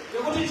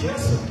 You're going to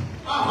Jesus.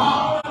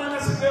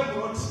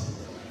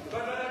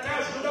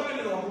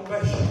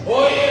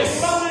 Oh,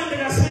 yes.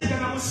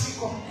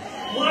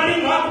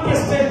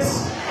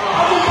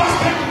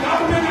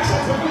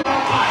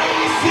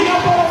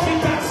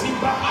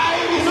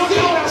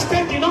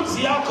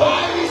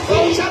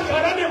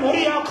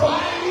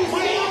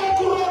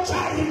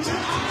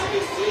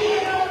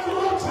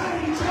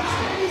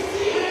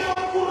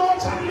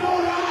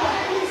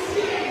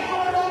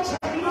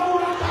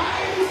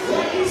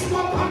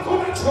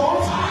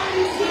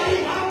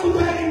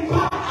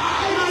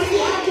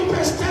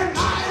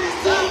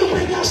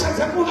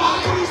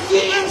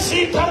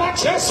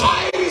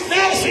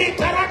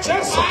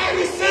 I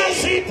receive.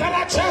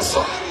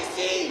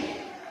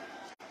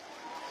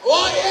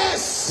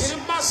 yes.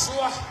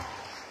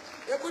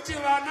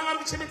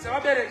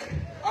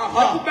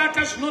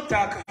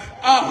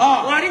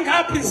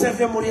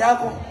 Preserve muri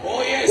yako.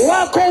 Oh yes.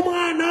 Wako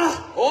mwana.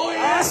 Oh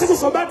yes.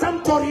 Asikusobata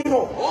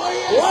mtoriro. Oh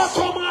yes.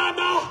 Wako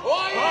mwana.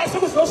 Oh yes.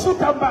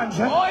 Asikusosuta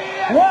mbanje. Oh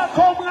yes.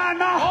 Wako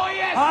mwana. Oh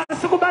yes.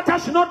 Asikubata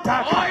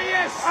shinotaka. Oh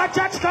yes.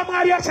 Achachika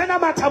mwari achana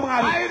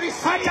matamwari. I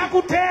receive.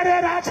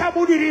 Achakuterera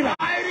achabudirira.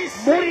 I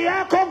receive. Muri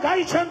yako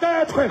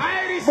ngaichengetwe.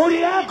 I receive.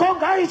 Muri yako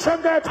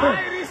ngaichengetwe.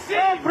 I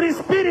receive. Every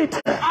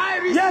spirit. I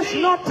receive. Yes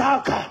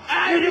notaka.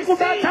 I receive.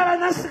 Ilikubatala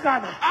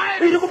nasikana. I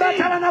receive.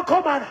 Ilikubatala na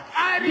komana.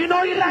 I receive.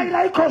 Ino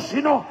ila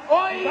ikoshino.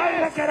 Oh yes.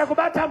 Gailekere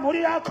kubata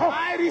muri yako.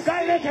 I receive.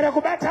 Gailekere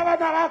kubata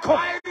wana wako.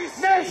 I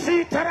receive.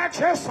 Nesi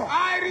taracheso.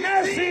 I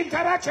receive. Nesi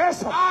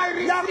taracheso. I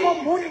receive. Yako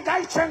muri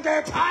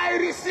ngaichengete. I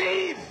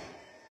receive.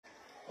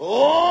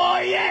 Oh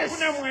yes.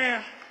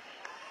 Kunemwea.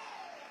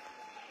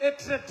 A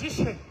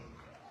tradition.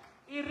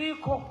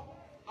 Iriko.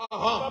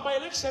 Baba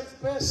elections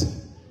pesa.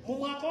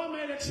 Mumwaka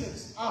wa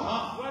elections.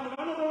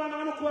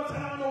 Wana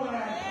kuwatana wana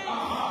uraya.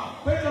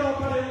 Petero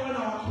pale mwana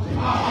wako.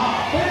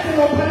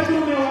 Petero pale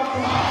mume wako.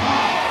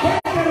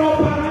 Petero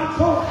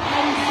parako.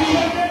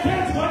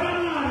 Petero wana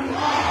nani.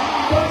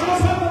 Petero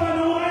saba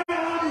wana uraya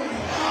hadi.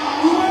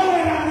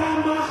 Iwewe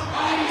rarama.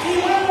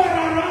 Iwewe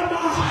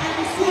rarama.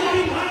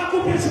 Suri haku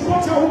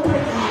pesipota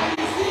upendo.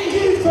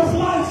 Gift of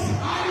life.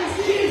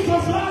 Gift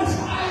of life.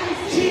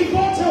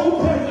 Chipota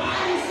upendo.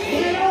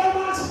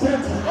 Iwewe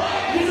accident.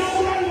 You know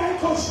what I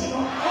like us, you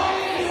know.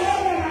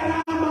 Iwewe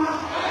rarama.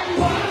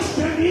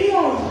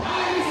 Paspenio.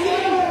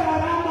 Iwewe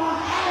rarama.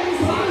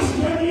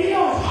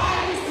 Paspenio.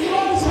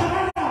 Iwewe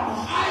sararama.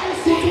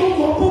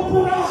 Kutuko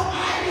pupura.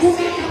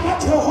 Kumekapa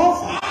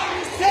Jehovah.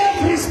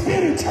 Every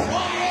spirit.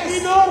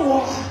 Inowa.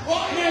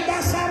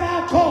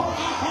 Nebasarako.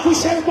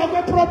 Kushelwa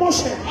kwe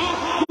promotion.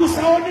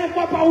 Kusaone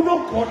kwa pa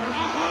unokona.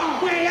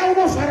 Mweya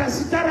unofara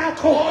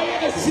zitarako.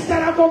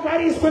 Zitarako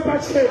gariswe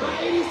pache.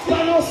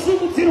 Pano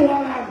sumuziru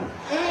walanu.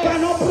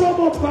 Pano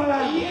promote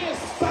walanu.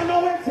 Pano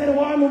weteru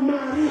wanu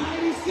mari.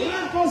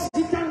 Lako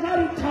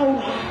zitangari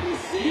tauna.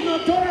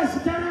 Inotora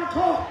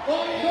zitarako.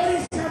 Dori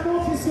sabu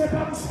ofisi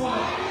wepa mswa.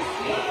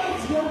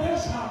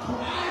 Yoneshako.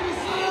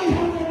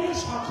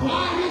 Yoneshako.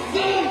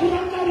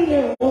 Kurangari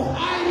leo.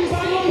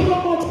 Pano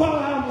promote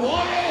walanu.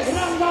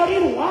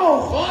 Kurangari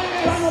wao.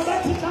 Pano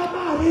batika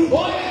mari.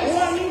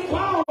 Wani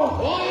kwao.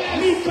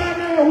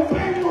 Mikana ya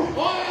upenyo.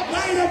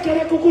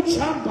 Gailekere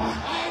kukuchamba.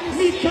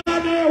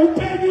 Mikana ya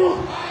upenyo.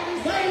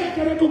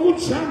 Gailekere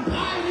kukuchamba.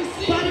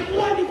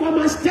 Palikuwa ni kwa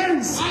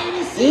mastens.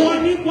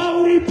 Wani kwa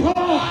uripo.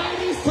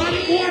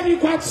 Palikuwa ni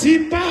kwa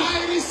zimba.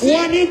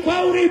 Wani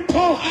kwa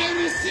uripo.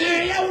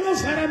 Meya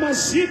unofara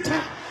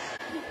mazita.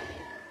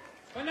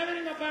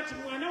 Wanawele ngabati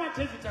mwana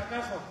watezi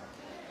takafa.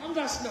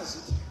 Anga sina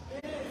zita.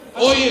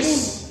 Oh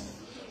yes.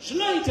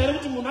 Shino itere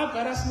kuti munhu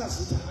agara asina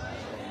zita.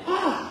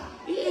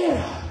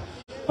 Yeah.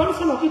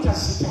 Panofana kuita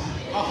zita.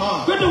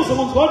 Kwete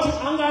uzomunzwa kuti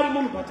anga ari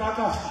munhu but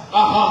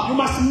akafa. You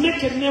must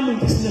make a name in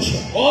this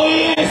nation. Oh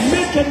yes.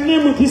 Make a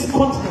name in this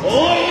continent.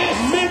 Oh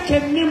yes. Make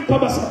a name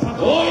pabasa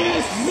pako. Oh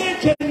yes.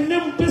 Make a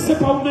name pese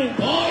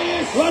paunaenda. Oh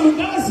yes. Vanhu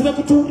ngavazive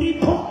kuti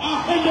uripo.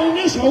 Ende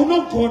unesha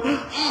unogona.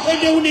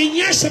 Ende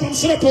unenyasha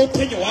pamusoro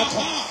peupenyu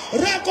hwako.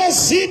 Rako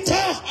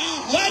zita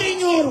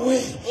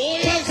ngarinyorwe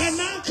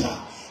pakanaka.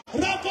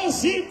 Rako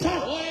zita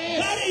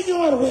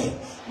ngarinyorwe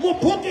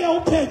mubhuku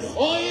yeupenyu.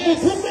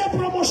 Mubhuku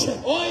yepromotion.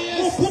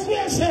 Mubhuku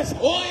yesesa.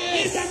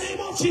 In the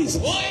name of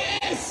Jesus. Oh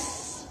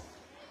yes.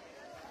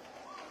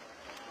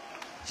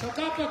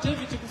 Chakapa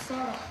David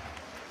kufara.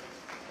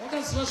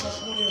 Wakaziva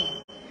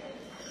zvazvinorewa.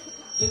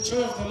 The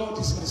joy of the Lord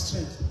is my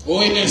strength.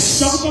 Oh yes.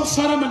 Chakupa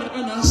kufara mane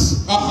anasi.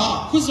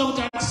 Kuziva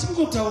kuti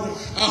hatisingotaura.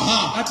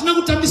 Hatina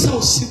kutambisa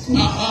usiku.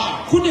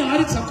 Kune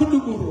hari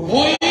dzakuduburu.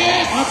 Oh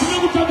yes. Hatina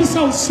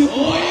kutambisa usiku.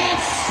 Oh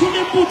yes. Kune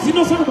mbudzi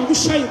inofanirwa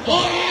kushayikwa. Oh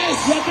yes.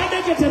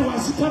 Yakadeketerwa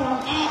zita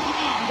rako.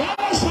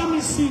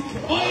 Ngavashamisike.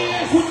 Oh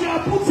yes. Kuti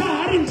aputsa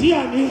hari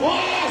ndiani. Oh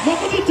yes.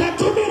 Nokuti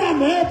tatumira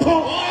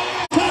mhepo.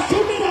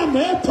 Tatumira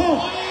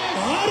mhepo.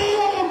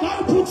 Hariyo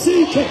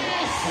ngaiputsike.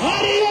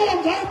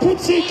 Hariyo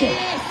ngaiputsike.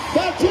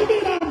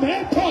 Tatumira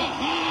mhepo.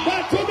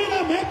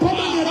 Tatumira mhepo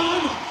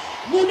manerana.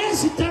 Mune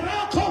zita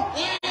rako.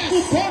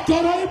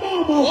 Mubhodhoro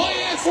imomo.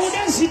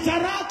 Mune zita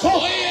rako.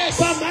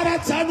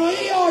 Pamharadzano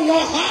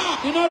iyoyo.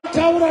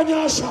 Inotaura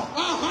nyasha.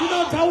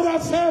 Inotaura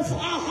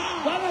favor.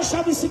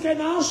 Ngavashamisike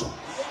nazvo.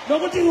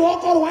 Nokuti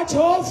ruoko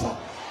rwaJehovha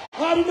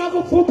harina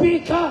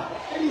kupfupika.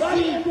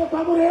 Ngariende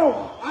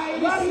pamurewa.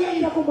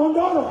 Ngariende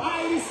kumhondoro.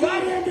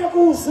 Ngariende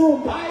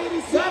kuusumba.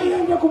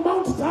 Ngariende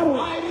kumount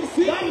Tarwa.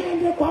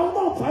 Ngariende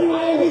kwaunobva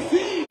iwewe.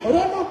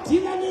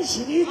 Ronodhina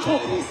nezviriko.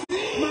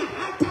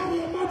 Maatari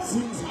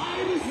emadzinza.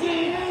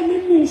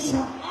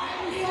 Neemimisha.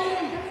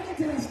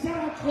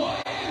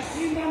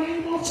 In the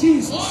name of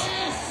Jesus.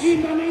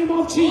 In the name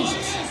of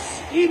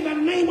Jesus. In the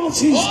name of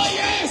Jesus. Oh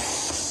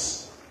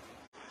yes.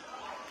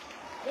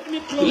 Let me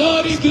close.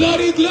 Glory,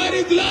 glory,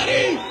 glory,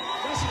 glory.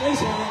 Let's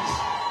raise our hands.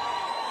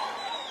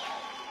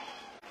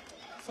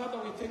 Father,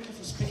 we thank you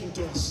for speaking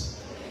to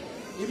us.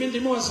 Even the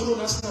more Zulu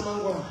Nasna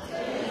Mangwa.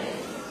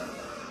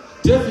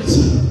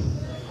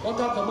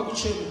 wakabva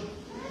mukuchena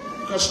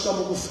ukasvika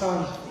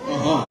mukufara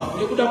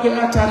nekuda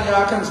kweatari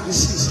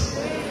yaakanzwisisa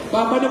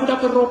Baba nekuda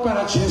kweropa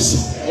raJesu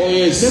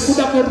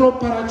nekuda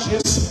kweropa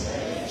raJesu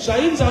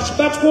zvainzi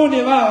achibatwawo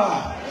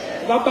nevava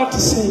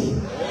vabatisei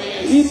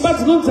imba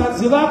dzinonzi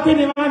hadzivakwe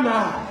nevanhu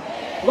ava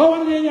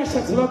vawanire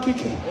nyasha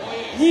dzivakike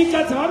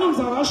nyika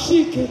dzavanonzi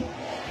havasvike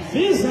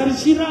vhiza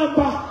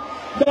richiramba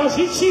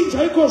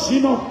ndazvichinja iko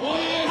zvino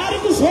ari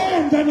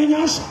kuzoenda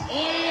nenyasha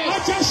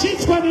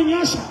achasvitswa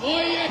nenyasha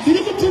ndiri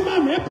kutuma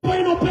mhepo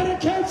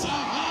inoperekedza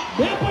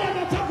mhepo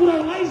yakatakura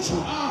Elija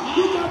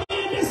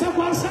ikamuendesa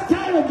kwaasati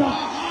aenda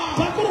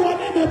takurwa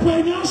nemhepo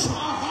yenyasha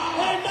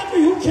enda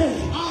kuUK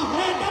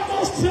enda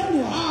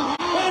kuAustralia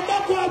enda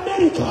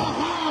kuAmerica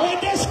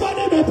endeswa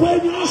nemhepo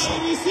yenyasha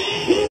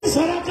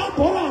vhiza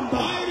rakamboramba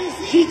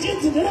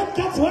zvichinzi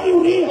nderemukadzi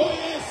waUria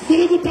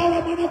ndiri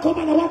kutaura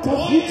mwanakomana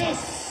waDhavhidhi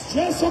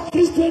Jesu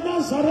Kristu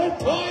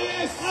eNazareti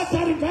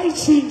atari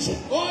ngaichinje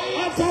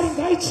atari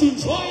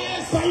ngaichinje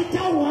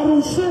paitaurwa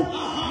rufu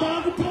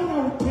ndakutaura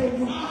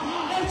upenyu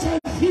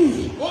HIV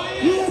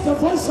hear the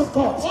voice of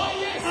God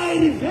I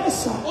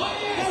reverse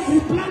every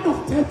plan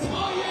of death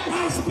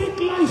I speak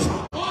life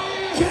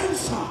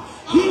cancer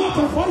hear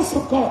the voice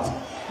of God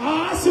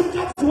haasi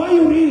mukadzi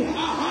waUria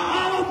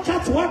ava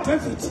mukadzi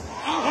waDhavhidhi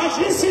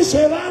hazvisi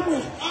zvevamwe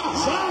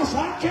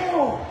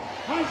zvazvakewo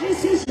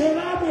hazvisi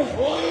zvevamwe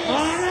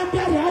haarambi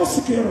ari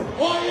house girl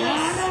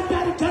haarambi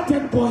ari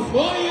garden boy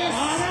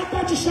haarambi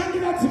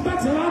achishandira dzimba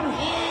dzevamwe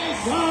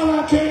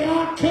vavake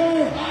yake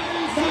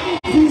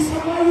ndamubvisa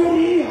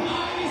vaUria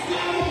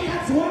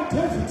mukadzi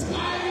waDhavhidhi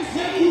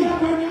nekuda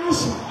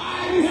kwenyasha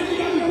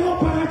nekuda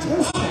kweropa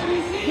raJesu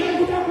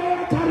nekuda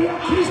kweatari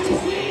yaKristu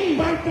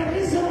by the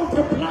reason of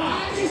the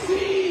blood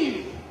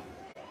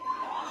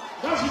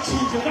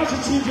ngazvichinje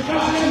ngazvichinje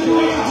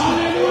ngazvichinje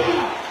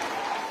hallelujah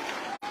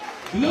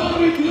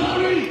glory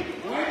glory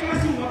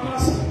waitasi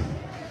mabasa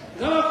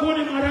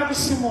ngavakuone mwari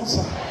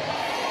akusimudza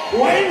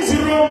wainzi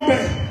rombe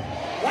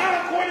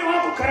ngavakuone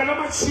wakugara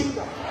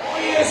namachinga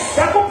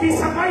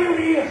ndakubvisa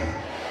vaUria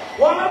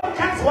wava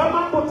mukadzi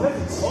wamambo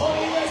David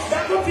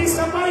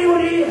ndakubvisa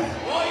vaUria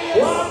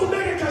wava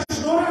kubereka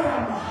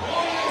zvinorarama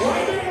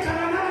waibereka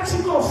vana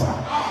vachinofa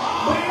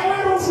mweya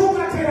werufu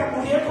ukatera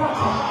mhuri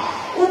yekwako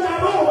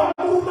ukarohwa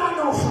murume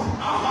anofa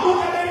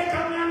ukabereka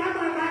mwana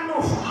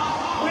anofa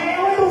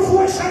mweya werufu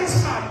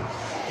weshaishani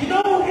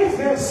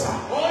ndinourivhesa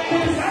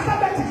kuti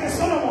zvakabatike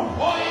Solomon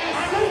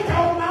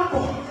anoitawo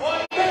mambo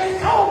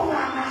berekawo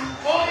mwana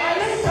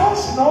anoitawo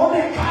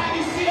zvinooneka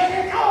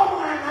berekawo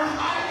mwana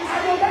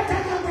anobata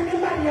nyangwe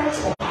nemari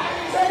yacho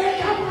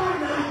bereka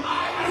mwana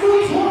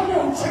anonzwawo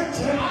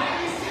neuchenjeri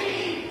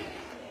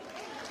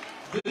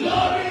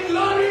glory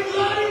glory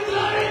glory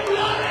glory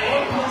glory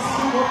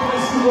God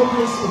bless you God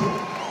bless you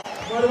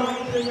mwari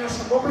vanguire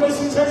nyasha God bless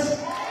you church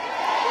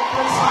God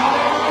bless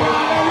you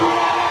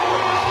hallelujah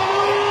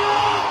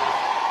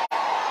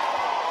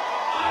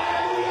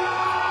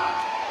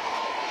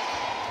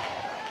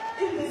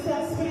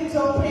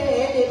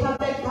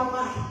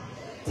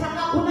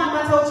tanga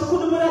kunamata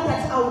uchikudubura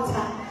that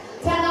altar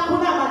tanga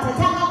kunamata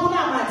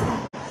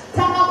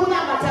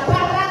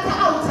parata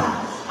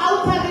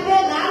altar rine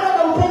naro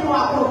neupenyu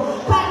hwako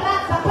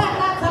parata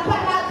namata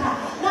parata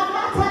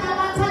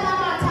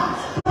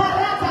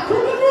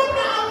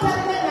kudubura altar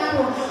rine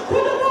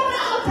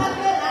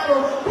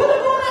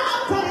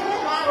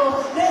naro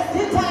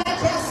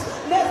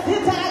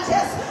nezita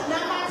raJesu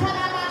namata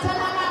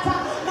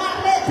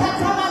mareta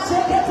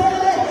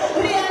tamacheketerere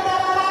rienda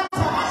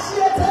rarata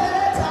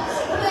ashiyeterereta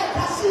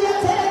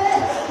rekashiyeterere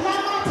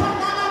namata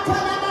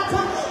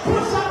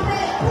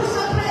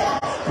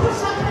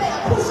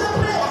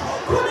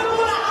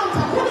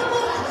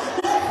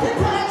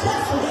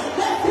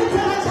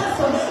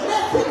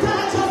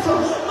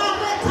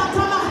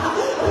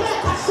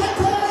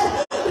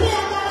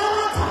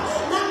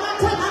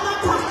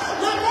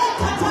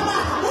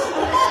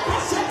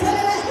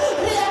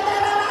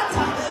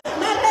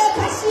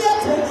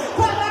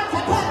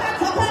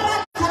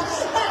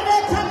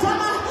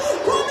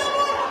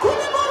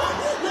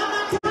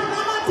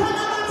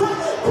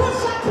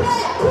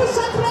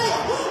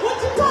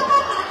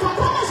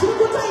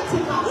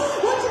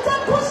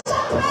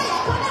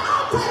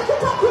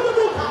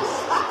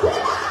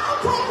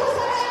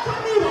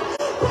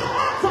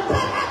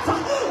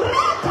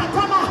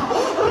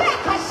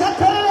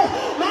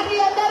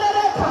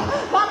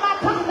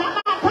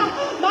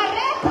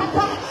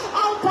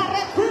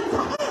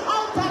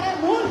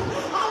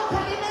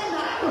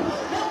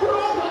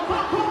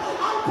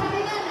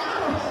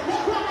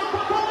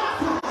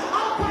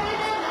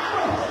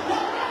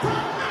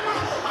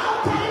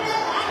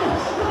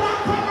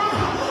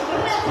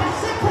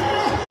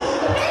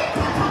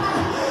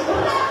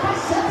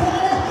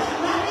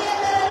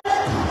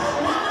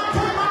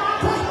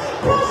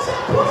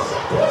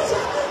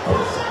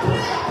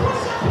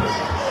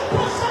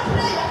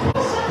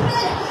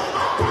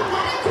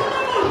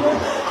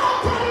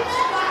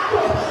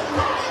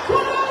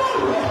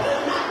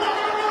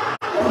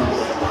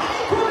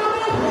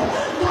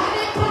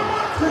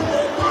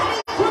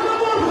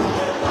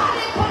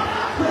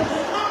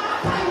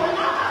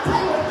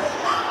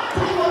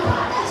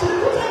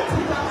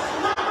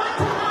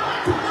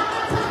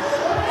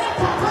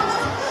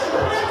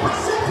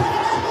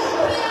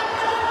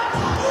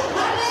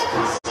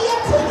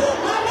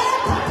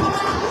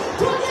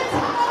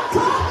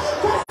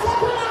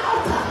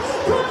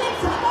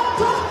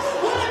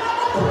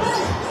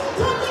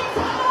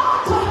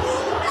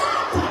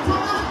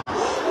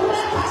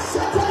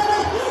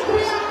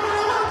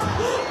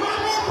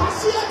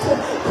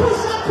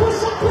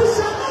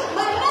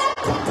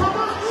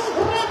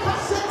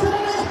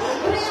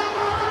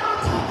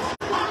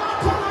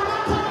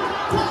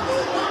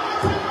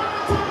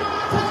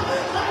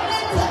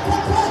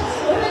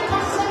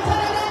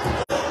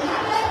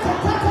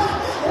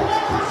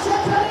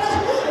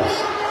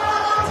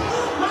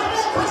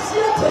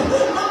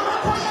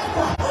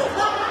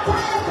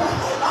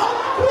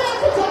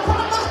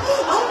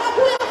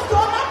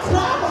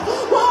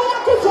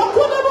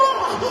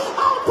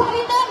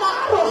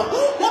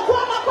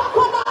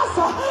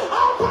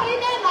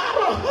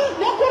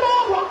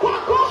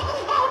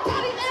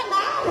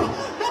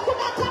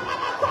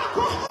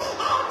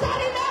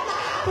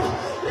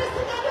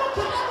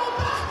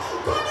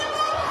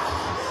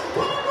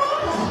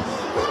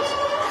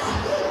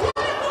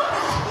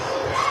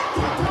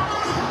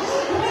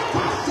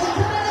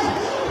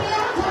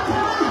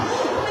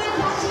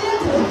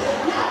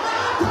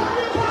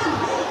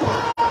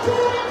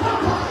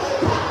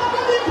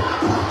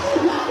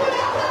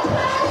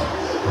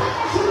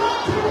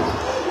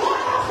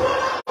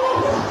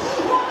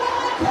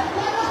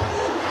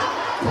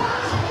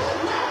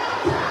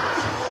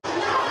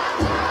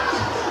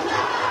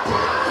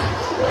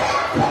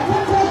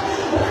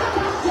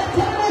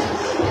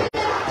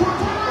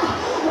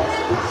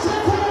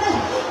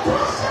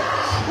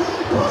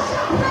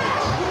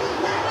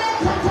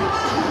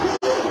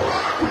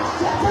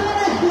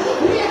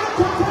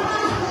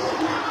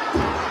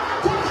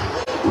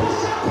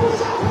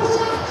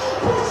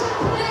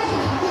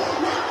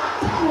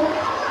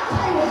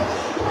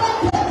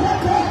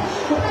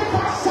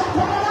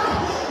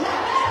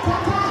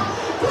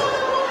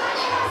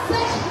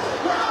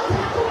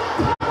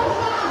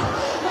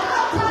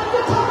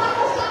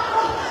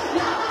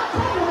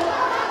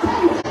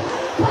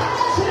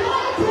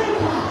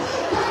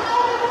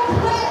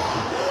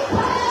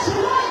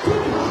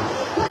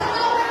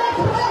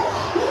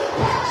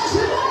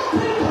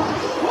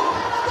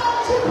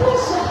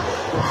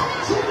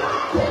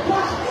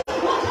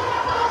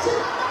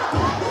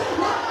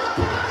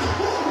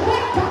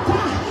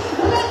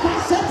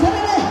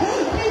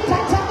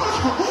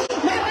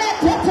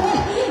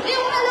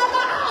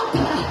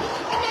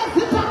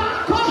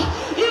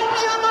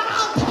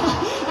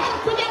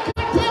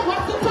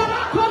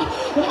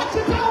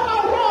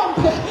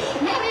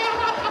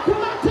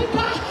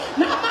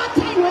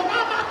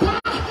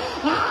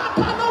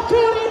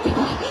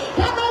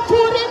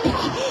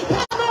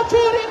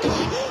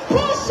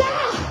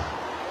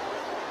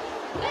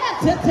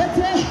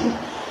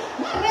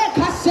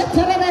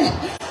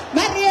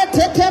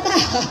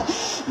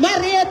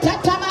Maria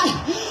Tatama,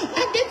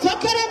 and it's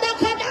okay in the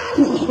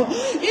canal.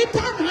 It's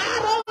an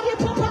arrow, and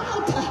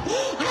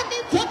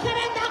it's okay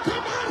in the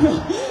canal.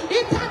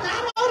 It's an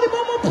arrow,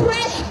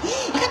 pray,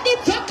 and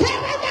it's okay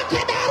in the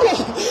canal.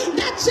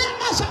 That's a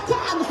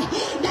Sakwana,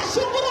 that's a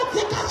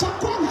Muparinga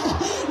Sakwana,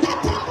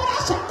 that's a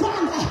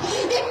Sakwana.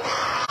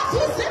 Enough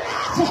is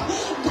enough.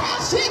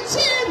 God's in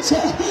change,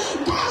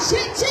 God's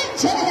in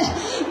change,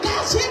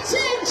 God's in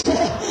change.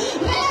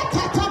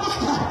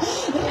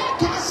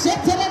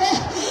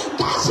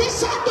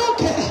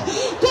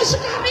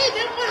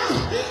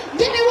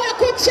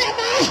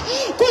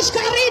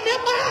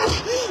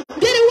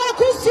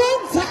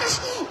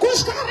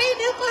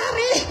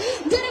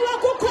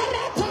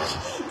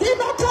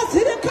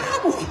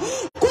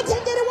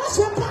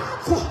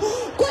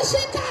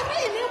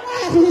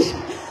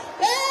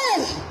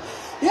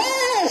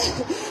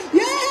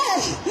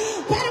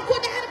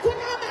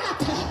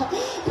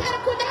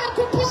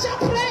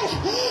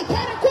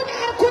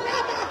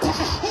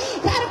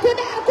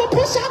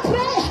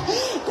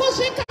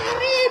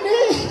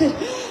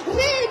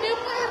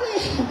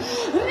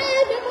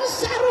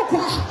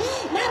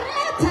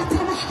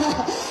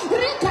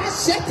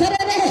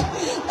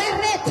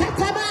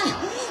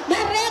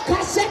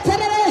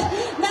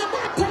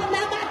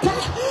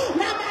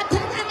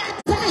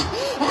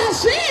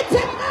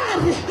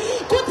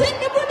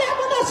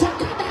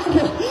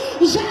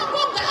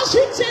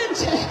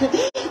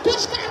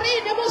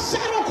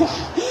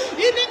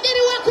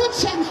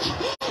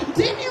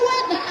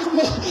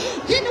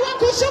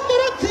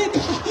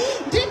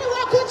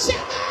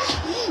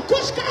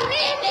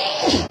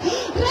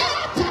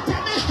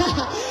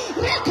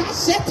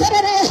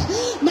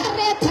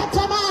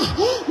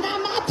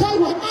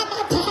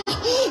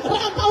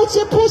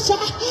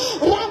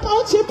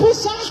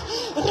 Pusha,